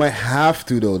 They might have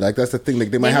to though. Like that's the thing.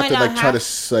 Like they might They have might to not like try to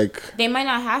have- like. They might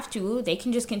not have to. They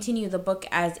can just continue the book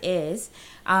as is,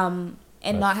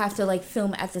 and not have to like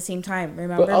film at the same time.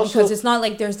 Remember, But also- because it's not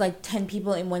like there's like 10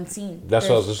 people in one scene. That's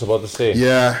what I was just about to say.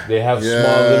 Yeah, They have yeah.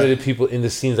 small, limited people in the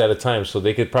scenes at a time, so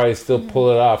they could probably still Mm-hmm. pull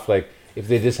it off. Like, if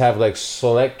they just have, like,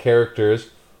 select characters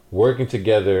working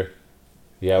together.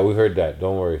 Yeah, we heard that.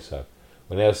 Don't worry, Sab.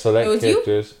 When they have select It was you?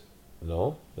 characters.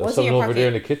 No. That's What's in something your over there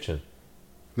in pocket? the kitchen.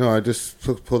 No, I just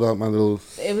pulled out my little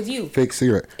It was you. fake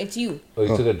cigarette. It's you. Oh,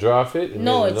 you took a draw of it? It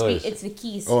No, made a noise. it's the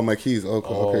keys. Oh, my keys.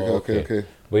 Okay.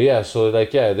 But yeah, so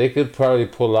like they could probably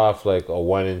pull off like a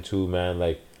 1 and 2 man,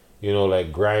 like, you know,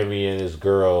 like Grimy and his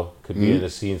girl could be in a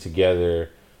scene together.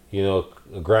 You know,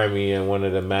 Grimy and one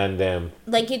of the man them.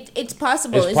 Like it's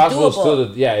possible. It's possible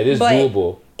doable. still. It is but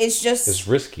doable. It's just It's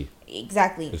risky.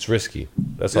 exactly. It's risky.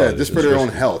 That's all. Yeah, it just is. for It's their own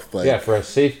risky. health. Like, Yeah, for a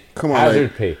safe come on, hazard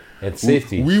like, pay and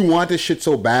safety. We want this shit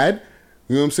so bad.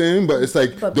 You know what I'm saying? But it's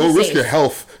like But be don't risk safe. your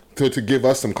health to give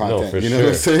us some content. for You know what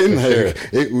I'm sure, saying? for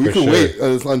Like sure, we for can sure. wait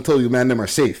until you man them are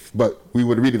safe. But we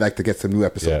would really like to get some new Yeah,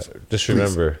 episodes. just Please,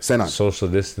 remember send on. social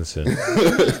distancing. You You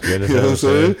understand know what I'm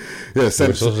saying? Yeah, We're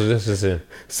send social distancing.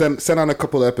 send on a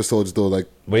couple of episodes though. Like,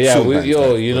 But yeah, soon, we- man,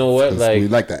 yo, like, you know what, 'cause like- we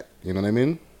like that. You know what I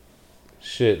mean?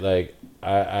 Shit, like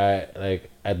I like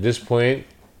at this point,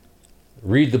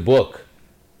 read the book.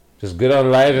 Just get on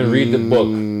live and read the book.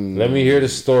 Let me hear the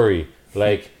story.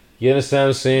 Like, you understand what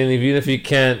I'm saying? Even if you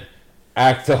can't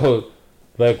act out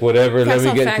like whatever, Facts let me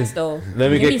on get facts, though.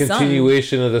 let me Give get me some.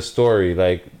 continuation of the story.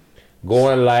 Like, go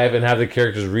on live and have the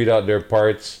characters read out their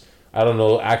parts. I don't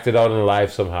know, act it out in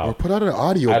live somehow. Or put out an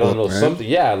audio. I don't book, know, man. something.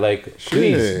 Yeah, like,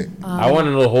 please. Shit. I want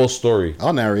to know the whole story.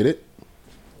 I'll narrate it.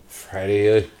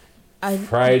 Friday.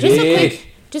 Friday.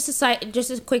 Just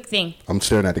a quick thing. I'm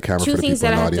staring at the camera Two for the things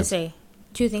people that in I the have to audience. say.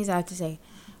 Two things I have to say.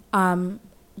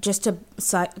 Just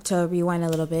to rewind a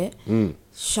little bit.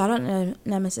 Shout out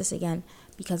Nemesis again,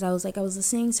 because I was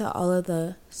listening to all of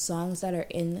the songs that are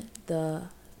in the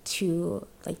two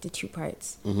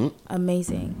parts.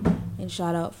 Amazing. And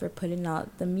shout out for putting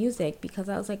out the music, because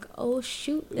I was like, oh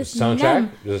shoot, it's Soundtrack?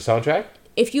 Nem. There's a soundtrack?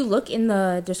 If you look in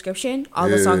the description, all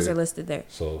the songs are listed there.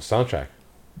 So soundtrack.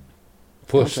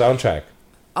 Push soundtrack.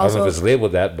 I don't know Also, if it's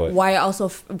labeled that, but why I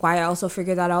also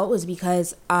figured that out was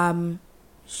because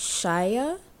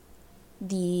Shia,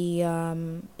 the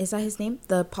is that his name?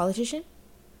 The politician?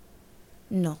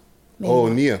 No. maybe Oh,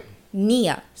 not.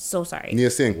 Nia. So sorry. Nia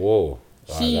Singh. Whoa.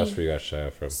 Wow, He- that's where you got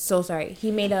Shia from. So sorry.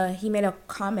 He made a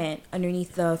comment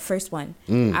underneath the first one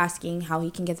asking how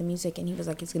he can get the music, and he was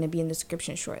like, it's gonna be in the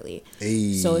description shortly.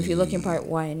 Hey. So if you look in part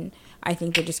 1, I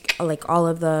think they're just like all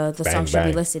of the Bang, songs should be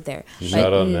bang. listed there.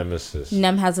 Shout Like, out Nemesis.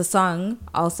 Nem has a song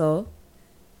also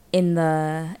in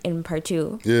part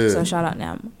 2. Yeah. So shout out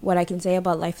Nem. What I can say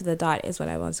about Life of the Dot is what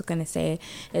I was gonna say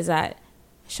is that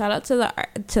shout out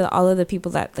to all of the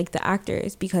people that like the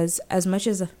actors, because as much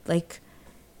as like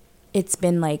it's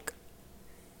been like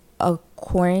a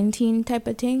quarantine type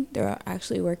of thing, they're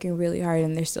actually working really hard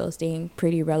and they're still staying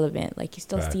pretty relevant. Like you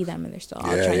still Facts. see them and they're still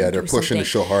all Yeah, trying yeah, to they're do pushing the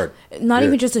something. show hard. Not Yeah.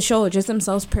 even just the show, just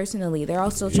themselves personally. They're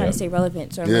all still trying Yeah. to stay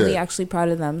relevant. So I'm Yeah. really actually proud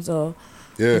of them. So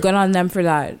Yeah. good on them for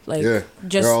that. Like Yeah.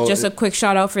 just They're all- just a quick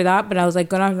shout out for that. But I was like,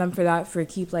 good on them for that, for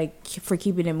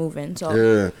keeping it moving. So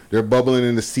Yeah, they're bubbling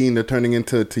in the scene. They're turning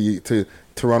into to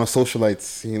Toronto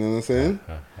socialites. You know what I'm saying?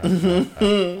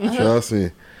 Trust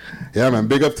me. Yeah, man.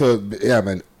 Big up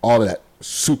to all of that.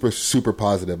 Super, super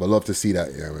positive. I love to see that.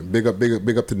 Yeah, man. Big up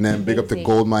to them. Big up to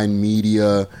Goldmine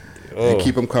Media. And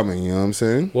keep them coming. You know what I'm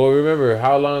saying? Well, remember,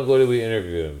 how long ago did we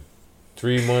interview him?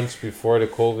 3 months before the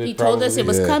COVID. he told us it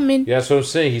was Yeah. coming. Yeah, that's what I'm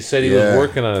saying. He said he Yeah. was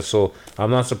working on it, so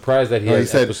I'm not surprised that he No, has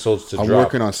said, episodes to I'm drop.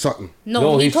 working on something.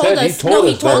 No, he told said, us. He told No,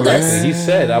 he us. told directly. us. He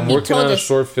said, I'm He working told on a us.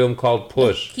 short film called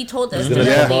Push. He told us. It's going to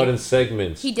directly. come out in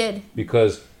segments. He did.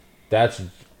 Because that's,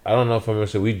 I don't know if I'm going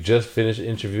to say, we just finished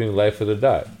interviewing Life of the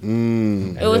Dot.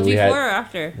 It was before or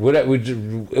after?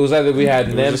 It was either we had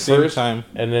was Nem the same first, time.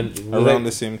 and then Around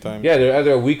the same time. Yeah, they're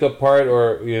either a week apart,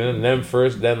 or Nem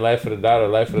first, then Life of the Dot, or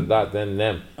Life of the Dot, then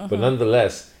Nem. But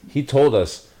nonetheless, he told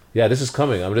us, yeah, this is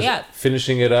coming. I'm just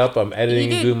finishing it up. I'm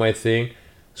editing and doing my thing.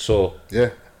 So Yeah,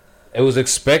 it was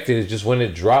expected. It's just when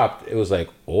it dropped, it was like,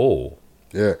 oh,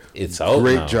 yeah. it's out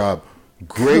Great now. job.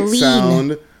 Great Clean.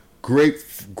 sound. Great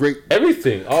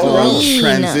Everything all around.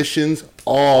 transitions.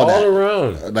 All that. All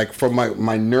around. Like from my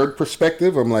nerd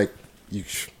perspective, I'm like,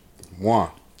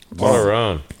 All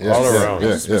around. Yeah, all yeah, around. yeah,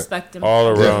 Just respect them. All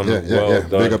around. Well done.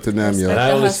 Big up to them, yo. And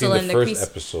I only seen hustle the and the first crease.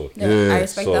 episode. I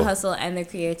respect the hustle and the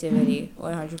creativity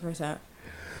 100%.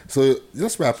 So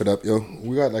let's wrap it up, yo.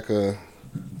 We got like a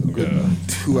good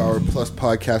 2-hour plus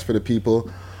podcast for the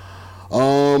people.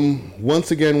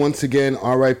 Once again,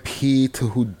 R.I.P. to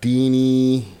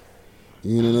Houdini.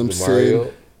 You know what I'm saying?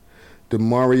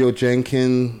 DeMario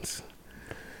Jenkins.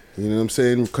 You know what I'm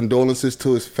saying? Condolences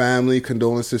to his family,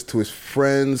 condolences to his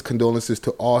friends, condolences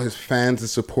to all his fans and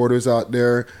supporters out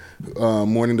there,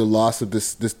 mourning the loss of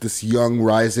this young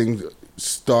rising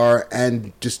star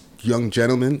and just young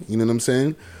gentleman. You know what I'm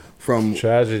saying? From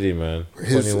tragedy, man.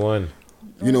 21.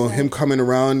 You know, him coming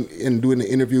around and doing the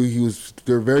interview,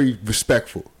 they're very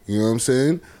respectful. You know what I'm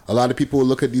saying? A lot of people will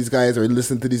look at these guys or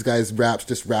listen to these guys' raps,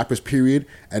 just rappers, period,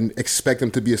 and expect them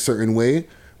to be a certain way.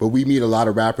 But we meet a lot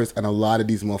of rappers, and a lot of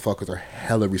these motherfuckers are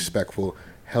hella respectful,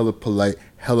 hella polite,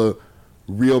 hella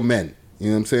real men. You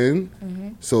know what I'm saying? Mm-hmm.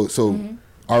 So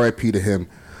R.I.P. to him.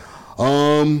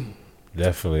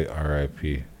 Definitely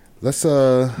R.I.P. Let's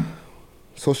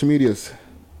social medias.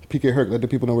 PK Herc, let the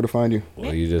people know where to find you.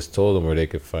 Well, you just told them where they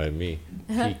could find me.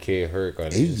 PK Herc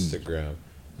on Instagram.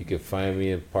 You can find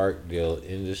me in Parkdale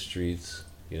in the streets.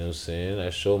 You know what I'm saying? I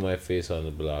show my face on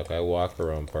the block. I walk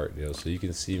around Parkdale, so you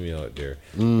can see me out there.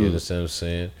 You understand what I'm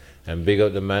saying? And big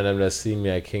up the man that seen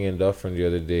me at King and Dufferin the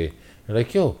other day. They're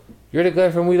like, yo, you're the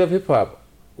guy from We Love Hip Hop.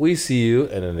 We see you.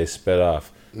 And then they sped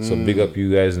off. So big up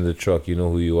you guys in the truck. You know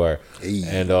who you are.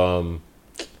 And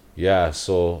yeah,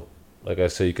 so like I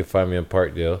said, you can find me in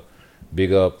Parkdale.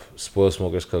 Big up Spoil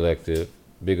Smokers Collective.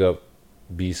 Big up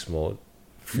Beast Mode.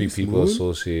 Free People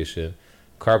Association.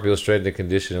 Carpio Strength and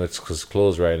Conditioning, which is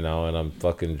closed right now, and I'm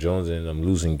fucking jonesing. I'm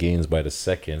losing gains by the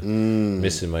second.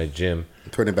 Missing my gym.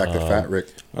 Turning back to Fat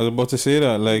Rick. I was about to say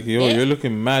that. Like, yo, you're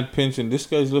looking mad pinching. This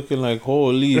guy's looking like,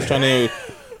 holy, he's trying to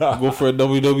go for a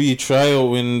WWE tryout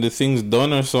when the thing's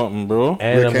done or something, bro.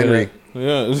 And Rick Henry.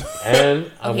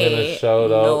 I'm gonna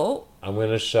shout out. I'm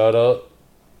gonna shout out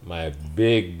my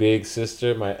big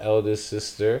sister, my eldest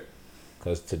sister,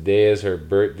 because today is her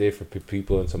birthday for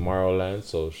people in Tomorrowland.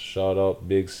 So shout out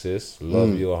big sis,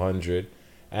 love you 100,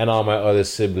 and all my other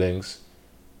siblings,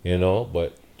 you know.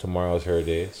 But tomorrow's her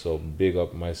day, so big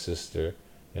up my sister. You know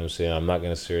what I'm saying? I'm not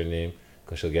gonna say her name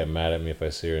because she'll get mad at me if I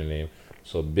say her name.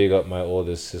 So big up my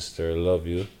oldest sister, love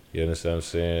you. You understand what I'm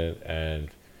saying? And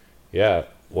yeah,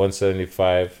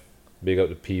 175. Big up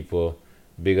the people.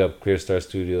 Big up Clear Star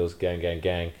Studios, gang.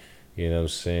 You know what I'm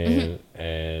saying?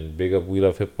 And big up We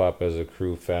Love Hip Hop as a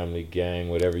crew, family, gang,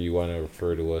 whatever you want to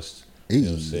refer to us. You know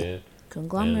what I'm saying?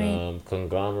 Conglomerate. And,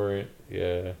 conglomerate,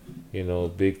 yeah. You know,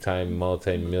 big time,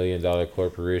 multi-million-dollar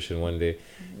corporation one day.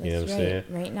 You know what I'm saying?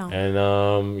 Right now.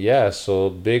 And yeah, so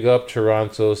big up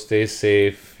Toronto, stay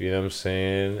safe, you know what I'm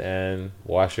saying? And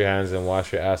wash your hands and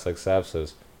wash your ass like Sav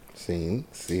says. Seen.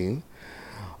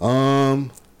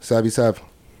 Sav.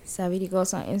 Savvy the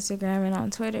Ghost on Instagram and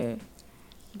on Twitter.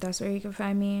 That's where you can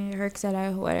find me. Herc said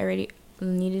what I already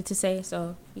needed to say,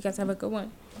 so you guys have a good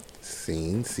one.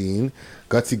 Seen.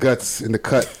 Gutsy Guts in the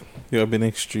cut. Yo, I've been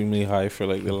extremely high for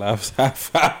like the last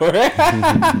half hour.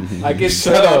 I get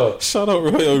shout out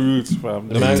Royal Roots, fam.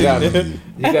 The man you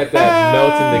got that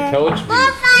melt in the couch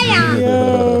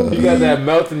weed. You got that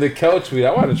melt in the couch weed.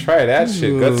 I want to try that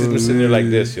shit. Gutsy's been sitting there like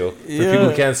this, yo. For people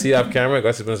who can't see off camera,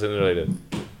 Gutsy's been sitting there like this.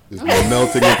 Just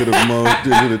melting into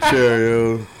the chair,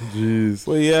 yo. Jeez.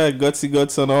 Well, yeah, Gutsy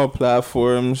Guts on all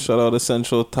platforms. Shout out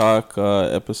Essential Talk,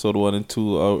 episode 1 and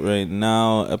 2 out right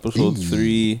now. Episode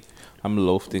 3, I'm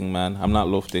loafing, man. I'm not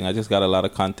loafing. I just got a lot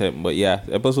of content. But yeah,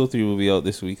 episode 3 will be out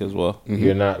this week as well.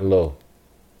 You're not low.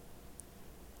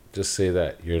 Just say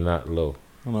that. You're not low.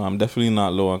 No, I'm definitely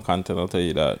not low on content, I'll tell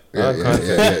you that. Yeah.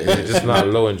 You're just not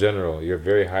low in general. You're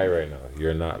very high right now.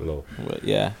 You're not low. But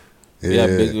yeah. Yeah,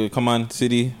 big, come on,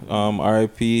 City.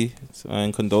 RIP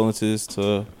and condolences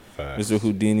to Mr.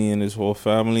 Houdini and his whole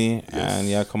family. Yes. And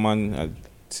yeah, come on,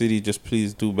 City, just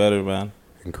please do better, man.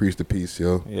 Increase the peace,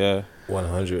 yo. Yeah.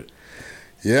 100.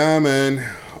 Yeah, man.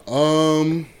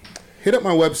 Hit up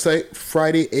my website,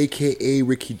 Friday, aka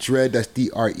Ricky Dread. That's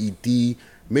DRED.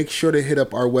 Make sure to hit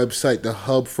up our website, the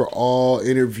hub for all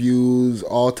interviews,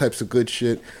 all types of good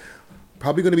shit.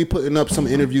 Probably going to be putting up some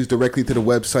interviews directly to the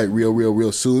website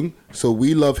real soon. So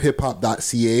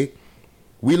welovehiphop.ca.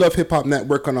 We Love Hip Hop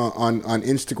Network on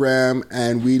Instagram,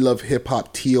 and We Love Hip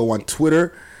Hop TO on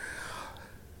Twitter.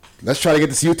 Let's try to get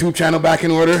this YouTube channel back in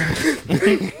order. If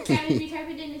you type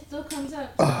it in, it still comes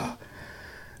up.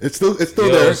 It's still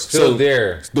there. It's still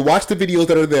there. To watch the videos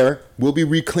that are there. We'll be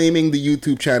reclaiming the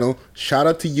YouTube channel. Shout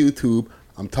out to YouTube.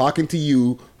 I'm talking to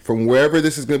you from wherever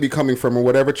this is going to be coming from or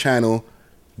whatever channel.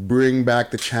 Bring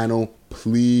back the channel,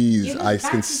 please. I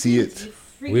can see it.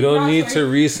 We don't need to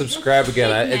resubscribe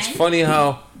again. It's funny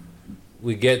how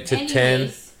we get to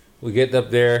 10, we get up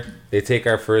there, they take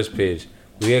our first page.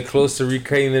 We get close to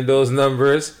reclaiming those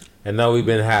numbers, and now we've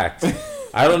been hacked.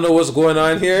 I don't know what's going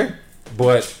on here,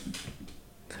 but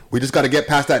we just got to get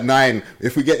past that 9.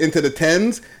 If we get into the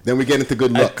 10s, then we get into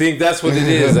good luck. I think that's what it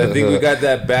is. I think we got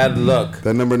that bad luck.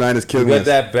 That number 9 is killing us. We got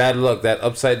that bad luck. That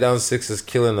upside down 6 is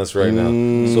killing us right now.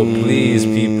 So please,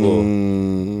 people.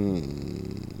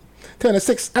 Turn a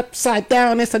 6 upside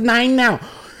down. It's a 9 now.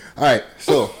 All right,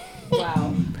 so.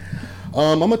 Wow.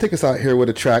 I'm gonna take us out here with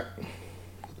a track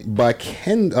by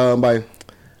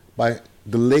by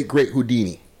the late great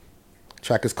Houdini. The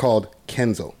track is called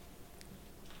Kenzo.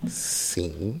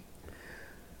 Sing.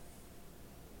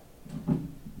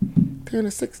 Turn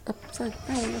a 6 upside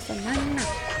down. That's a 9 now.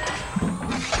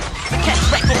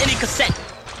 Catch right from any cassette.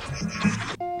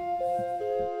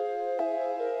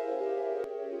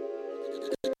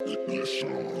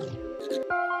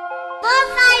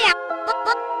 Bonfire!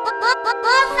 Bonfire!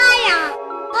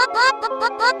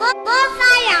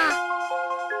 Bonfire!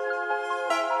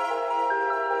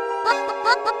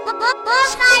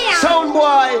 Sound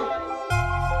boy!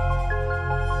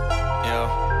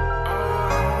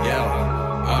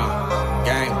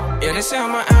 Gang. Yeah, they say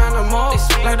I'm an animal,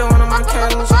 like the one of my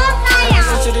candles.